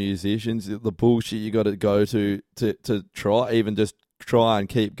us are musicians. The bullshit you got to go to try, even just try and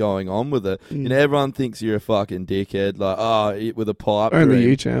keep going on with it. You know, everyone thinks you're a fucking dickhead, like with a pipe only dream.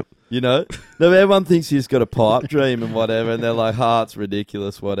 you, champ. You know, no, everyone thinks you just got a pipe dream and whatever, and they're like, it's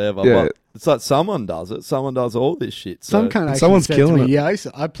ridiculous, whatever. Yeah. But it's like someone does it. Someone does all this shit. So. Some kind of Someone's said to killing me, it. Yeah,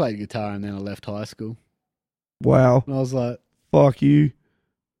 I played guitar and then I left high school, Wow. and I was like, Fuck you.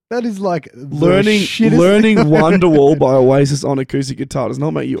 that is like Learning shittest thing. Wonderwall by Oasis on acoustic guitar does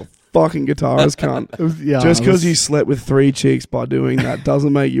not make you a fucking guitarist, cunt. It was, yeah, Just it because was- you slept with 3 chicks by doing that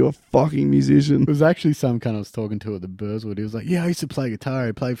doesn't make you a fucking musician. It was actually some kind I was talking to at the Burswood. He was like, yeah, I used to play guitar.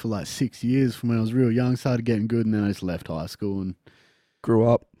 I played for like 6 years from when I was real young, started getting good, and then I just left high school and Grew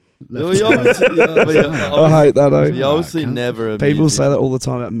up. left. Well, you obviously- I hate that, You eh? obviously cunt. never. a People say musician. that all the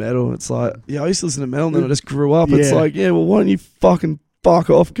time about metal. It's like, yeah, I used to listen to metal and then I just grew up. It's Yeah. like, yeah, well, why don't you fucking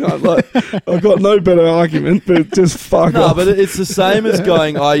fuck off, cunt? Like, I've got no better argument, but just fuck No, off. but it's the same as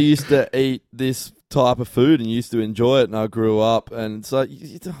going, I used to eat this type of food and used to enjoy it, and I grew up, and it's like,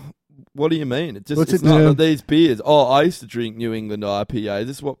 what do you mean? It just What's it's it- not Yeah. that these beers. Oh, I used to drink New England IPA.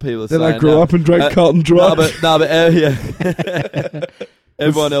 This is what people are Then saying. I grew now. up and drank Uh, Carlton Dry. No, but yeah.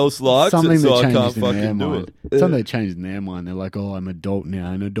 everyone else likes something it, so that I changed can't in their fucking do mind. it. Something that changed in their mind. They're like, "Oh, I'm adult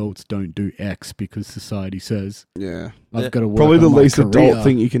now, and adults don't do X because society says Yeah. I've Yeah. got to work Probably on the my least career." adult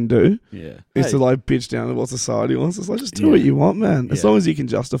thing you can do Yeah, is Hey. to like bitch down at what society wants. It's like, just do Yeah. what you want, man. As Yeah. long as you can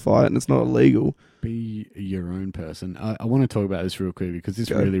justify it and it's not illegal. be your own person. I want to talk about this real quick because this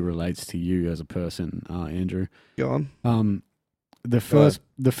Go. really relates to you as a person, Andrew. Go on. The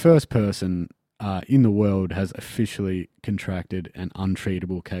first person in the world has officially contracted an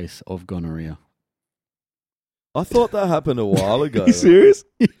untreatable case of gonorrhea. I thought that happened a while ago. Are you serious?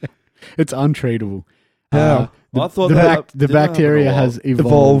 It's untreatable. How? I thought the that the didn't happen bacteria a while. has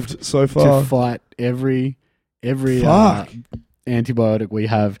evolved Evolved so to far. fight every Fuck. antibiotic we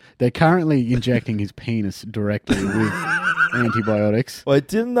have. They're currently injecting his penis directly with antibiotics. Wait,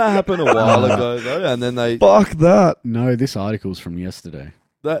 didn't that happen a while ago though? And then Fuck that. No, this article's from yesterday.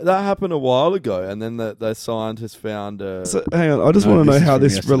 that happened a while ago, and then the scientists found. So, hang on, I just No, want to this know is how from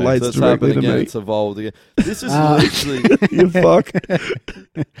this yesterday. relates so it's directly happened to again. me. It's evolved again. This is Uh, literally. You fuck.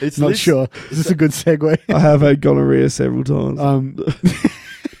 It's Not lit- sure. Is this a good segue? I have had gonorrhea several times.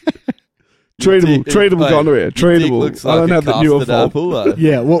 Your treatable, dick- treatable wait, gonorrhea, your dick treatable. looks I like don't a have the newer custard form. apple, though.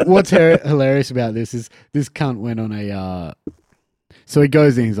 Yeah, what's hilarious about this is this cunt went on a. So he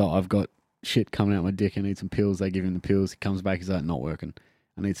goes in, he's like, I've got shit coming out my dick, I need some pills. They give him the pills. He comes back, he's like, not working.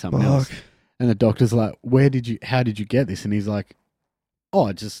 I need something else. Fuck. And the doctor's like, how did you get this? And he's like,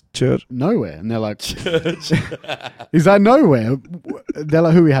 oh, just Church. nowhere. And they're like, he's like, nowhere. They're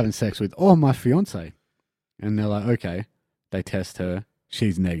like, who are we having sex with? Oh, my fiance. And they're like, okay. They test her.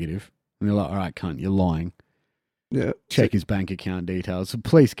 She's negative. And they're like, all right, cunt, you're lying. Yeah. Check his bank account details. The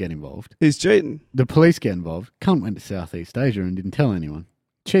police get involved. He's cheating. The police get involved. Cunt went to Southeast Asia and didn't tell anyone.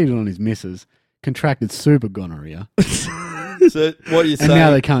 Cheated on his missus. Contracted super gonorrhea. So what you're And now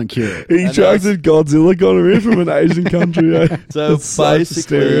saying? they can't cure it. He And attracted Godzilla gonorrhea from an Asian country. Eh? So That's such a basically,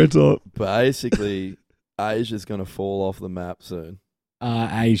 stereotype. Asia's gonna fall off the map soon.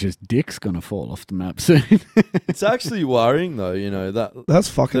 Asia's dick's going to fall off the map soon. It's actually worrying though, you know that. That's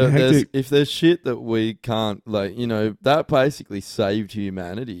fucking There's, hectic. if there's shit that we can't, like, you know, that basically saved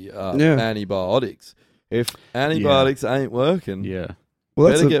humanity. Yeah. Antibiotics. If antibiotics ain't working, Yeah. Well,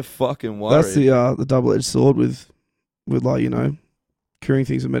 that's better the get fucking worried. that's the double-edged sword with like, you know, curing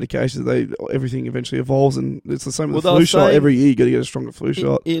things with medications. Everything eventually evolves, and it's the same with Well, the they flu were shot. saying Every year you got to get a stronger flu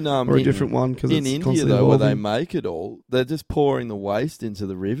shot in or a different one because in it's India constantly though, where they evolving. make it all, they're just pouring the waste into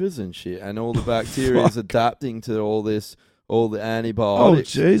the rivers and shit, and all the bacteria is Fuck. adapting to all the Oh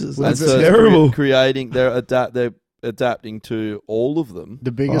antibiotics. Jesus, and that's so it's terrible. creating, they're adapting to all of them.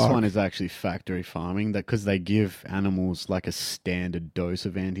 The biggest Fuck. one is actually factory farming, that because they give animals like a standard dose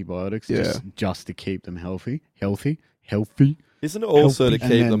of antibiotics just to keep them healthy. Isn't it also Healthy. to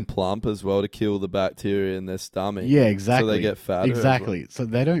And keep then- them plump as well, to kill the bacteria in their stomach? Yeah, exactly. So they get fatter. as well. Exactly. So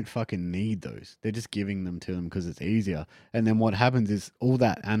they don't fucking need those. They're just giving them to them because it's easier. And then what happens is all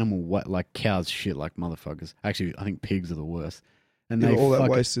that animal, like cows, shit like motherfuckers. Actually, I think pigs are the worst. And Yeah, they all that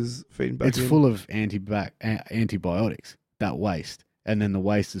fucking- waste is feeding back It's in. full of antibiotics. That waste, and then the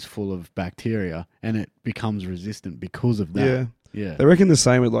waste is full of bacteria, and it becomes resistant because of that. Yeah. Yeah. They reckon the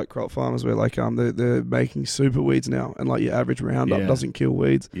same with like crop farmers, where like they're making super weeds now, and like your average Roundup Yeah. doesn't kill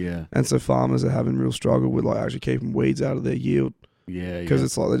weeds, Yeah. and so farmers are having real struggle with like actually keeping weeds out of their yield Yeah. because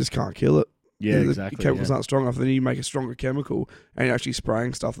it's like they just can't kill it. yeah, The exactly. chemicals yeah. aren't strong enough. Then you make a stronger chemical, and you're actually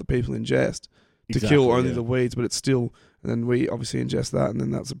spraying stuff that people ingest to Exactly, kill only yeah. the weeds, but it's still. And then we obviously ingest that, and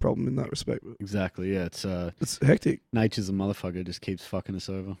then that's a problem in that respect. Exactly. Yeah. It's hectic. Nature's a motherfucker. Just keeps fucking us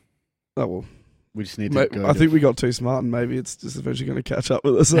over. Oh well, We just need to go. I think we got too smart, and maybe it's just eventually going to catch up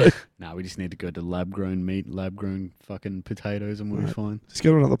with us. Eh? Nah, we just need to go to lab-grown meat, lab-grown fucking potatoes, and we'll be Right. fine. Just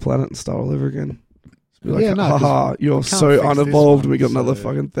go to another planet and start all over again. Just be like, Yeah, no, 'cause haha, you're we can't so fix this unevolved. one, We got another so-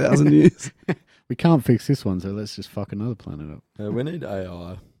 fucking 1,000 years. We can't fix this one, so let's just fuck another planet up. Yeah, we need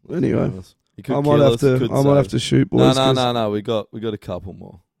AI. let's Anyway, be honest. He could I might kill have us, to. could I might have save. to shoot boys. No, 'cause- We got a couple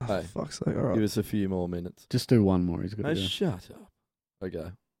more. Oh, Hey, fuck's sake! All give right. us a few more minutes. Just do one more. He's got Hey, to go. shut up.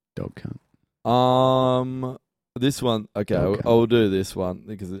 Okay. Dog cunt. This one. Okay, Okay. I'll do this one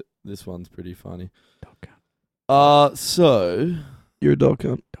because this one's pretty funny. Dog cunt. So. You're a dog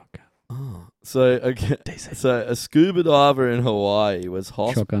cunt. Dog cunt. So okay. So a scuba diver in Hawaii was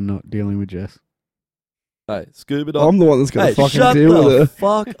Shotgun not dealing with Jess. Hey, scuba diver. I'm the one that's going Hey, to fucking shut deal the with it.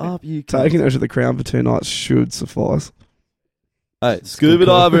 fuck up, you. cunt. Taking her to the Crown for 2 nights should suffice. Hey, scuba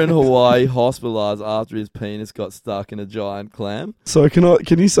cool. diver in Hawaii hospitalized after his penis got stuck in a giant clam. So can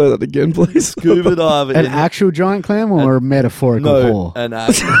you say that again, please? Scuba diver An in actual giant clam or a metaphorical no, whore? an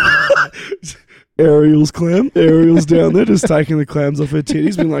actual. Ariel's clam. Ariel's down there just taking the clams off her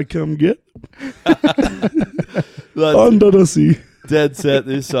titties, being like, "Come get Like, under the sea." dead set.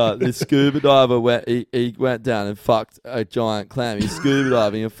 This scuba diver he went down and fucked a giant clam. He's scuba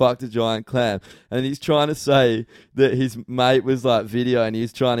diving and fucked a giant clam, and he's trying to say that his mate was like video, and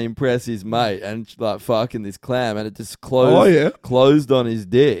he's trying to impress his mate and like fucking this clam, and it just closed on his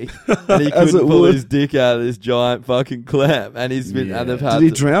dick, and he couldn't pull his dick out of this giant fucking clam, and he's been and they've had. Did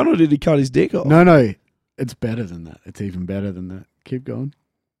he drown or did he cut his dick off? No, it's better than that. It's even better than that. Keep going.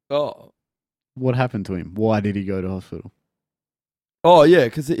 Oh. What happened to him? Why did he go to hospital? Oh yeah,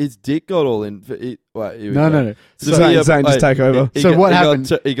 because his dick got all in. No. Zane, just take over. What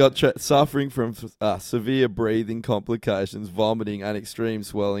happened? He got suffering from severe breathing complications, vomiting, and extreme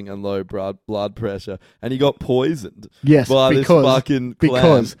swelling and low blood pressure, and he got poisoned. Yes, by this fucking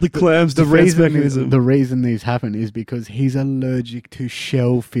clam. The clam's the defense reason mechanism. the reason these happen is because he's allergic to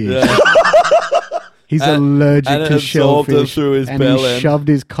shellfish. Yeah. He's allergic and it to absorbed him shellfish, through his and bell he end. shoved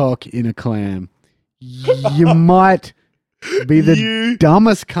his cock in a clam. You might be the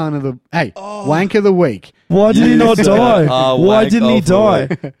dumbest cunt of the wank of the week. Why did he not die? Why didn't he die?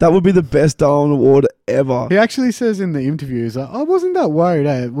 Wank That would be the best Darwin Award ever. He actually says in the interview, he's like, I wasn't that worried.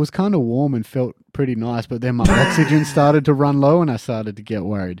 It was kind of warm and felt pretty nice, but then my oxygen started to run low and I started to get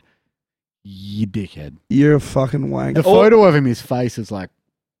worried. You dickhead. You're a fucking wank. The photo of him, his face is like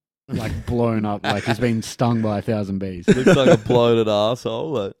blown up, like he's been stung by 1,000 bees. Looks like a bloated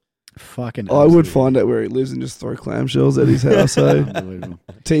asshole. Like. Fucking I would absolute- find out where he lives and just throw clamshells at his house. Unbelievable.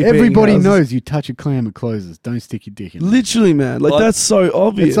 TPing Everybody houses. knows you touch a clam, it closes. Don't stick your dick in. Literally, man. Like, that's so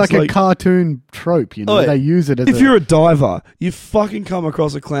obvious. It's like a cartoon trope, you know. Oi, They use it as If you're a diver, you've fucking come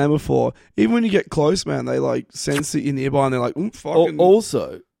across a clam before. Even when you get close, man, they like sense that you're nearby and they're like, fucking.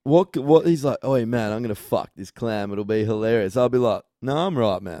 Also, what he's like, oh man, I'm gonna fuck this clam. It'll be hilarious. I'll be like, no, I'm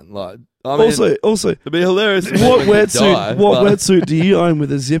right, man. Like, I mean, also, it'll be hilarious. what wetsuit do you own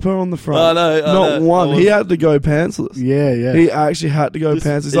with a zipper on the front? I know. Not one. He had to go pantsless. yeah. He actually had to go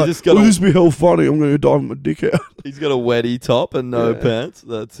pantsless. He's he like, just got will a- this be hell funny? I'm going to dive with my dick out. He's got a wetty top and no Yeah. pants.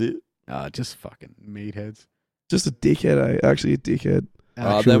 That's it. Just fucking meatheads. Just a dickhead, eh? Actually a dickhead.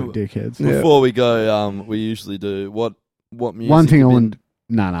 Actual then- dickheads. Yeah. Before we go, we usually do what music. One thing I have been- want.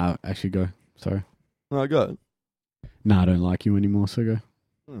 No, actually go. Sorry. No, go. No, I don't like you anymore, so go.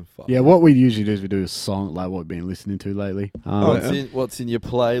 Oh, fuck. Yeah, what we usually do is we do a song like what we've been listening to lately. What's in your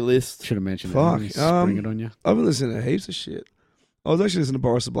playlist? Should have mentioned Fuck, it. Spring it on you. I've been listening to heaps of shit. I was actually listening to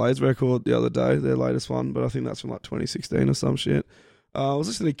Boris the Blade's record the other day, their latest one, but I think that's from like 2016 or some shit. I was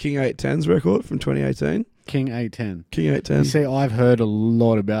listening to King 810's record from 2018. King 810. King You 810. see, I've heard a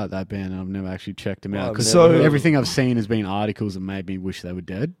lot about that band. I've never actually checked them out. I've 'Cause never heard everything I've seen has been articles that made me wish they were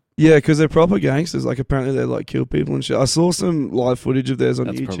dead. Yeah, because they're proper gangsters. Like, apparently they like kill people and shit. I saw some live footage of theirs on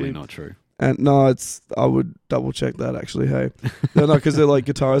That's YouTube. probably not true. And no, I would double check that actually. Hey, no, because they're like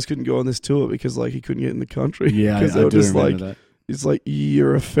guitarists couldn't go on this tour because like he couldn't get in the country. Yeah, because I do remember that. it's like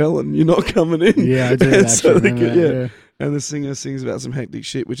you're a felon, you're not coming in. Yeah, I do And so actually they remember could- that, yeah. yeah. And the singer sings about some hectic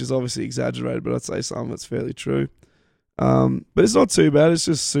shit, which is obviously exaggerated, but I'd say some of it's fairly true. But it's not too bad. It's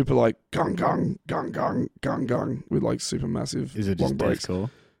just super like gung gung gung gung gung gung with like super massive. Is it long just breaks.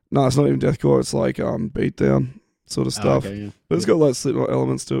 deathcore? No, it's not even deathcore. It's like beatdown sort of stuff. Okay, yeah. But it's got like Slipknot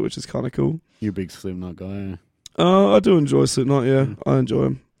elements to it, which is kind of cool. You're a big Slipknot guy. I do enjoy Slipknot. Yeah, I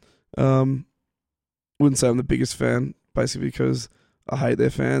enjoy them. Wouldn't say I'm the biggest fan, basically because I hate their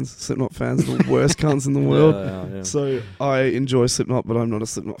fans. Slipknot fans are the worst cunts in the world. Yeah. So I enjoy Slipknot, but I'm not a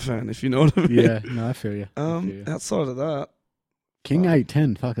Slipknot fan, if you know what I mean. Yeah, no, I feel you. Outside of that, King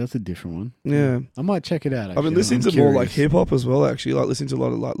 810, fuck, that's a different one. yeah. I might check it out. I've been actually. listening I'm to more like curious. hip hop as well, actually. Like listening to a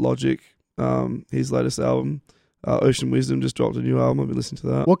lot of like Logic, his latest album. Ocean Wisdom just dropped a new album. I've been listening to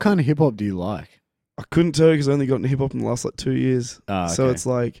that. What kind of hip hop do you like? I couldn't tell you because I only got into hip hop in the last like 2 years. So okay. it's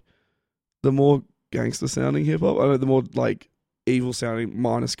like the more gangster sounding hip hop, I know the more like evil sounding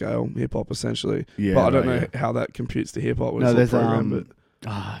minor scale hip hop essentially. Yeah, but I don't right, know how that computes to hip hop when No, it's all there's programmed.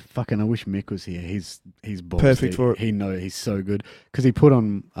 fucking. I wish Mick was here. He's balls Perfect deep. for it. He's so good because he put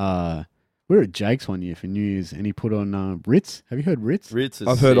on. We were at Jake's one year for New Year's, and he put on Ritz. Have you heard Ritz? Ritz is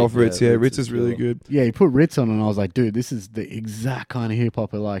I've heard sick, of Ritz. Yeah, Ritz is really killer. good. Yeah, he put Ritz on, and I was like, dude, this is the exact kind of hip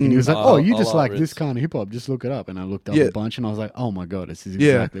hop I like. And he was like, I- oh, you I just like like this Ritz. kind of hip hop. Just look it up. And I looked up Yeah. a bunch, and I was like, oh my god, this is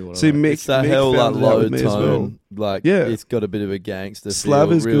Yeah. exactly what See, I like. Mick, It's that Mick hell like found it out low with me as well. tone. Like, Yeah. it's got a bit of a gangster Slav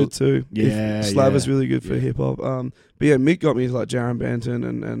feel. is real, good too. Yeah, Slav yeah. is really good for Yeah. hip hop. But yeah, Mick got me into like Jaron Banton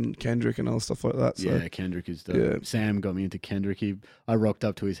and Kendrick and other stuff like that. So Yeah, Kendrick is dope. Yeah. Sam got me into Kendrick. I rocked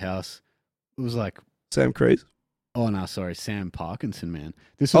up to his house. It was like Sam Creed. Oh no, sorry, Sam Parkinson, man.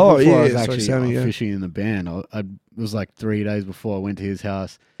 This was before I was actually Sammy, officially in the band. It was like 3 days before I went to his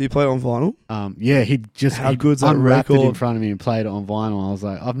house. Do you play it on vinyl? Yeah, he good's that unwrapped it in record? front of me and played it on vinyl. I was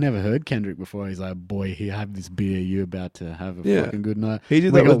like, I've never heard Kendrick before. He's like, boy, you have this beer. You're about to have a fucking good night. He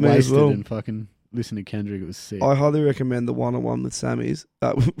did We that got with me as wasted well. and fucking listened to Kendrick. It was sick. I highly recommend the one-on-one with Sammy's.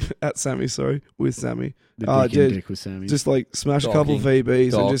 At Sammy's, sorry, with Sammy. The Dick and yeah, Dick with Sammy. Just like smash a couple of Docking. VBs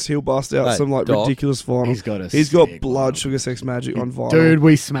and Doc. just he'll bust out Hey, some like Doc. ridiculous vinyl. He's got He's got Blood Sugar Sex Magic on vinyl. Dude,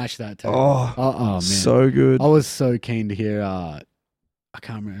 we smashed that too. Oh, man. so good. I was so keen to hear. I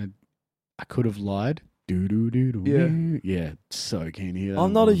can't remember. I could have lied. Do do do do. Yeah. Yeah. So keen to hear. That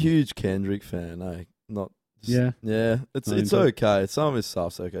I'm not a one. huge Kendrick fan. Not. Yeah. Yeah. It's Not it's into it. okay. Some of his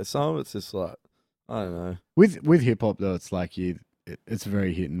stuff's okay. Some of it's just like I don't know. With hip hop though, it's like it's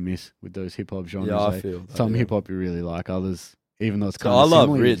very hit and miss with those hip hop genres. Yeah, I Like, feel that, some yeah. hip hop you really like, others even though it's So kind I of love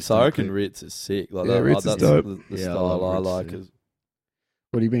similar, you Ritz. just I don't reckon click. Ritz is sick. Like Yeah, that, Ritz is that's dope. the Yeah, I style love I Ritz, like. yeah. Is,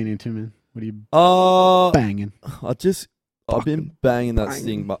 What have you been into, man? What are you uh, banging? I've been banging that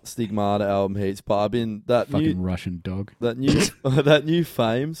banging. Stigmata album heaps, but I've been that Fucking Russian dog. new that new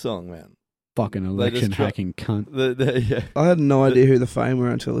Fame song, man. Fucking election hacking cunt. Yeah. I had no idea who the Fame were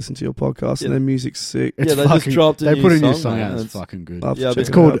until I listened to your podcast, Yeah. and their music's sick. It's Yeah, they just fucking- dropped a They new put a new song, song man. out. It's It's- fucking good. I'll have to Yeah, check It's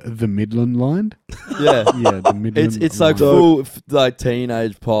it called out. The Midland Line. Yeah. Yeah, the Midland. It's like Line. full like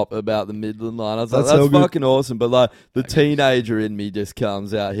teenage pop about the Midland line. I was like, That's so that's good. fucking awesome. But like the Okay. teenager in me just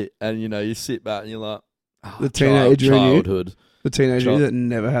comes out here, and you sit back and you're like, The teenager in you? childhood. The teenager Chop. that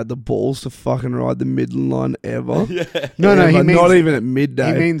never had the balls to fucking ride the Midland Line ever. Yeah. No, Ever, he means not even at he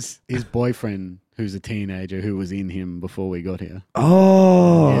midday. means his boyfriend, who's a teenager, who was in him before we got here.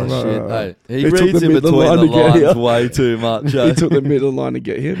 Oh, Yeah, right, shit. right, right. Hey, he He took reads the in Midland between line the to get lines here. way too much. He took the Midland Line to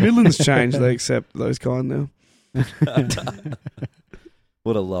get here. Midland's changed. They accept those kind now.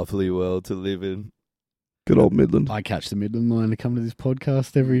 What a lovely world to live in. Good old Midland. I catch the Midland Line to come to this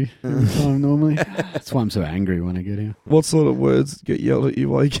podcast every time normally. That's why I'm so angry when I get here. What sort of words get yelled at you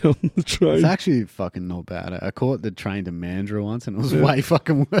while you get on the It's train? actually fucking not bad. I caught the train to Mandurah once and it was Yeah. way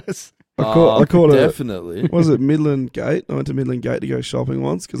fucking worse. I caught a, definitely. what was it, Midland Gate? I went to Midland Gate to go shopping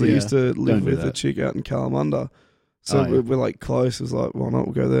once because I Yeah, used to live don't do with a that. chick out in Kalamunda. So Oh, yeah. we're like close. It was like, why not?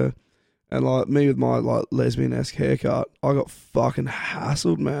 We'll go there. And like me with my like lesbian-esque haircut, I got fucking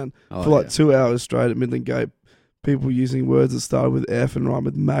hassled, man. Oh, For like yeah. 2 hours straight at Midland Gate. People using words that started with F and rhyme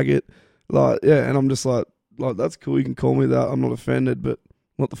with maggot. Like, yeah, and I'm just like, that's cool. You can call me that. I'm not offended, but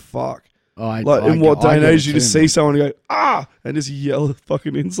what the fuck? I In what get- I day and get age it you too, just man. see someone and go, ah, and just yell a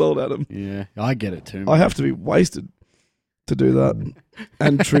fucking insult at them? Yeah, I get it too. I have to be wasted to do that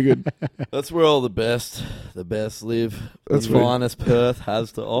and triggered. That's where all the best live. That's the right. finest Perth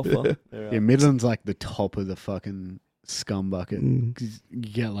has to offer. Yeah, Midland's like the top of the fucking scum bucket. Mm. 'Cause you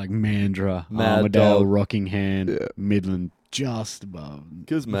get like Mandurah, Mad Armadale, Dog. Rockingham, Yeah. Midland, just above.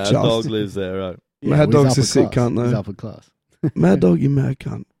 Because Mad Just- Dog lives there, right? Mad well, Dog's he's a sick upper class. cunt, though. He's upper class. Mad dog, you mad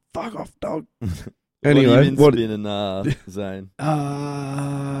cunt. Fuck off, dog. What Anyway, have you been what? spinning, Zane?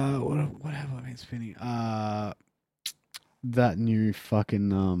 What have I been spinning? That new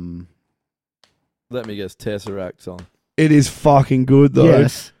fucking Let me guess, Tesseract song. It is fucking good though.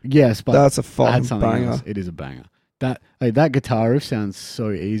 yes, but That's a I had fucking something banger. else. It is a banger. That guitar riff sounds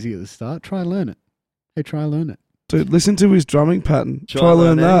so easy at the start. Try and learn it. Hey, try and learn it. Dude, listen to his drumming pattern. Try Try and learn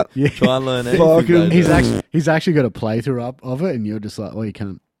learn that. Yeah, Try and learn anything. Fucking- baby. he's actually got a playthrough up of it, and you're just like, oh, you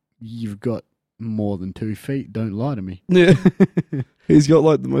can't. You've got more than 2 feet. Don't lie to me. Yeah. He's got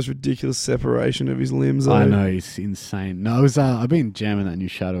like the most ridiculous separation of his limbs. I though. know he's insane. No, I've been jamming that new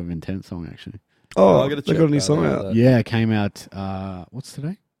Shadow of Intent song actually. Oh, I gotta they check got a new that song out. out Yeah, it came out. What's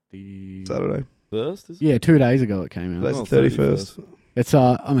today? Saturday. First? Is it? Yeah, 2 days ago it came out. Today's Oh, the 31st. It's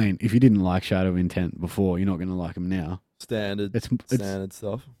I mean, if you didn't like Shadow of Intent before, you're not going to like them now. Standard It's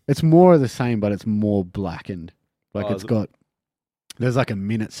stuff. it's more of the same, but it's more blackened. Like Oh, it's is it? got there's like a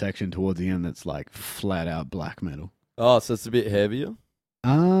minute section towards the end that's like flat out black metal. Oh, so it's a bit heavier?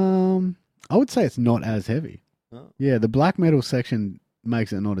 I would say it's not as heavy. Oh. Yeah, the black metal section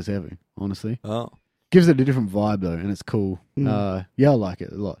makes it not as heavy. Honestly, Oh. gives it a different vibe though, and it's cool. Mm. Yeah, I like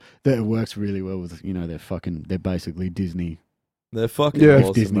it a lot. It works really well with they're basically Disney. They're fucking Yeah. If If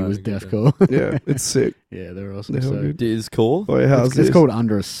awesome. Disney man. was deathcore. Yeah, it's sick. Yeah, they're awesome. They're So good. Discord. Boy, how's it's this? called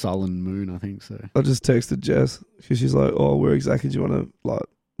Under a Sullen Moon, I think so. I just texted Jess because she's like, "Oh, where exactly do you want to like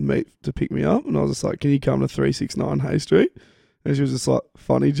meet to pick me up?" And I was just like, "Can you come to 369 Hay Street?" And she was just like,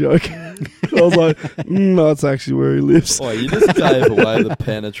 "Funny joke." I was like, "No, that's actually where he lives." Oh, you just gave away the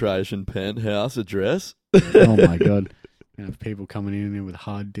penetration penthouse address. Oh my god. Gonna have people coming in there with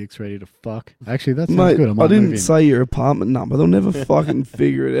hard dicks ready to fuck. Actually, that sounds Mate, good. I might move didn't in. say your apartment number. They'll never fucking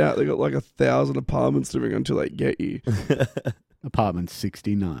figure it out. They got like 1,000 apartments to ring until they get you. Apartment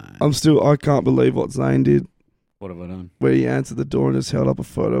 69. I can't believe what Zane did, What have I done? where he answered the door and just held up a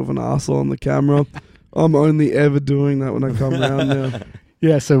photo of an arsehole on the camera. I'm only ever doing that when I come round now.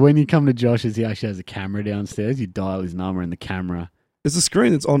 Yeah, so when you come to Josh's, he actually has a camera downstairs. You dial his number and the camera. It's a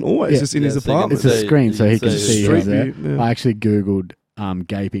screen that's on always, Yeah. just in his Yeah, so you can apartment. It's a see- screen you so can he can see see Street who's there. view, yeah. I actually Googled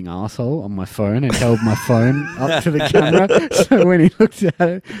gaping arsehole on my phone and held my phone up to the camera. So when he looked at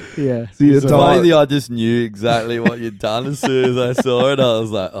it, yeah. See, he's it's like, all- Funny, I just knew exactly what you'd done as soon as I saw it. I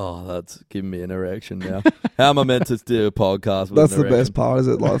was like, "Oh, that's giving me an erection now." How am I meant to do a podcast with That's an the best erection? part, is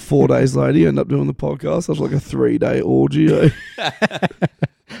it? Like 4 days later, you end up doing the podcast. That's like a 3-day orgy. Eh?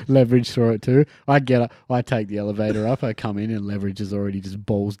 leverage through it too. I get it. I take the elevator up. I come in and leverage is already just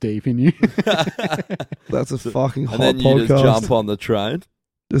balls deep in you. That's a fucking hot And then you podcast. just jump on the train.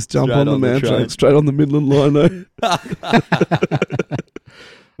 Just jump straight on the on the man train, train. straight on the Midland line. Eh?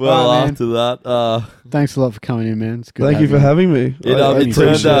 Well, Alright, man. after that, Thanks a lot for coming in, man. It's good. Thank to you for have having me. it, I it turned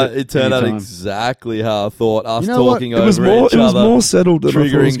appreciate out it. it turned out Anytime. exactly how I thought. Us You know what? talking It was over more. each It was other, more settled than I thought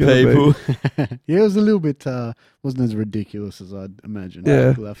it was triggering going to be. people. Yeah, it was a little bit. Wasn't as ridiculous as I'd imagined.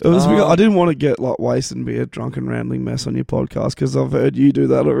 Yeah, We'll have it to- was because I didn't want to get like wasted and be a drunken rambling mess on your podcast because I've heard you do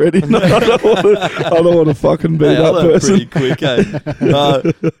that already. No, I don't want to fucking be Hey, I that learned person. pretty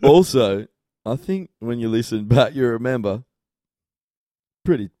quick. Also, I think when you listen back, you remember.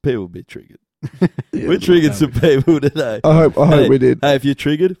 People be triggered. Yeah. We triggered some people today. I hope Hey, we did. Hey, if you're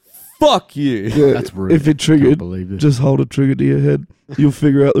triggered, fuck you. Yeah, That's rude. if you're Can't triggered, believe this. just hold a trigger to your head. You'll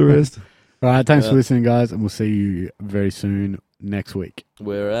figure out the rest. All right, thanks Yeah. for listening, guys, and we'll see you very soon next week.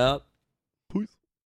 We're out.